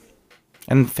had.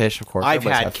 And fish, of course. I've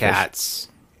had cats.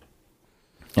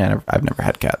 Yeah, I've never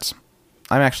had cats.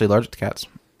 I'm actually allergic to cats.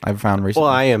 I've found recently.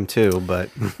 Well, I am too, but...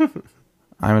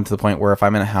 I'm to the point where if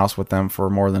I'm in a house with them for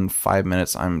more than 5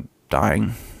 minutes, I'm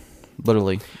dying.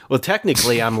 Literally. Well,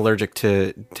 technically, I'm allergic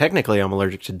to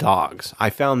dogs. I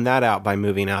found that out by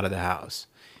moving out of the house.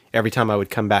 Every time I would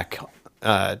come back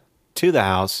to the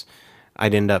house,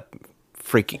 I'd end up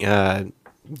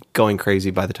going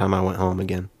crazy by the time I went home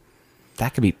again.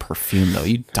 That could be perfume, though.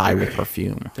 You die with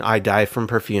perfume. I die from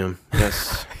perfume.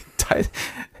 Yes.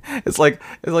 It's like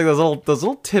those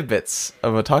little tidbits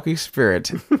of Otaku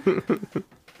spirit.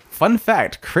 Fun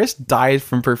fact: Chris dies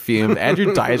from perfume.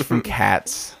 Andrew dies from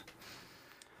cats.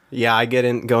 Yeah, I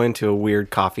go into a weird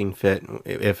coughing fit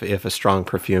if a strong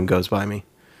perfume goes by me.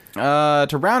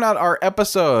 To round out our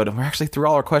episode, we're actually through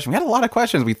all our questions. We had a lot of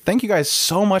questions. We thank you guys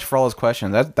so much for all those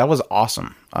questions. That was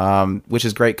awesome. Which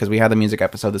is great because we had the music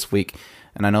episode this week,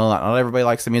 and I know not everybody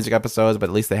likes the music episodes, but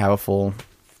at least they have a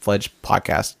full-fledged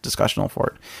podcast discussional for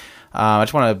it. I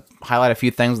just want to highlight a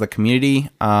few things with the community.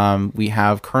 We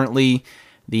have currently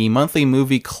the monthly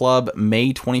movie club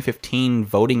May 2015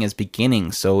 voting is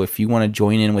beginning. So if you want to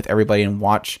join in with everybody and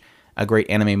watch a great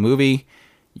anime movie,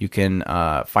 you can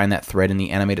find that thread in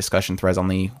the anime discussion threads on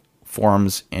the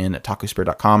forums in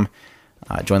otakuspirit.com.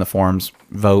 Join the forums,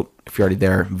 vote. If you're already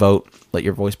there, vote. Let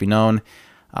your voice be known.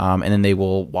 And then they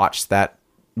will watch that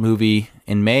movie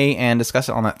in May and discuss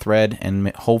it on that thread.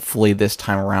 And hopefully this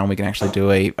time around we can actually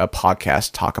do a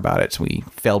podcast talk about it. So we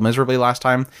failed miserably last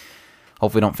time.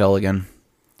 Hopefully we don't fail again.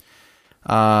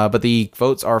 But the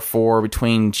votes are for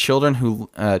between children who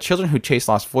chase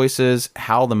lost voices,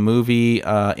 Howl the movie,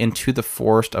 Into the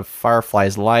Forest of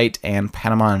Firefly's Light, and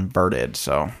Panama Inverted.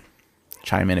 So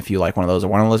chime in if you like one of those or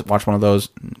want to watch one of those.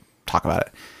 Talk about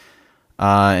it.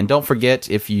 And don't forget,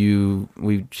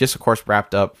 we just of course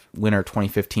wrapped up Winter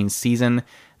 2015 season.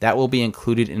 That will be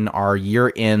included in our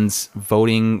year ends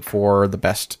voting for the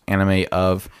best anime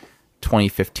of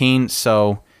 2015.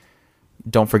 So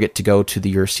don't forget to go to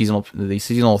the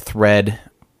seasonal thread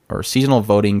or seasonal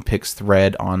voting picks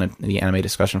thread on the anime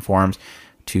discussion forums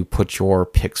to put your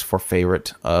picks for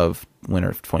favorite of winter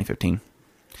of 2015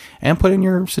 and put in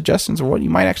your suggestions of what you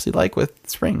might actually like with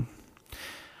spring.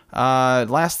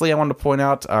 Lastly, I wanted to point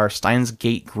out our Steins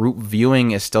Gate group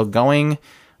viewing is still going.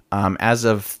 As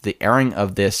of the airing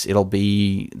of this, they'll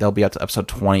be up to episode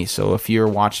 20. So if you're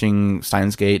watching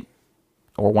Steins Gate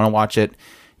or want to watch it,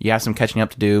 you have some catching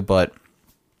up to do, but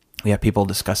we have people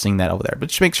discussing that over there. But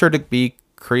just make sure to be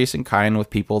courteous and kind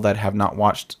with people that have not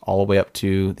watched all the way up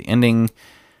to the ending.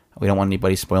 We don't want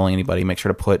anybody spoiling anybody. Make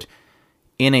sure to put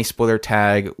in a spoiler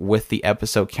tag with the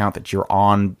episode count that you're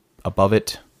on above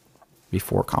it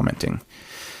before commenting.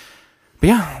 But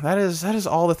yeah, that is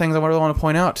all the things I really want to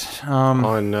point out.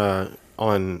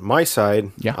 On my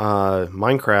side,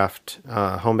 Minecraft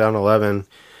Homebound 11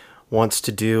 wants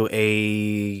to do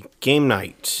a game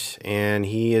night, and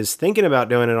he is thinking about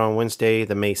doing it on Wednesday,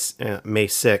 the May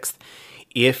 6th.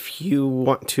 If you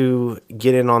want to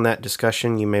get in on that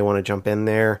discussion, you may want to jump in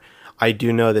there. I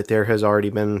do know that there has already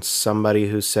been somebody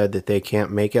who said that they can't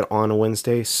make it on a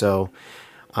Wednesday, so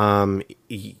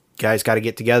you guys got to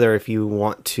get together if you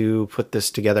want to put this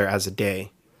together as a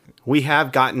day. We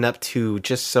have gotten up to,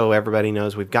 just so everybody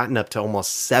knows, we've gotten up to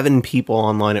almost 7 people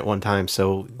online at one time.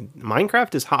 So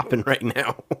Minecraft is hopping right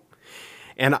now.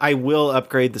 And I will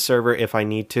upgrade the server if I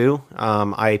need to.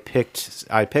 I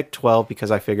picked 12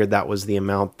 because I figured that was the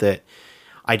amount that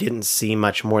I didn't see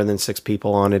much more than 6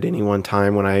 people on at any one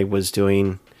time when I was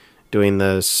doing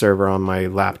the server on my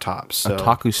laptop. So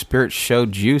Otaku Spirit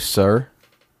showed you, sir.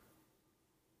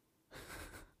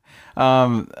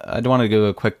 I do want to do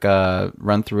a quick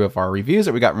run through of our reviews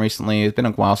that we got recently. It's been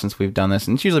a while since we've done this,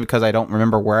 and it's usually because I don't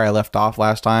remember where I left off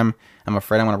last time. I'm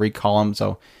afraid I'm going to recall them,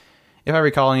 so if I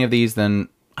recall any of these, then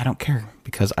I don't care,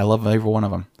 because I love every one of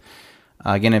them.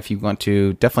 Again, if you want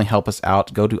to definitely help us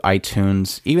out, go to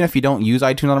iTunes. Even if you don't use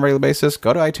iTunes on a regular basis,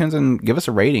 go to iTunes and give us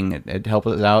a rating. It helps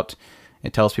us out.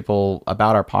 It tells people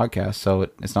about our podcast, so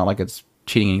it's not like it's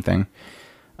cheating anything.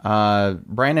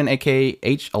 Brandon, aka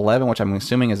H11, which I'm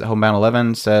assuming is at Homebound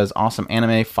 11, says, awesome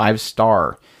anime,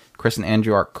 5-star. Chris and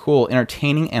Andrew are cool,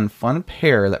 entertaining, and fun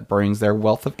pair that brings their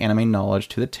wealth of anime knowledge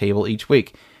to the table each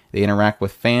week. They interact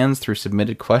with fans through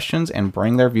submitted questions and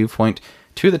bring their viewpoint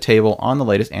to the table on the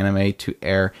latest anime to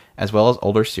air, as well as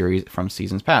older series from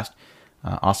seasons past.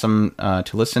 Awesome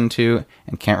to listen to,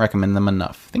 and can't recommend them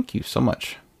enough. Thank you so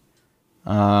much.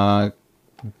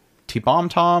 T-Bomb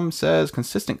Tom says,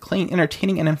 consistent, clean,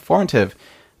 entertaining, and informative.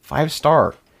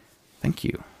 5-star. Thank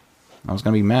you. I was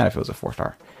going to be mad if it was a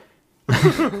 4-star.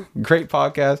 Great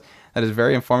podcast that is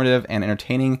very informative and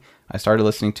entertaining. I started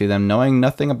listening to them knowing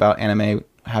nothing about anime,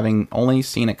 having only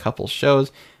seen a couple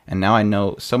shows, and now I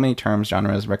know so many terms,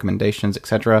 genres, recommendations,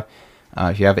 etc.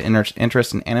 If you have an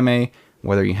interest in anime,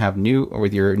 whether you have new or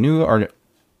whether you're new or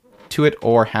to it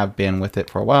or have been with it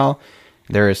for a while,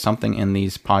 there is something in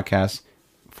these podcasts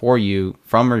for you,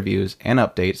 from reviews and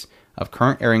updates of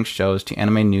current airing shows to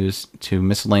anime news to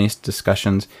miscellaneous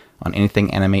discussions on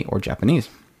anything anime or Japanese.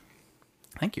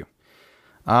 Thank you.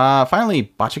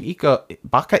 Finally, Baka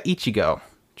Ichigo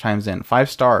chimes in. 5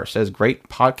 stars, says, great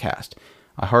podcast.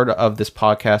 I heard of this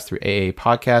podcast through AA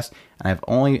Podcast,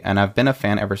 and I've been a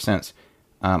fan ever since.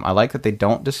 I like that they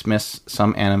don't dismiss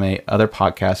some anime other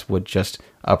podcasts would just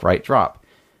upright drop.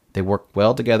 They work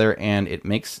well together, and it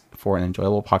makes for an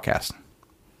enjoyable podcast.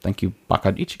 Thank you,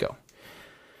 Baka Ichigo.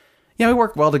 Yeah, we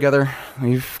work well together.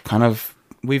 We've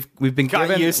been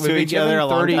got used to each other a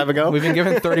long time ago. We've been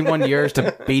given 31 years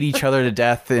to beat each other to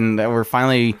death, and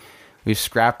we've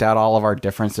scrapped out all of our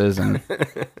differences, and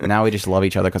now we just love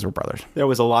each other because we're brothers. There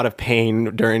was a lot of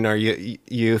pain during our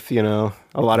youth, a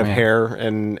lot of hair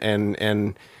and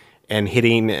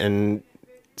hitting and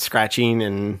scratching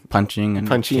and punching and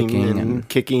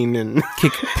kicking and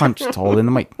punch. It's all in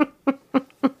the mic.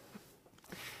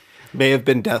 May have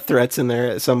been death threats in there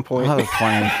at some point. Oh,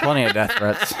 plenty of death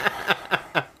threats.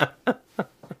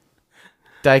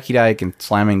 Daiki and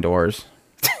slamming doors.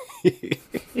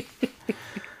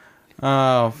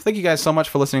 Thank you guys so much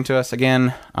for listening to us.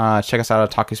 Again, check us out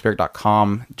at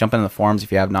otakuspirit.com. Jump into the forums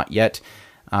if you have not yet.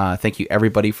 Thank you,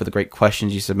 everybody, for the great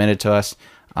questions you submitted to us.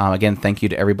 Again, thank you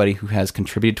to everybody who has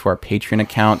contributed to our Patreon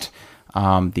account.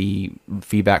 The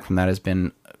feedback from that has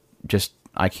been just,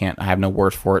 I have no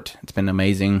words for it. It's been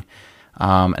amazing.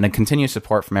 And a continued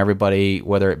support from everybody,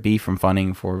 whether it be from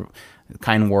funding, for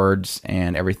kind words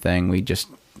and everything. We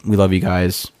love you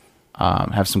guys.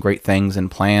 Have some great things in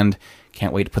planned.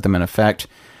 Can't wait to put them in effect.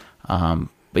 But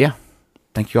yeah,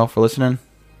 thank you all for listening.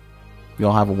 You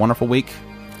all have a wonderful week.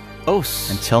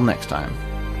 Os. Until next time.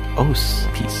 Os.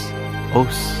 Peace.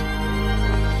 Os.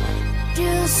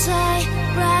 You say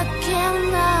black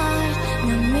and white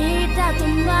涙止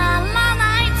まら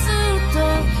ないずっと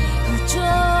不条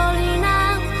理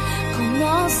なこの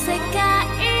世界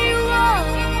を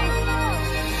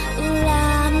恨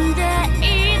んでい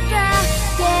た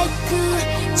出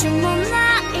口もな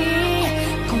い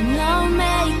この迷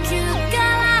宮か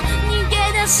ら逃げ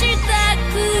出した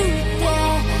くて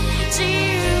自由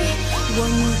を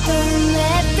求め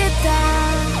てた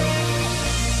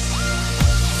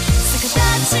逆立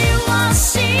ちを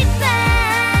し